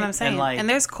 that's right? what I'm saying. And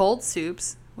there's cold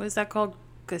soups. What is that called?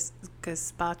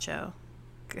 Gazpacho.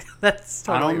 That's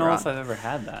totally I don't know wrong. if I've ever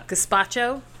had that.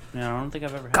 Gazpacho? Yeah, I don't think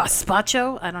I've ever had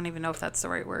Gazpacho? I don't even know if that's the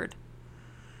right word.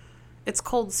 It's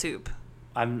cold soup.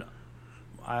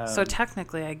 So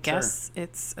technically, I guess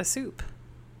it's a soup.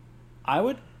 I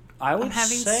would I'm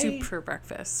having say, soup for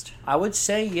breakfast. I would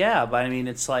say yeah, but I mean,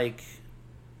 it's like,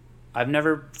 I've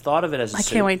never thought of it as a soup. I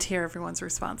can't wait to hear everyone's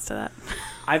response to that.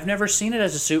 I've never seen it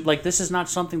as a soup. Like, this is not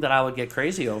something that I would get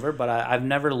crazy over, but I've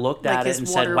never looked Like, at it and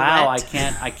said, wow, I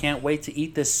can't wait to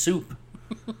eat this soup.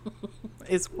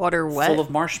 Is water wet? Full of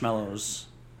marshmallows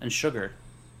and sugar.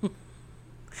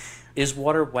 Is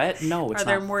water wet? No, it's not. Are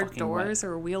there more fucking doors wet.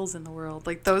 or wheels in the world?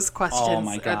 Like, those questions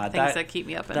my God. are the things that keep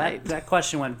me up at night. That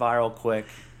question went viral quick.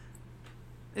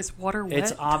 Is water wet?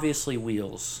 It's obviously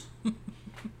wheels. I'm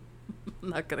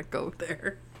not going to go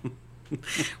there.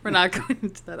 We're not going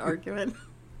into that argument.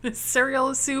 Is cereal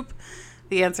a soup?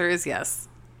 The answer is yes.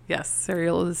 Yes,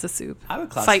 cereal is a soup. I would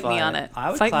classify Fight me on it. I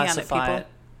would Fight classify me on it, it.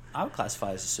 I would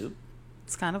classify it as a soup.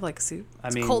 It's kind of like a soup. I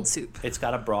mean, cold soup. It's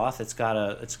got a broth. It's got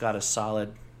a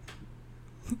solid.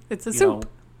 It's a soup.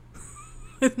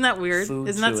 Isn't that weird?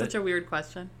 Isn't that such a weird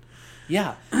question?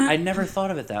 Yeah, I never thought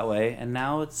of it that way, and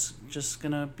now it's just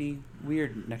gonna be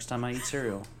weird next time I eat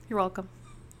cereal. You're welcome.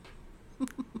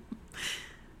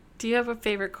 Do you have a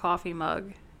favorite coffee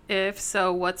mug? If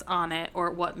so, what's on it,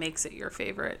 or what makes it your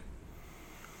favorite?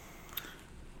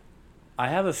 I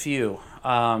have a few.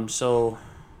 I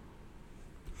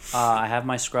have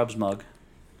my Scrubs mug,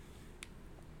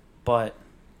 but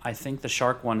I think the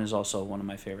shark one is also one of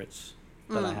my favorites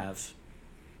that I have.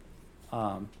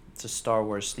 It's a Star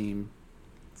Wars theme.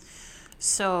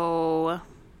 So,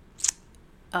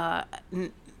 I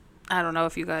don't know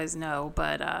if you guys know,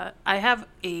 but I have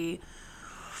a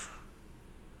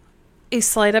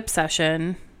slight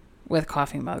obsession with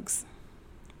coffee mugs.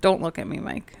 Don't look at me,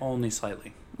 Mike. Only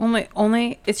slightly.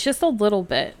 Only. It's just a little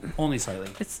bit. Only slightly.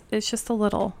 It's just a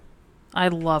little. I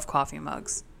love coffee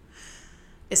mugs,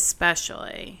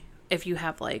 especially if you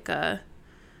have like a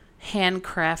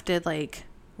handcrafted, like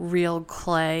real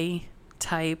clay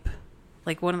type,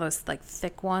 like one of those like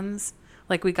thick ones,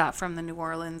 like we got from the New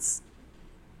Orleans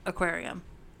aquarium.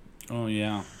 Oh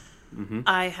yeah. Mm-hmm.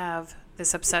 I have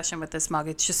this obsession with this mug.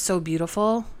 It's just so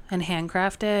beautiful and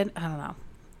handcrafted. I don't know,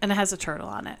 and it has a turtle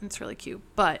on it. And it's really cute,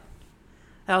 but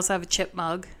I also have a chip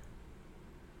mug.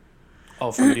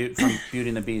 Oh, from Beauty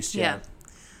and the Beast, yeah.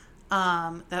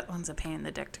 That one's a pain in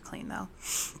the dick to clean, though.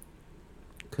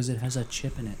 Because it has a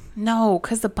chip in it. No,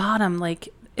 because the bottom, like,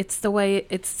 it's the way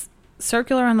it's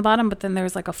circular on the bottom, but then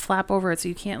there's like a flap over it, so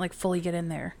you can't like fully get in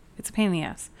there. It's a pain in the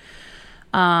ass.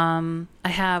 I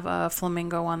have a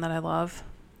flamingo one that I love.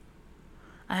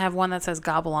 I have one that says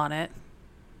gobble on it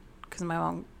because my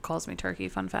mom calls me Turkey.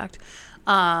 Fun fact.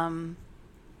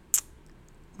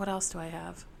 What else do I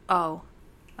have? Oh,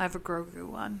 I have a Grogu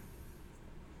one.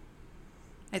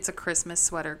 It's a Christmas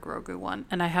sweater Grogu one,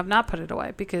 and I have not put it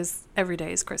away because every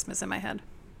day is Christmas in my head.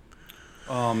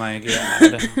 Oh my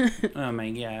god. Oh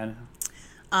my god.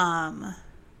 I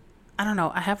don't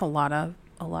know. I have a lot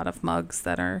of mugs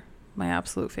that are my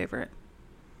absolute favorite.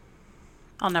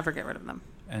 I'll never get rid of them.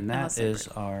 And that is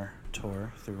our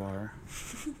tour through our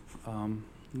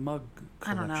mug collection.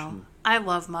 I don't know. I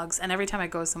love mugs, and every time I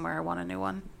go somewhere, I want a new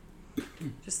one.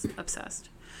 Just obsessed.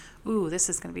 Ooh, this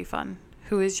is going to be fun.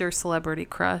 Who is your celebrity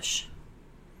crush?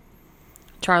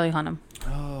 Charlie Hunnam.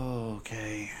 Oh,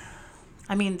 okay.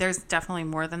 I mean, there's definitely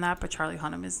more than that, but Charlie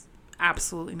Hunnam is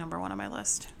absolutely number one on my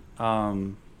list.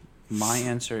 My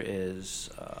answer is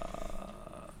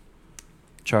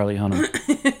Charlie Hunnam.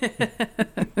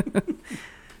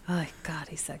 Oh, God,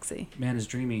 he's sexy. Man is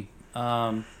dreamy.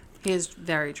 He is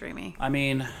very dreamy. I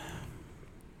mean,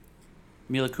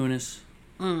 Mila Kunis.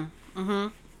 Mm-hmm.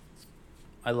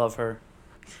 I love her.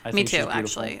 I Me think too, she's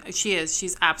beautiful. actually. She is.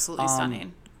 She's absolutely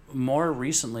stunning. More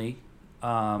recently,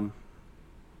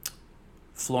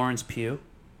 Florence Pugh.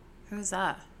 Who is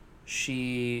that?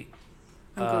 I'm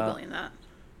Googling that.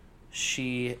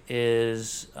 She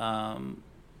is.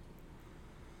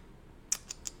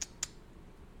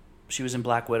 She was in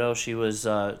Black Widow. She was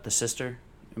the sister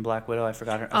in Black Widow. I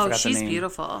forgot her. I forgot she's the name.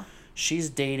 Beautiful. She's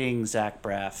dating Zach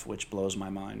Braff, which blows my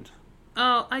mind.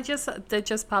 Oh, they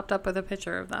just popped up with a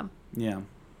picture of them. Yeah,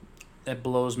 it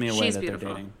blows me away she's that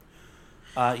beautiful. they're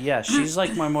dating. Yeah, she's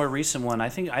like my more recent one. I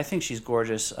think she's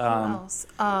gorgeous. Who else?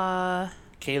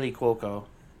 Kaylee Cuoco.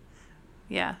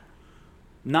 Yeah.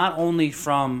 Not only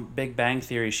from Big Bang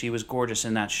Theory, she was gorgeous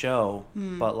in that show,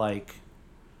 but like,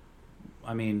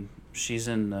 I mean, she's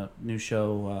in the new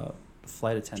show,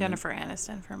 Flight Attendant. Jennifer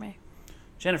Aniston for me.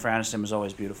 Jennifer Aniston was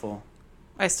always beautiful.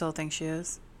 I still think she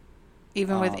is.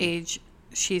 Even with age,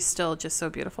 she's still just so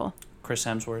beautiful. Chris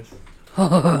Hemsworth.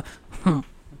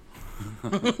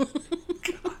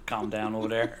 Calm down over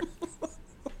there.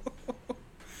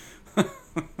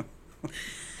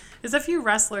 There's a few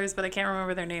wrestlers, but I can't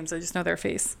remember their names. I just know their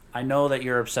face. I know that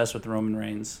you're obsessed with Roman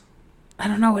Reigns. I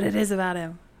don't know what it is about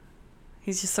him.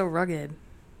 He's just so rugged.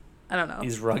 I don't know.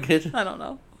 He's rugged? I don't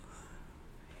know.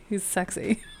 He's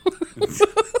sexy.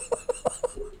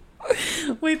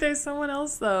 Wait, there's someone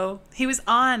else, though. He was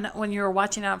on when you were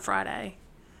watching it on Friday.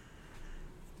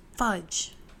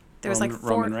 Fudge. There was like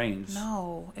four... Roman Reigns.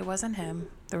 No, it wasn't him.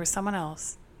 There was someone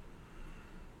else.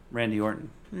 Randy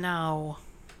Orton. No.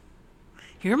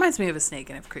 He reminds me of a snake,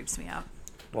 and it creeps me out.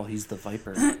 Well, he's the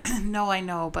Viper. No, I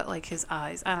know, but like his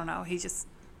eyes. I don't know. He's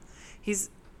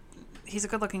a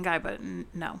good-looking guy, but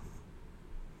no.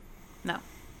 No.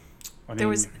 I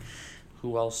mean,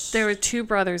 who else? There were two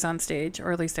brothers on stage,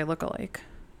 or at least they look alike.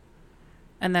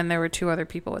 And then there were two other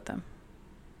people with them.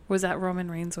 Was that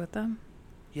Roman Reigns with them?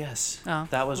 Yes. Oh,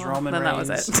 that was Roman Reigns.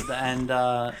 That was it. and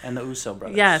the Uso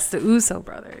brothers. Yes, the Uso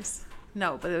brothers.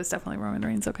 No, but it was definitely Roman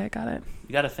Reigns. Okay, got it.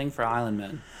 You got a thing for Island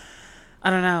Men. I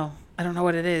don't know. I don't know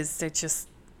what it is. They're just...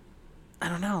 I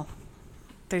don't know.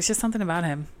 There's just something about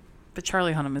him. But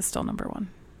Charlie Hunnam is still number one.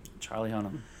 Charlie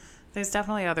Hunnam. There's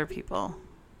definitely other people.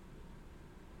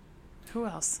 Who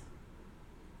else?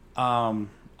 I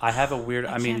have a weird...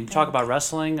 I mean, you talk about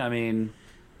wrestling. I mean,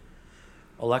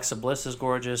 Alexa Bliss is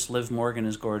gorgeous. Liv Morgan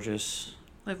is gorgeous.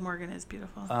 Liv Morgan is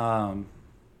beautiful.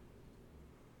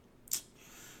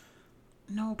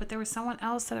 No, but there was someone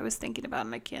else that I was thinking about,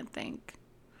 and I can't think.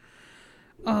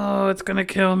 Oh, it's going to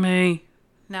kill me.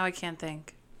 Now I can't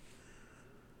think.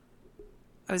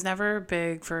 I was never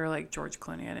big for, like, George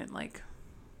Clooney. I didn't, like...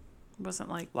 Wasn't,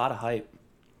 like... A lot of hype.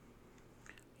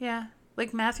 Yeah.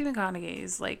 Like, Matthew McConaughey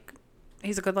is, like...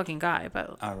 He's a good-looking guy,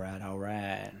 but... All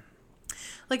right.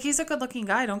 Like, he's a good-looking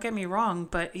guy, don't get me wrong,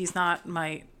 but he's not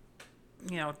my,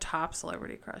 top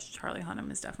celebrity crush. Charlie Hunnam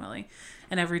is definitely...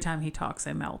 And every time he talks,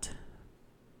 I melt.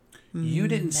 You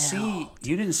didn't see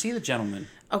The Gentleman.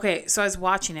 Okay, so I was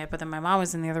watching it, but then my mom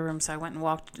was in the other room, so I went and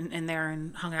walked in there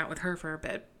and hung out with her for a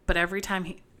bit. But every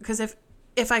time because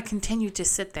if I continued to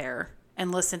sit there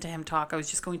and listen to him talk, I was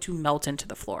just going to melt into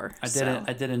the floor. I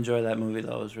did enjoy that movie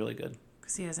though. It was really good.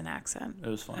 Because he has an accent. It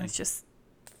was funny. It's just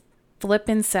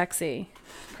Flippin' sexy.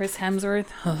 Chris Hemsworth.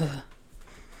 Oh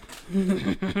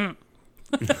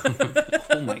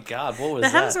my God, what was the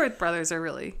that? The Hemsworth brothers are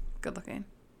really good looking.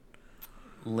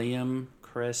 Liam,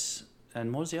 Chris,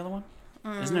 and what was the other one?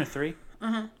 Isn't there 3?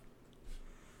 Mm-hmm.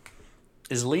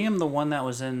 Is Liam the one that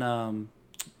was in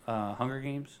Hunger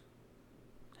Games?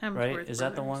 Hemsworth right? Is brothers.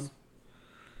 that the one?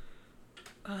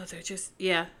 Oh,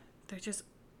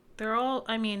 they're all,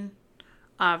 I mean,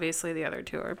 obviously the other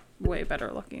 2 are way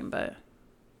better looking, but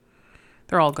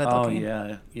they're all good looking.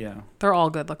 Oh, yeah. They're all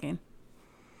good looking.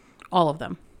 All of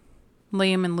them.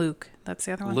 Liam and Luke. That's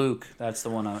the other one. Luke, that's the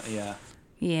one. Yeah.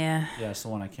 Yeah. Yeah, it's the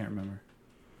one I can't remember.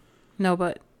 No,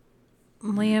 but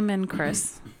Liam and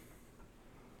Chris.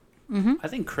 Mm-hmm. I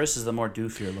think Chris is the more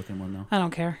doofier looking one, though. I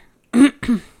don't care.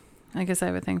 I guess I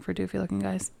have a thing for doofy looking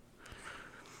guys.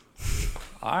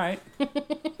 All right.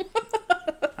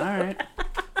 All right.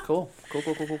 Cool.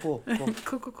 Cool.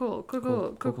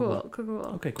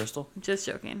 Okay, Crystal. Just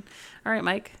joking. All right,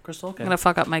 Mike. Crystal, okay. I'm going to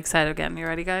fuck up Mike's head again. You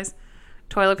ready, guys?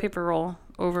 Toilet paper roll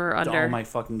over, under. Oh, my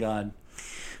fucking God.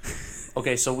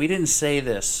 Okay, so we didn't say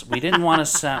this. We didn't want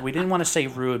to say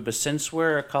rude, but since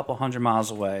we're a couple 100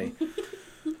 miles away,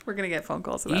 we're going to get phone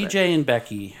calls about EJ it. and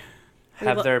Becky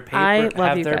have their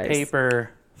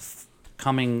paper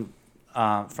coming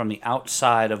from the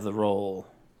outside of the roll.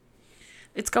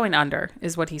 It's going under,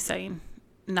 is what he's saying,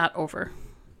 not over.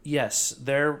 Yes,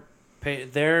 their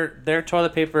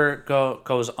toilet paper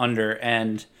goes under,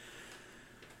 and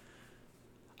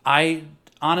I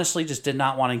honestly just did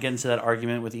not want to get into that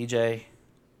argument with EJ,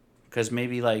 because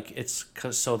maybe like it's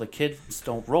so the kids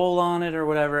don't roll on it or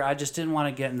whatever. I just didn't want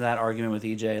to get into that argument with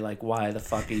EJ. Like, why the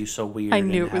fuck are you so weird? I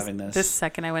knew it was having this. The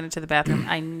second I went into the bathroom.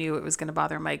 I knew it was going to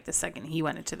bother Mike the second he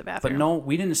went into the bathroom. But no,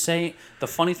 we didn't say. The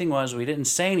funny thing was, we didn't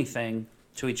say anything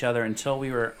to each other until we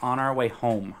were on our way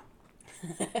home.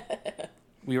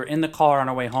 We were in the car on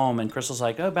our way home, and Crystal's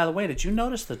like, "Oh, by the way, did you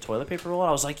notice the toilet paper roll?"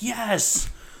 I was like, "Yes."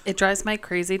 It drives Mike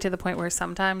crazy to the point where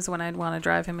sometimes when I'd want to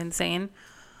drive him insane,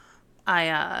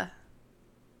 I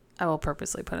will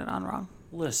purposely put it on wrong.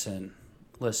 Listen,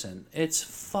 it's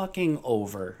fucking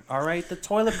over. All right, the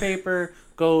toilet paper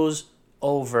goes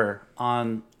over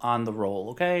on the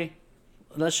roll. Okay,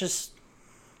 that's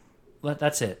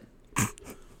it.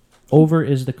 Over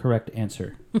is the correct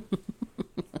answer.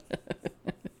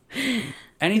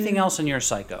 Anything else and you're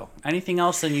psycho. Anything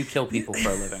else, then you kill people for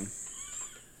a living.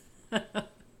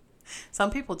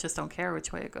 Some people just don't care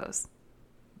which way it goes.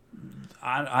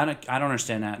 I don't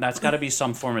understand that. That's got to be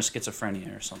some form of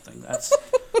schizophrenia or something. That's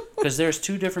because there's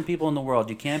 2 different people in the world.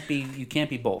 You can't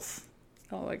be both.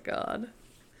 Oh my God.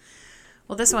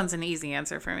 Well, this one's an easy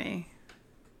answer for me.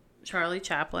 Charlie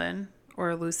Chaplin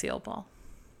or Lucille Ball.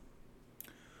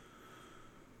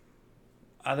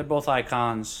 They're both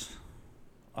icons.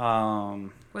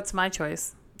 What's my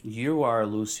choice? You are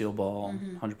Lucille Ball,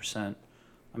 100%.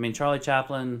 I mean, Charlie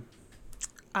Chaplin.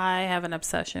 I have an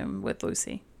obsession with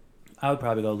Lucy. I would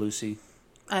probably go Lucy.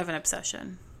 I have an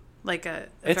obsession, like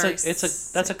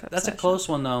that's a close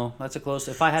one though. That's a close.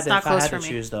 If I had to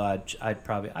choose though, I'd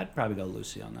probably go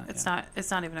Lucy on that.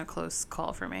 It's not even a close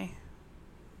call for me.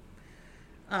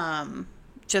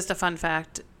 Just a fun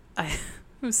fact, I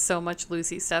have so much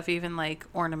Lucy stuff, even like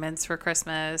ornaments for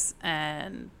Christmas,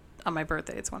 and on my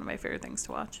birthday, it's one of my favorite things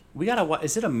to watch. We gotta watch.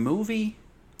 Is it a movie?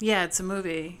 Yeah, it's a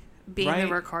movie. Being right?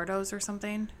 the Ricardos or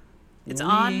something. It's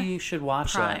we should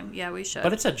watch Prime. that. Yeah, we should.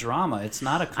 But it's a drama. It's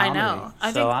not a comedy. I know.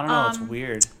 I don't know. It's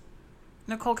weird.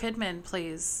 Nicole Kidman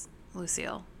plays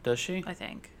Lucille. Does she? I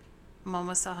think. I'm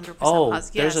almost 100%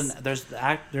 positive. Yes.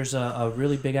 There's a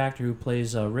really big actor who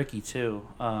plays Ricky too.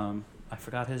 I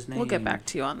forgot his name. We'll get back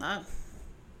to you on that.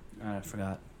 I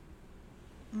forgot.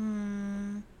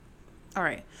 All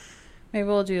right. Maybe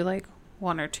we'll do like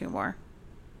 1 or 2 more.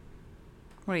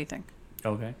 What do you think?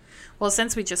 Okay. Well,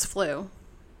 since we just flew,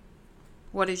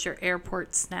 what is your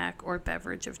airport snack or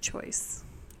beverage of choice?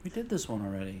 We did this one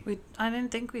already. I didn't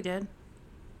think we did.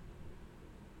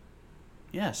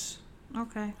 Yes.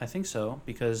 Okay. I think so,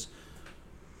 because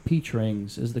peach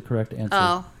rings is the correct answer.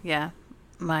 Oh, yeah.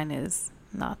 Mine is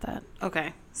not that.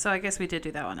 Okay. So I guess we did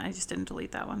do that one. I just didn't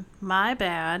delete that one. My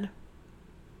bad.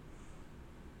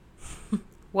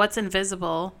 What's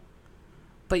invisible,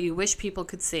 but you wish people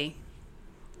could see?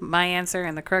 My answer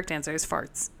and the correct answer is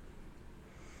farts.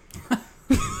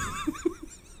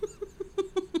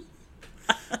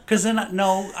 Because then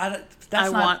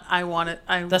that's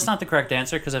not the correct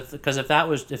answer. Because if that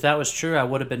was true, I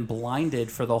would have been blinded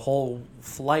for the whole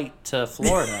flight to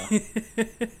Florida.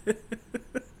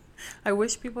 I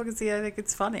wish people could see. I think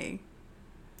it's funny.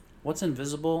 What's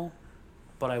invisible,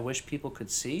 but I wish people could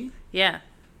see? Yeah.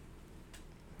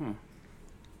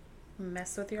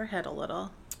 mess with your head a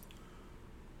little?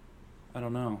 I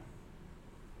don't know.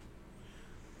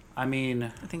 I mean...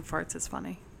 I think farts is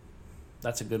funny.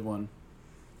 That's a good one.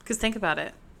 Because think about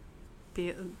it.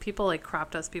 People like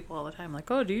crop dust people all the time. Like,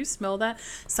 oh, do you smell that?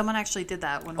 Someone actually did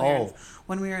that when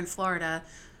we were in Florida.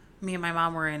 Me and my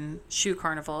mom were in shoe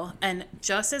carnival. And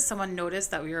just as someone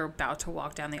noticed that we were about to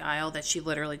walk down the aisle, that she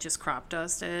literally just crop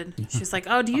dusted. She's like,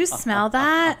 oh, do you smell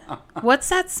that? What's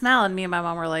that smell? And me and my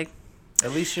mom were like...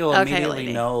 At least you'll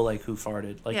immediately know, like, who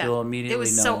farted. Like, yeah. You'll immediately know. It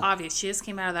was so obvious. She just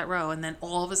came out of that row, and then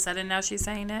all of a sudden now she's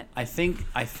saying it. I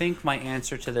think my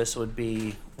answer to this would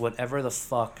be whatever the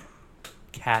fuck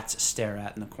cats stare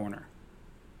at in the corner.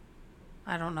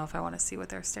 I don't know if I want to see what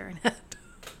they're staring at.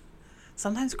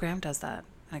 Sometimes Graham does that,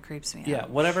 and it creeps me out. Yeah,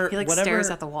 whatever. He, stares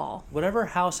at the wall. Whatever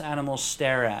house animals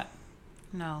stare at.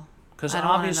 No. Because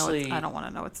obviously... I don't want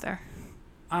to know what's there.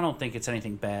 I don't think it's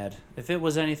anything bad. If it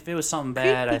was something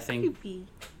bad, I think... Creepy.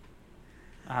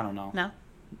 I don't know. No?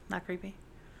 Not creepy?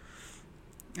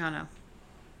 I don't know.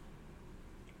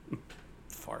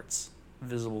 Farts.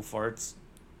 Visible farts.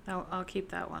 I'll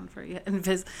keep that one for you.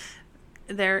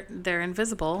 They're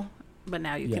invisible, but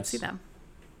now you can see them.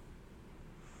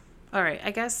 All right,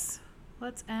 I guess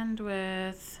let's end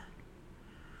with...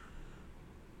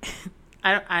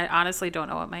 I honestly don't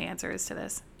know what my answer is to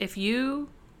this. If you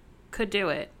could do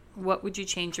it, what would you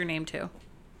change your name to?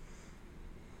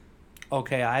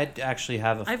 Okay, I actually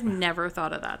have I've never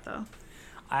thought of that, though.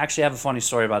 I actually have a funny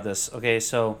story about this. Okay,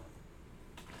 so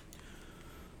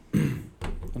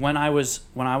when I was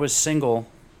single,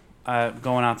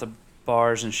 going out to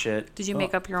bars and shit. Did you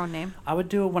make up your own name? I would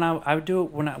do it when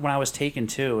I was taken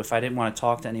too, if I didn't want to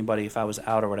talk to anybody, if I was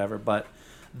out or whatever. But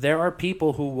there are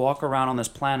people who walk around on this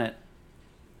planet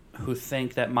who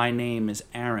think that my name is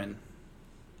Aaron.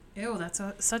 Ew, that's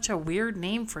such a weird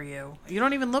name for you. You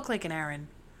don't even look like an Aaron.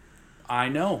 I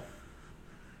know.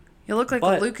 You look like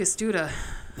a Lucas Duda.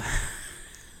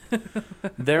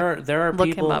 There are look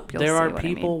people. Him up, there are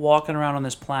people walking around on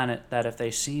this planet that if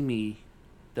they see me,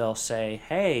 they'll say,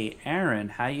 "Hey, Aaron,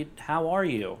 how are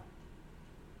you?"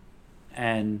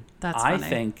 And I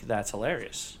think that's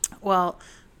hilarious. Well,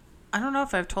 I don't know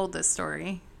if I've told this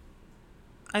story.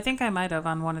 I think I might have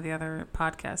on one of the other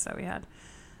podcasts that we had.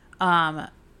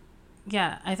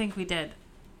 Yeah, I think we did.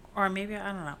 Or maybe,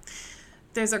 I don't know.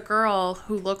 There's a girl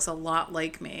who looks a lot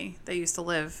like me that used to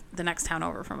live the next town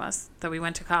over from us, that we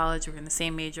went to college. We were in the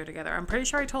same major together. I'm pretty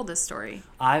sure I told this story.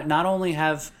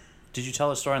 Did you tell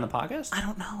the story on the podcast? I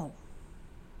don't know.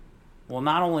 Well,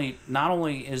 not only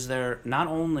is there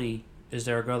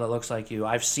a girl that looks like you.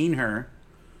 I've seen her.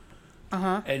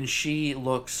 Uh-huh. And she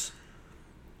looks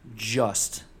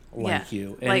just like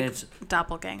you. And like it's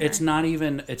doppelganger. It's not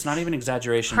even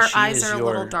exaggeration. Her eyes are a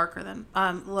little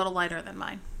lighter than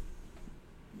mine.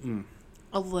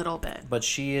 A little bit. But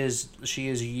she is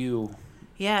you.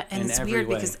 Yeah, and it's weird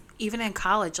because even in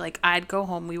college, like I'd go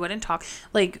home, we wouldn't talk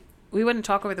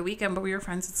over the weekend, but we were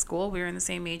friends at school. We were in the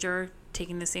same major,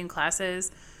 taking the same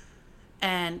classes,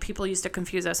 and people used to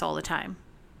confuse us all the time.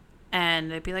 And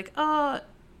they'd be like, "Oh,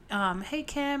 hey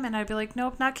Kim," and I'd be like,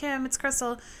 "Nope, not Kim, it's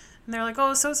Crystal." And they're like,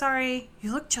 "Oh, so sorry,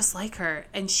 you look just like her."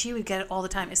 And she would get it all the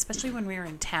time, especially when we were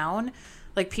in town.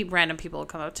 Like random people would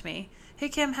come up to me, "Hey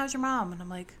Kim, how's your mom?" And I'm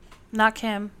like, "Not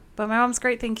Kim, but my mom's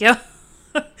great, thank you."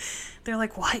 They're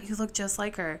like, "What? You look just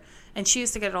like her." And she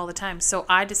used to get it all the time. So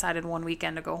I decided one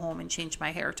weekend to go home and change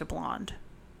my hair to blonde.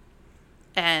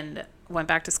 And went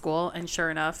back to school, and sure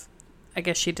enough, I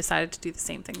guess she decided to do the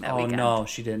same thing that weekend. Oh, no,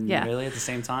 she didn't. Yeah. Really? At the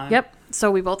same time? Yep.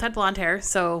 So we both had blonde hair,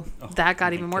 so that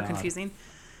got even more confusing.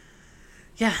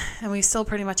 Yeah, and we still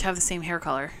pretty much have the same hair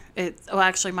color.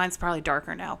 Actually, mine's probably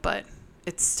darker now, but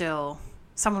it's still...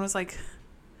 Someone was like,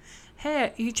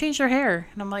 "Hey, you changed your hair."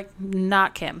 And I'm like,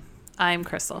 "Not Kim. I'm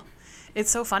Crystal."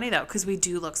 It's so funny, though, because we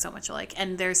do look so much alike.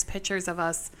 And there's pictures of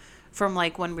us from,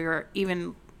 like, when we were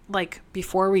even, like,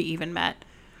 before we even met.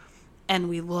 And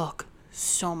we look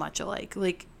so much alike.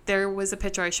 Like, there was a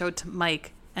picture I showed to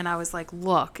Mike, and I was like,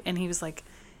 "Look." And he was like,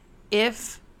 I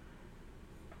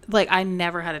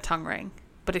never had a tongue ring.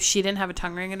 But if she didn't have a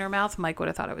tongue ring in her mouth, Mike would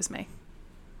have thought it was me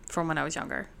from when I was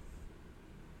younger.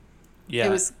 Yeah. It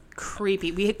was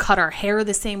creepy. We had cut our hair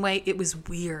the same way. It was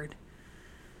weird.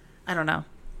 I don't know.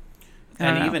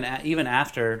 And even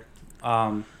afterwards,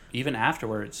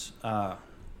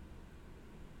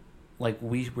 like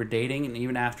we were dating, and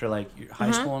even after like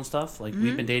high school and stuff, like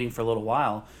we've been dating for a little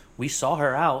while. We saw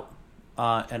her out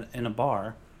in a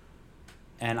bar,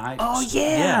 and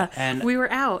and we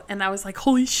were out, and I was like,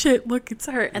 "Holy shit, look, it's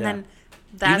her!" And then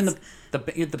that's even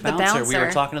the bouncer. We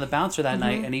were talking to the bouncer that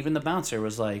night, and even the bouncer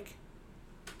was like,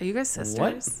 "Are you guys sisters?"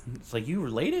 What? It's like, you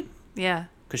related? Yeah.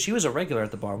 because she was a regular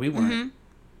at the bar. We weren't. Mm-hmm.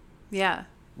 Yeah.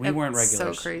 We weren't regulars.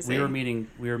 So crazy. We were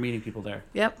meeting people there.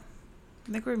 Yep.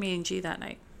 I think we were meeting G that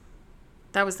night.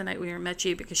 That was the night we met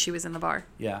G because she was in the bar.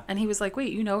 Yeah. And he was like,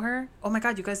 wait, you know her? Oh my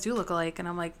God, you guys do look alike. And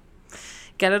I'm like,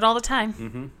 get it all the time.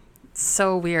 Mm-hmm. It's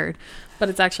so weird. But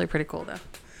it's actually pretty cool though.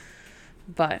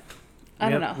 But I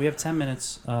don't know. We have 10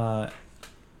 minutes.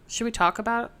 Should we talk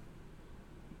about?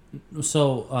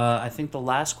 So I think the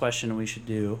last question we should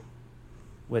do,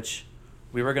 which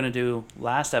we were going to do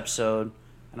last episode,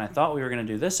 and I thought we were going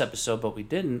to do this episode, but we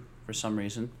didn't for some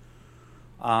reason.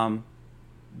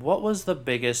 What was the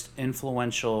biggest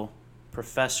influential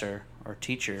professor or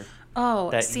teacher?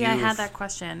 Oh, see, I had that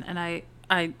question, and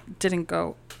I didn't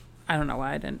go. I don't know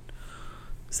why I didn't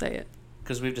say it.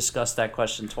 Because we've discussed that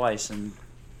question twice. And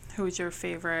who was your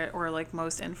favorite or like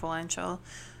most influential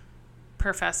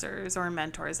professors or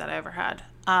mentors that I ever had?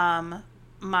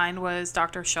 Mine was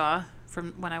Dr. Shaw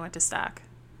from when I went to Stack.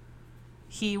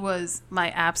 He was my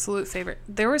absolute favorite.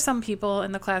 There were some people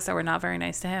in the class that were not very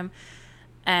nice to him,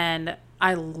 and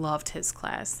I loved his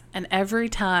class. And every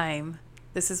time,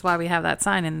 this is why we have that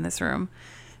sign in this room.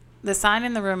 The sign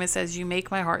in the room, it says, "You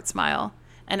make my heart smile."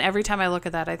 And every time I look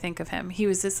at that, I think of him. He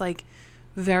was this like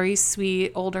very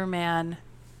sweet older man,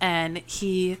 and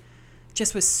he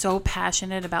just was so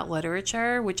passionate about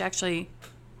literature, which actually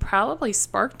probably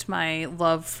sparked my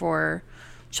love for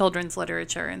children's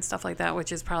literature and stuff like that, which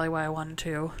is probably why I wanted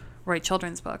to write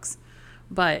children's books.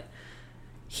 But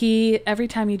every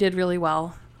time you did really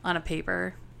well on a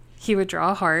paper, he would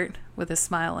draw a heart with a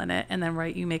smile in it and then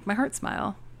write, "You make my heart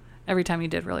smile," every time you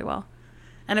did really well.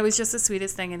 And it was just the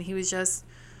sweetest thing. And he was just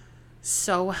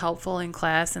so helpful in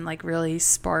class and like really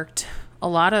sparked a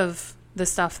lot of the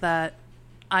stuff that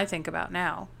I think about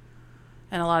now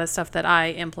and a lot of stuff that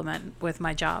I implement with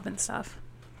my job and stuff.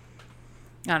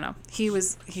 I don't know.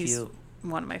 He's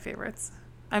one of my favorites.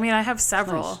 I mean, I have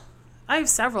several. Nice. I have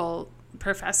several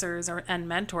professors and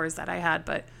mentors that I had,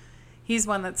 but he's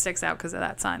one that sticks out because of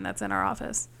that sign that's in our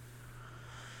office.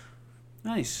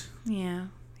 Nice. Yeah,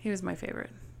 he was my favorite.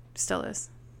 Still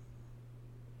is.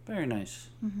 Very nice.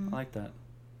 Mm-hmm. I like that.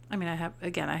 I mean, I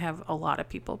have a lot of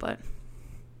people, but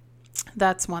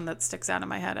that's one that sticks out in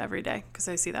my head every day because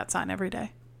I see that sign every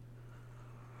day.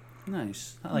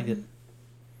 Nice. I like it.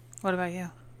 What about you?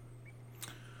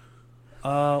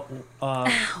 Ow.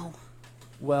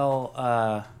 Well,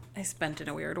 I spent in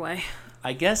a weird way.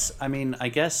 I guess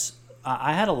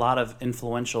I had a lot of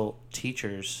influential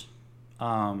teachers.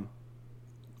 My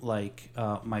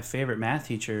favorite math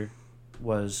teacher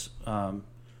was Mrs.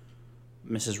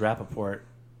 Rappaport.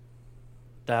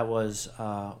 That was,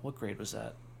 what grade was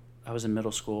that? I was in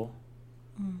middle school.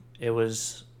 It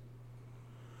was...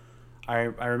 I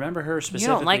remember her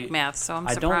specifically. You don't like math, so I'm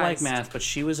surprised. I don't like math, but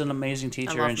she was an amazing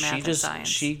teacher, and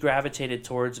she gravitated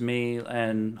towards me,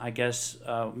 and I guess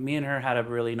me and her had a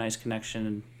really nice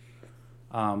connection.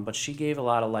 But she gave a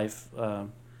lot of life.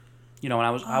 When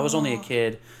I was only a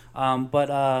kid, but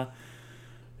I'll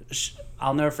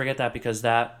never forget that because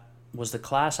that was the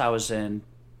class I was in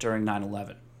during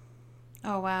 9/11.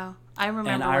 Oh wow. I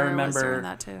remember I was doing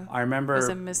that too. I remember. I was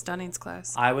in Miss Dunning's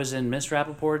class. I was in Miss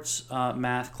Rappaport's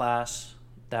math class.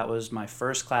 That was my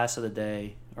first class of the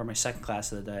day, or my second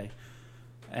class of the day.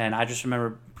 And I just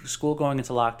remember school going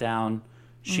into lockdown.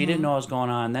 She didn't know what was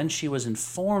going on. Then she was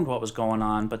informed what was going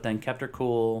on, but then kept her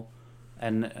cool.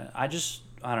 And I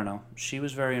don't know. She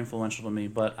was very influential to me.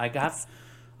 But I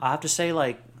have to say,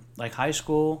 like high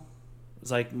school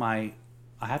was like I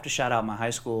have to shout out my high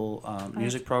school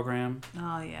music program.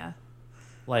 Oh, yeah.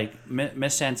 Like,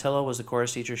 Miss Santilla was the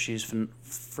chorus teacher. She's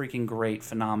freaking great,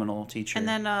 phenomenal teacher. And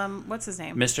then, what's his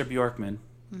name? Mr. Bjorkman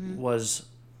was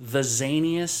the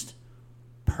zaniest,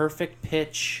 perfect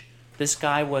pitch. This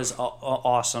guy was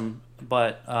awesome.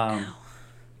 But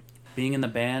being in the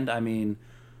band, I mean,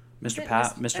 Mr.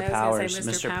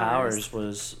 Powers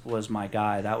was my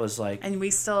guy. That was like, and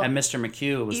Mr.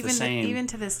 McHugh was the same. Even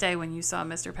to this day, when you saw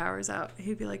Mr. Powers out,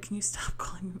 he'd be like, "Can you stop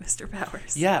calling me Mr.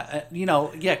 Powers?" Yeah,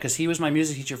 because he was my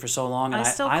music teacher for so long. And I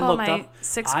still call my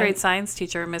sixth grade science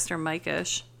teacher Mr.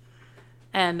 Mike-ish,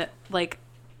 and like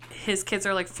his kids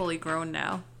are like fully grown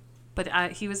now,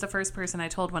 but he was the first person I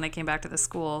told when I came back to the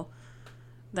school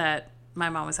that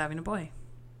my mom was having a boy.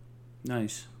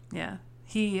 Nice. Yeah,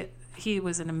 he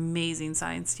was an amazing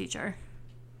science teacher.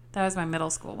 That was my middle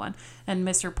school one. And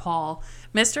Mr. Paul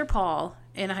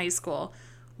in high school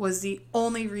was the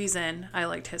only reason I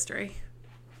liked history.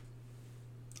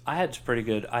 I had pretty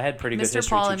good history Mr.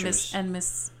 Paul teachers. and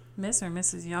Miss or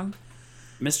Mrs. Young.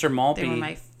 Mr. Maltby. They were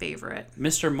my favorite.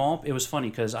 Mr. Maltby, it was funny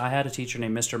because I had a teacher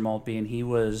named Mr. Maltby, and he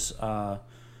was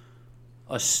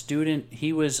a student.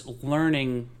 He was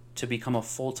learning to become a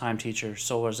full-time teacher.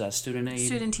 So was that student aid?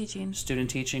 Student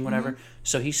teaching, whatever. Mm-hmm.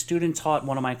 So he student taught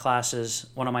one of my classes,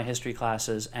 one of my history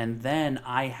classes, and then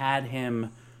I had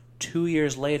him 2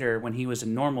 years later when he was a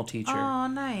normal teacher. Oh,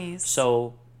 nice.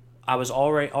 So I was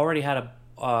already had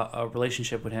a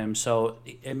relationship with him. So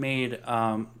it made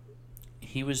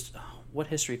he was, what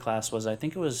history class was it? I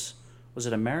think it was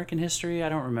it American history? I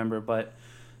don't remember, but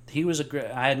he was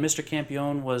I had Mr.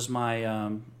 Campione was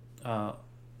my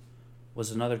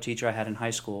was another teacher I had in high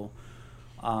school.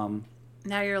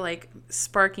 Now you're like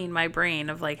sparking my brain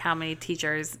of like how many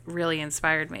teachers really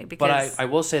inspired me. Because But I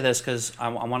will say this because I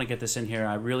want to get this in here.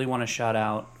 I really want to shout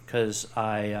out because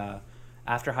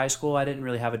after high school I didn't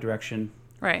really have a direction.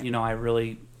 Right. You know,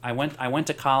 I went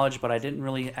to college, but I didn't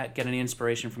really get any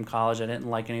inspiration from college. I didn't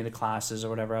like any of the classes or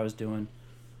whatever I was doing.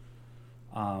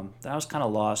 I was kind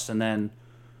of lost, and then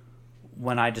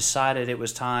when I decided it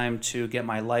was time to get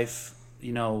my life,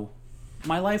 you know,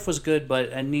 my life was good,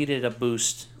 but I needed a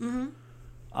boost. Mm-hmm.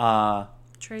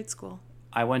 Trade school.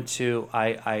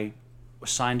 I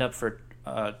signed up for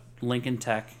Lincoln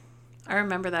Tech. I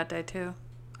remember that day too.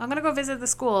 I'm gonna go visit the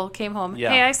school. Came home.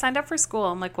 Yeah. Hey, I signed up for school.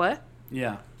 I'm like, what?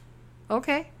 Yeah.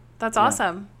 Okay, that's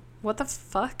awesome. What the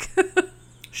fuck?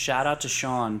 Shout out to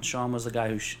Sean. Sean was the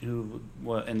guy who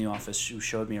in the office who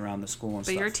showed me around the school and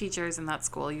stuff. But your teachers in that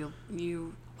school,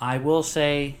 you. I will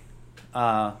say,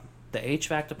 the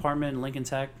HVAC department in Lincoln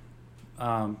Tech.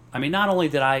 I mean, not only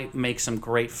did I make some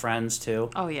great friends too.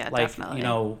 Oh yeah, like, definitely. You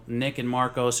know, Nick and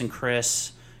Marcos and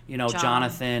Chris. You know,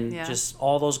 Jonathan. Yeah. Just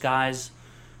all those guys.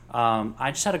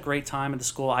 I just had a great time at the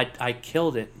school. I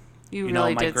killed it. You know,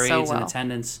 really my did grades so well. and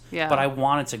attendance. Yeah. But I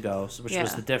wanted to go, which Yeah.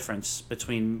 was the difference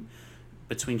between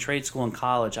trade school and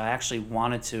college. I actually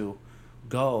wanted to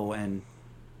go and,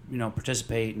 you know,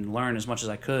 participate and learn as much as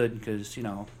I could because, you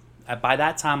know, by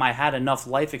that time I had enough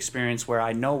life experience where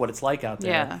I know what it's like out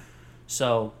there. Yeah.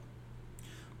 So,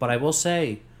 but I will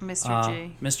say, Mr.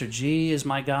 G. Mr. G is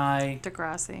my guy.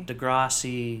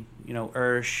 Degrassi. You know,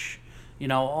 Ursh, you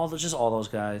know, all those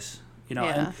guys. You know,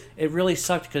 Yeah. and it really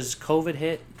sucked because COVID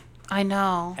hit. I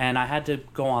know. And I had to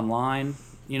go online,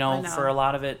 you know, for a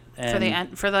lot of it.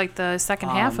 And for like the second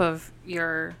half of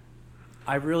your.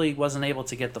 I really wasn't able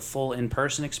to get the full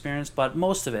in-person experience, but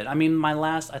most of it. I mean,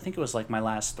 I think it was like my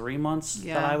last 3 months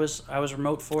that I was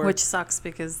remote for. Which sucks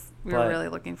because we were really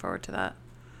looking forward to that.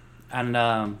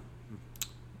 And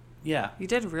yeah. You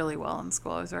did really well in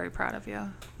school. I was very proud of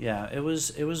you. Yeah,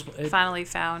 it finally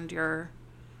found your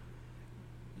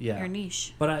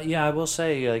niche. But I will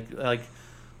say like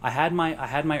I had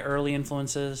my early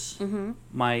influences, mm-hmm.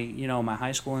 my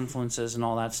high school influences and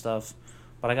all that stuff.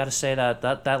 But I got to say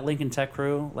that Lincoln Tech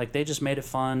crew, like they just made it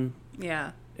fun.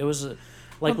 Yeah. It was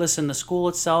listen, the school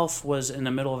itself was in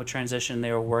the middle of a transition.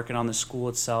 They were working on the school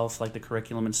itself, like the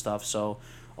curriculum and stuff. So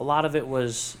a lot of it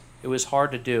was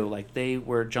hard to do. Like they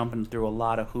were jumping through a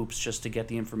lot of hoops just to get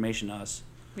the information to us.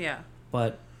 Yeah.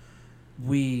 But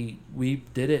we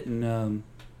did it, and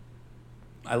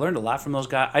I learned a lot from those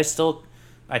guys.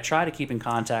 I try to keep in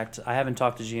contact. I haven't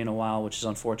talked to G in a while, which is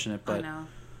unfortunate. But I know.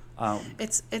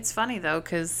 It's funny though,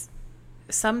 because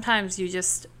sometimes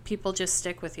people just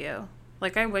stick with you.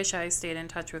 Like I wish I stayed in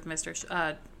touch with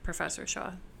Professor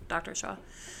Shaw, Dr. Shaw,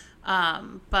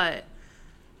 but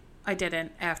I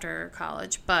didn't after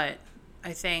college. But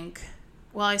I think,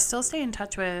 I still stay in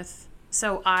touch with.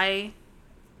 So I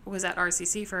was at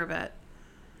RCC for a bit,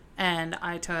 and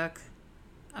I took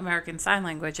American Sign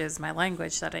Language as my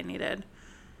language that I needed.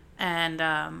 And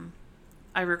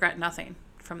I regret nothing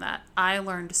from that. I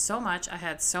learned so much. I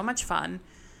had so much fun.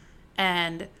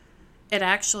 And it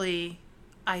actually,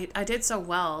 I did so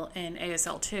well in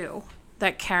ASL 2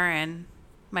 that Karen,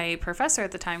 my professor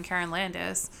at the time, Karen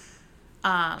Landis,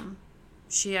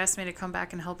 she asked me to come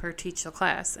back and help her teach the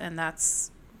class. And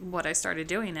that's what I started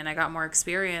doing. And I got more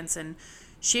experience. And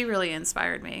she really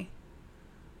inspired me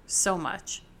so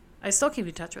much. I still keep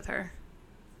in touch with her.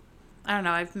 I don't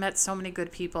know. I've met so many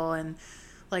good people. And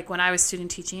like when I was student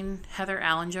teaching, Heather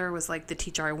Allinger was like the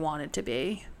teacher I wanted to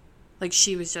be. Like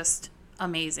she was just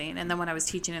amazing. And then when I was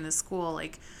teaching in the school,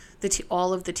 like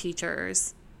all of the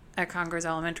teachers at Congers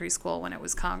Elementary School when it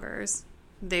was Congers,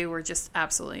 they were just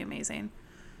absolutely amazing.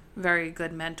 Very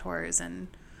good mentors and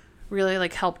really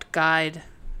like helped guide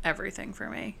everything for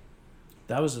me.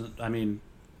 That was,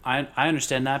 I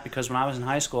understand that because when I was in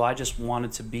high school, I just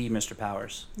wanted to be Mr.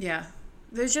 Powers. Yeah.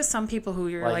 There's just some people who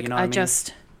you're like, you know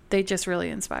they just really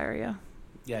inspire you.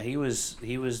 Yeah, he was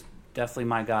definitely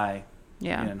my guy.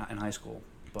 Yeah. In high school,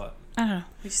 but I don't know.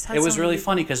 It was really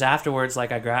funny because afterwards,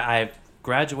 like I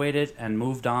graduated and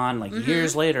moved on, like mm-hmm.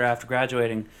 years later after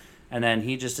graduating, And then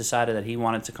he just decided that he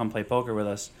wanted to come play poker with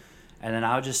us. And then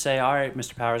I would just say, all right,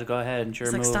 Mr. Powers, go ahead. It's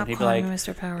your move. Stop and he'd be calling like, me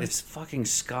Mr. Powers. It's fucking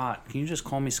Scott. Can you just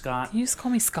call me Scott? Can you just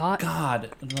call me Scott? God.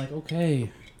 And I'm like,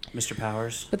 okay, Mr.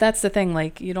 Powers. But that's the thing.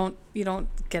 Like, you don't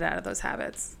get out of those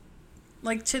habits.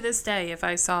 Like, to this day, if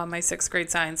I saw my 6th grade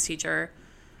science teacher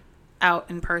out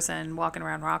in person walking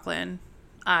around Rockland,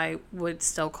 I would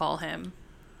still call him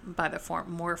by the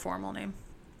more formal name.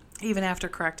 Even after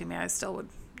correcting me, I still would.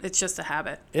 It's just a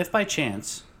habit. If by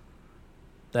chance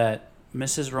that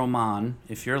Mrs. Roman,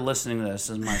 if you're listening to this,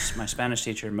 is my Spanish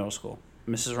teacher in middle school.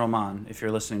 Mrs. Roman, if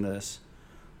you're listening to this,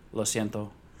 lo siento.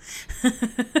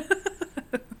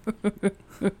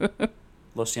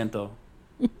 Lo siento.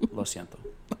 Lo siento.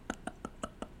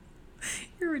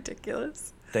 You're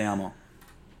ridiculous. Te amo.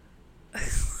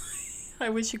 I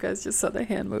wish you guys just saw the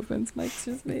hand movements Mike's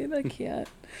just made. I can't.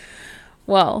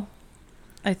 Well,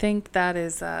 I think that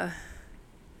is, I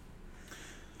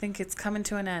think it's coming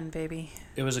to an end, baby.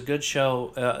 It was a good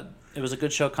show. It was a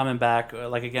good show coming back.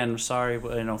 Like, again, sorry,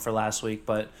 for last week,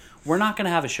 but we're not going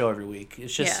to have a show every week.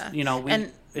 It's just,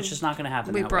 it's just not going to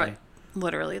happen that way. We brought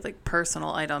literally, like,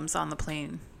 personal items on the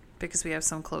plane because we have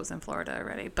some clothes in Florida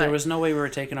already. But there was no way we were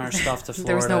taking our stuff to Florida.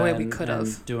 There was no way we could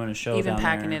have. Doing a show even down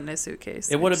packing there. it in a suitcase.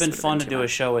 It would have been fun to do a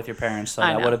show with your parents. So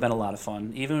that would have been a lot of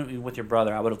fun. Even with your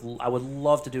brother, I would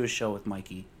love to do a show with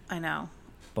Mikey. I know.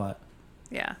 But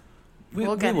yeah.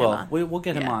 We'll get him on. We'll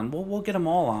get him on. We'll get them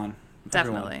all on.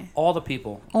 Definitely. Everyone. All the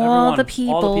people. All the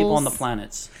people on the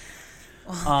planets.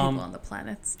 All the people on the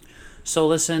planets. So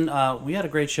listen, we had a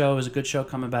great show. It was a good show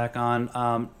coming back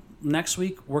on. Next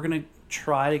week, we're going to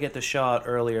try to get the show out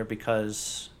earlier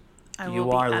because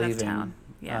you are leaving. Of town.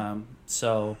 Yeah.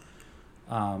 So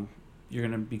you're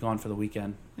going to be gone for the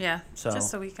weekend. Yeah, so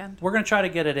just the weekend. We're going to try to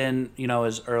get it in,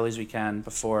 as early as we can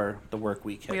before the work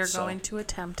week hits. We are going to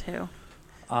attempt to.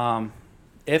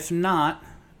 If not,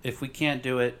 if we can't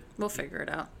do it, we'll figure it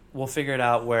out. We'll figure it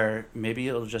out where maybe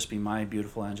it'll just be my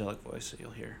beautiful angelic voice that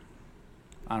you'll hear.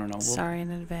 I don't know. Sorry in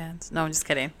advance. No, I'm just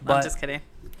kidding. I'm just kidding.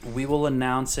 We will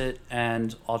announce it,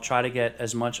 and I'll try to get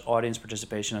as much audience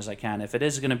participation as I can. If it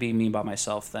is going to be me by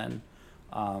myself, then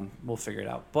we'll figure it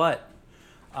out. But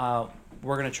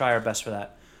we're going to try our best for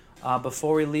that.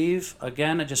 Before we leave,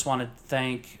 again, I just want to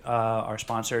thank our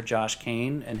sponsor, Josh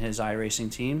Kane, and his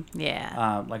iRacing team.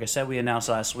 Yeah. Like I said, we announced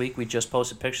last week. We just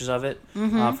posted pictures of it.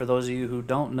 Mm-hmm. For those of you who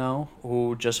don't know,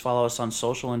 who just follow us on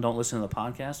social and don't listen to the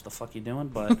podcast, what the fuck you doing?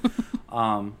 But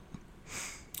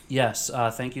yes,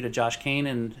 thank you to Josh Kane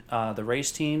and the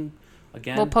race team.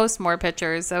 Again, we'll post more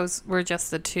pictures. Those were just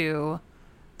the two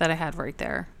that I had right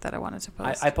there that I wanted to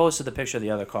post. I posted the picture of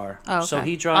the other car. Oh, okay. So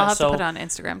he drives. I'll have to put it on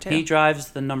Instagram too. He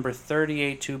drives the number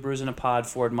 38 2 Brews in a Pod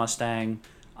Ford Mustang.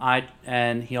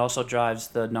 And he also drives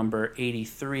the number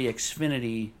 83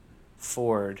 Xfinity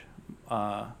Ford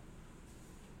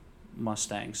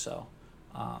Mustang. So,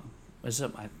 I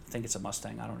think it's a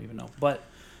Mustang. I don't even know, but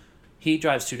he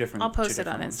drives two different. I'll post it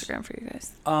on ones. Instagram for you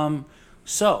guys.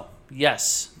 So.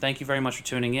 Yes, thank you very much for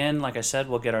tuning in. Like I said,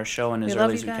 we'll get our show in as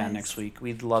early as we can next week.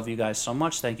 We love you guys so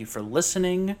much. Thank you for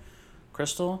listening.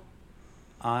 Crystal,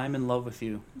 I'm in love with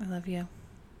you. I love you.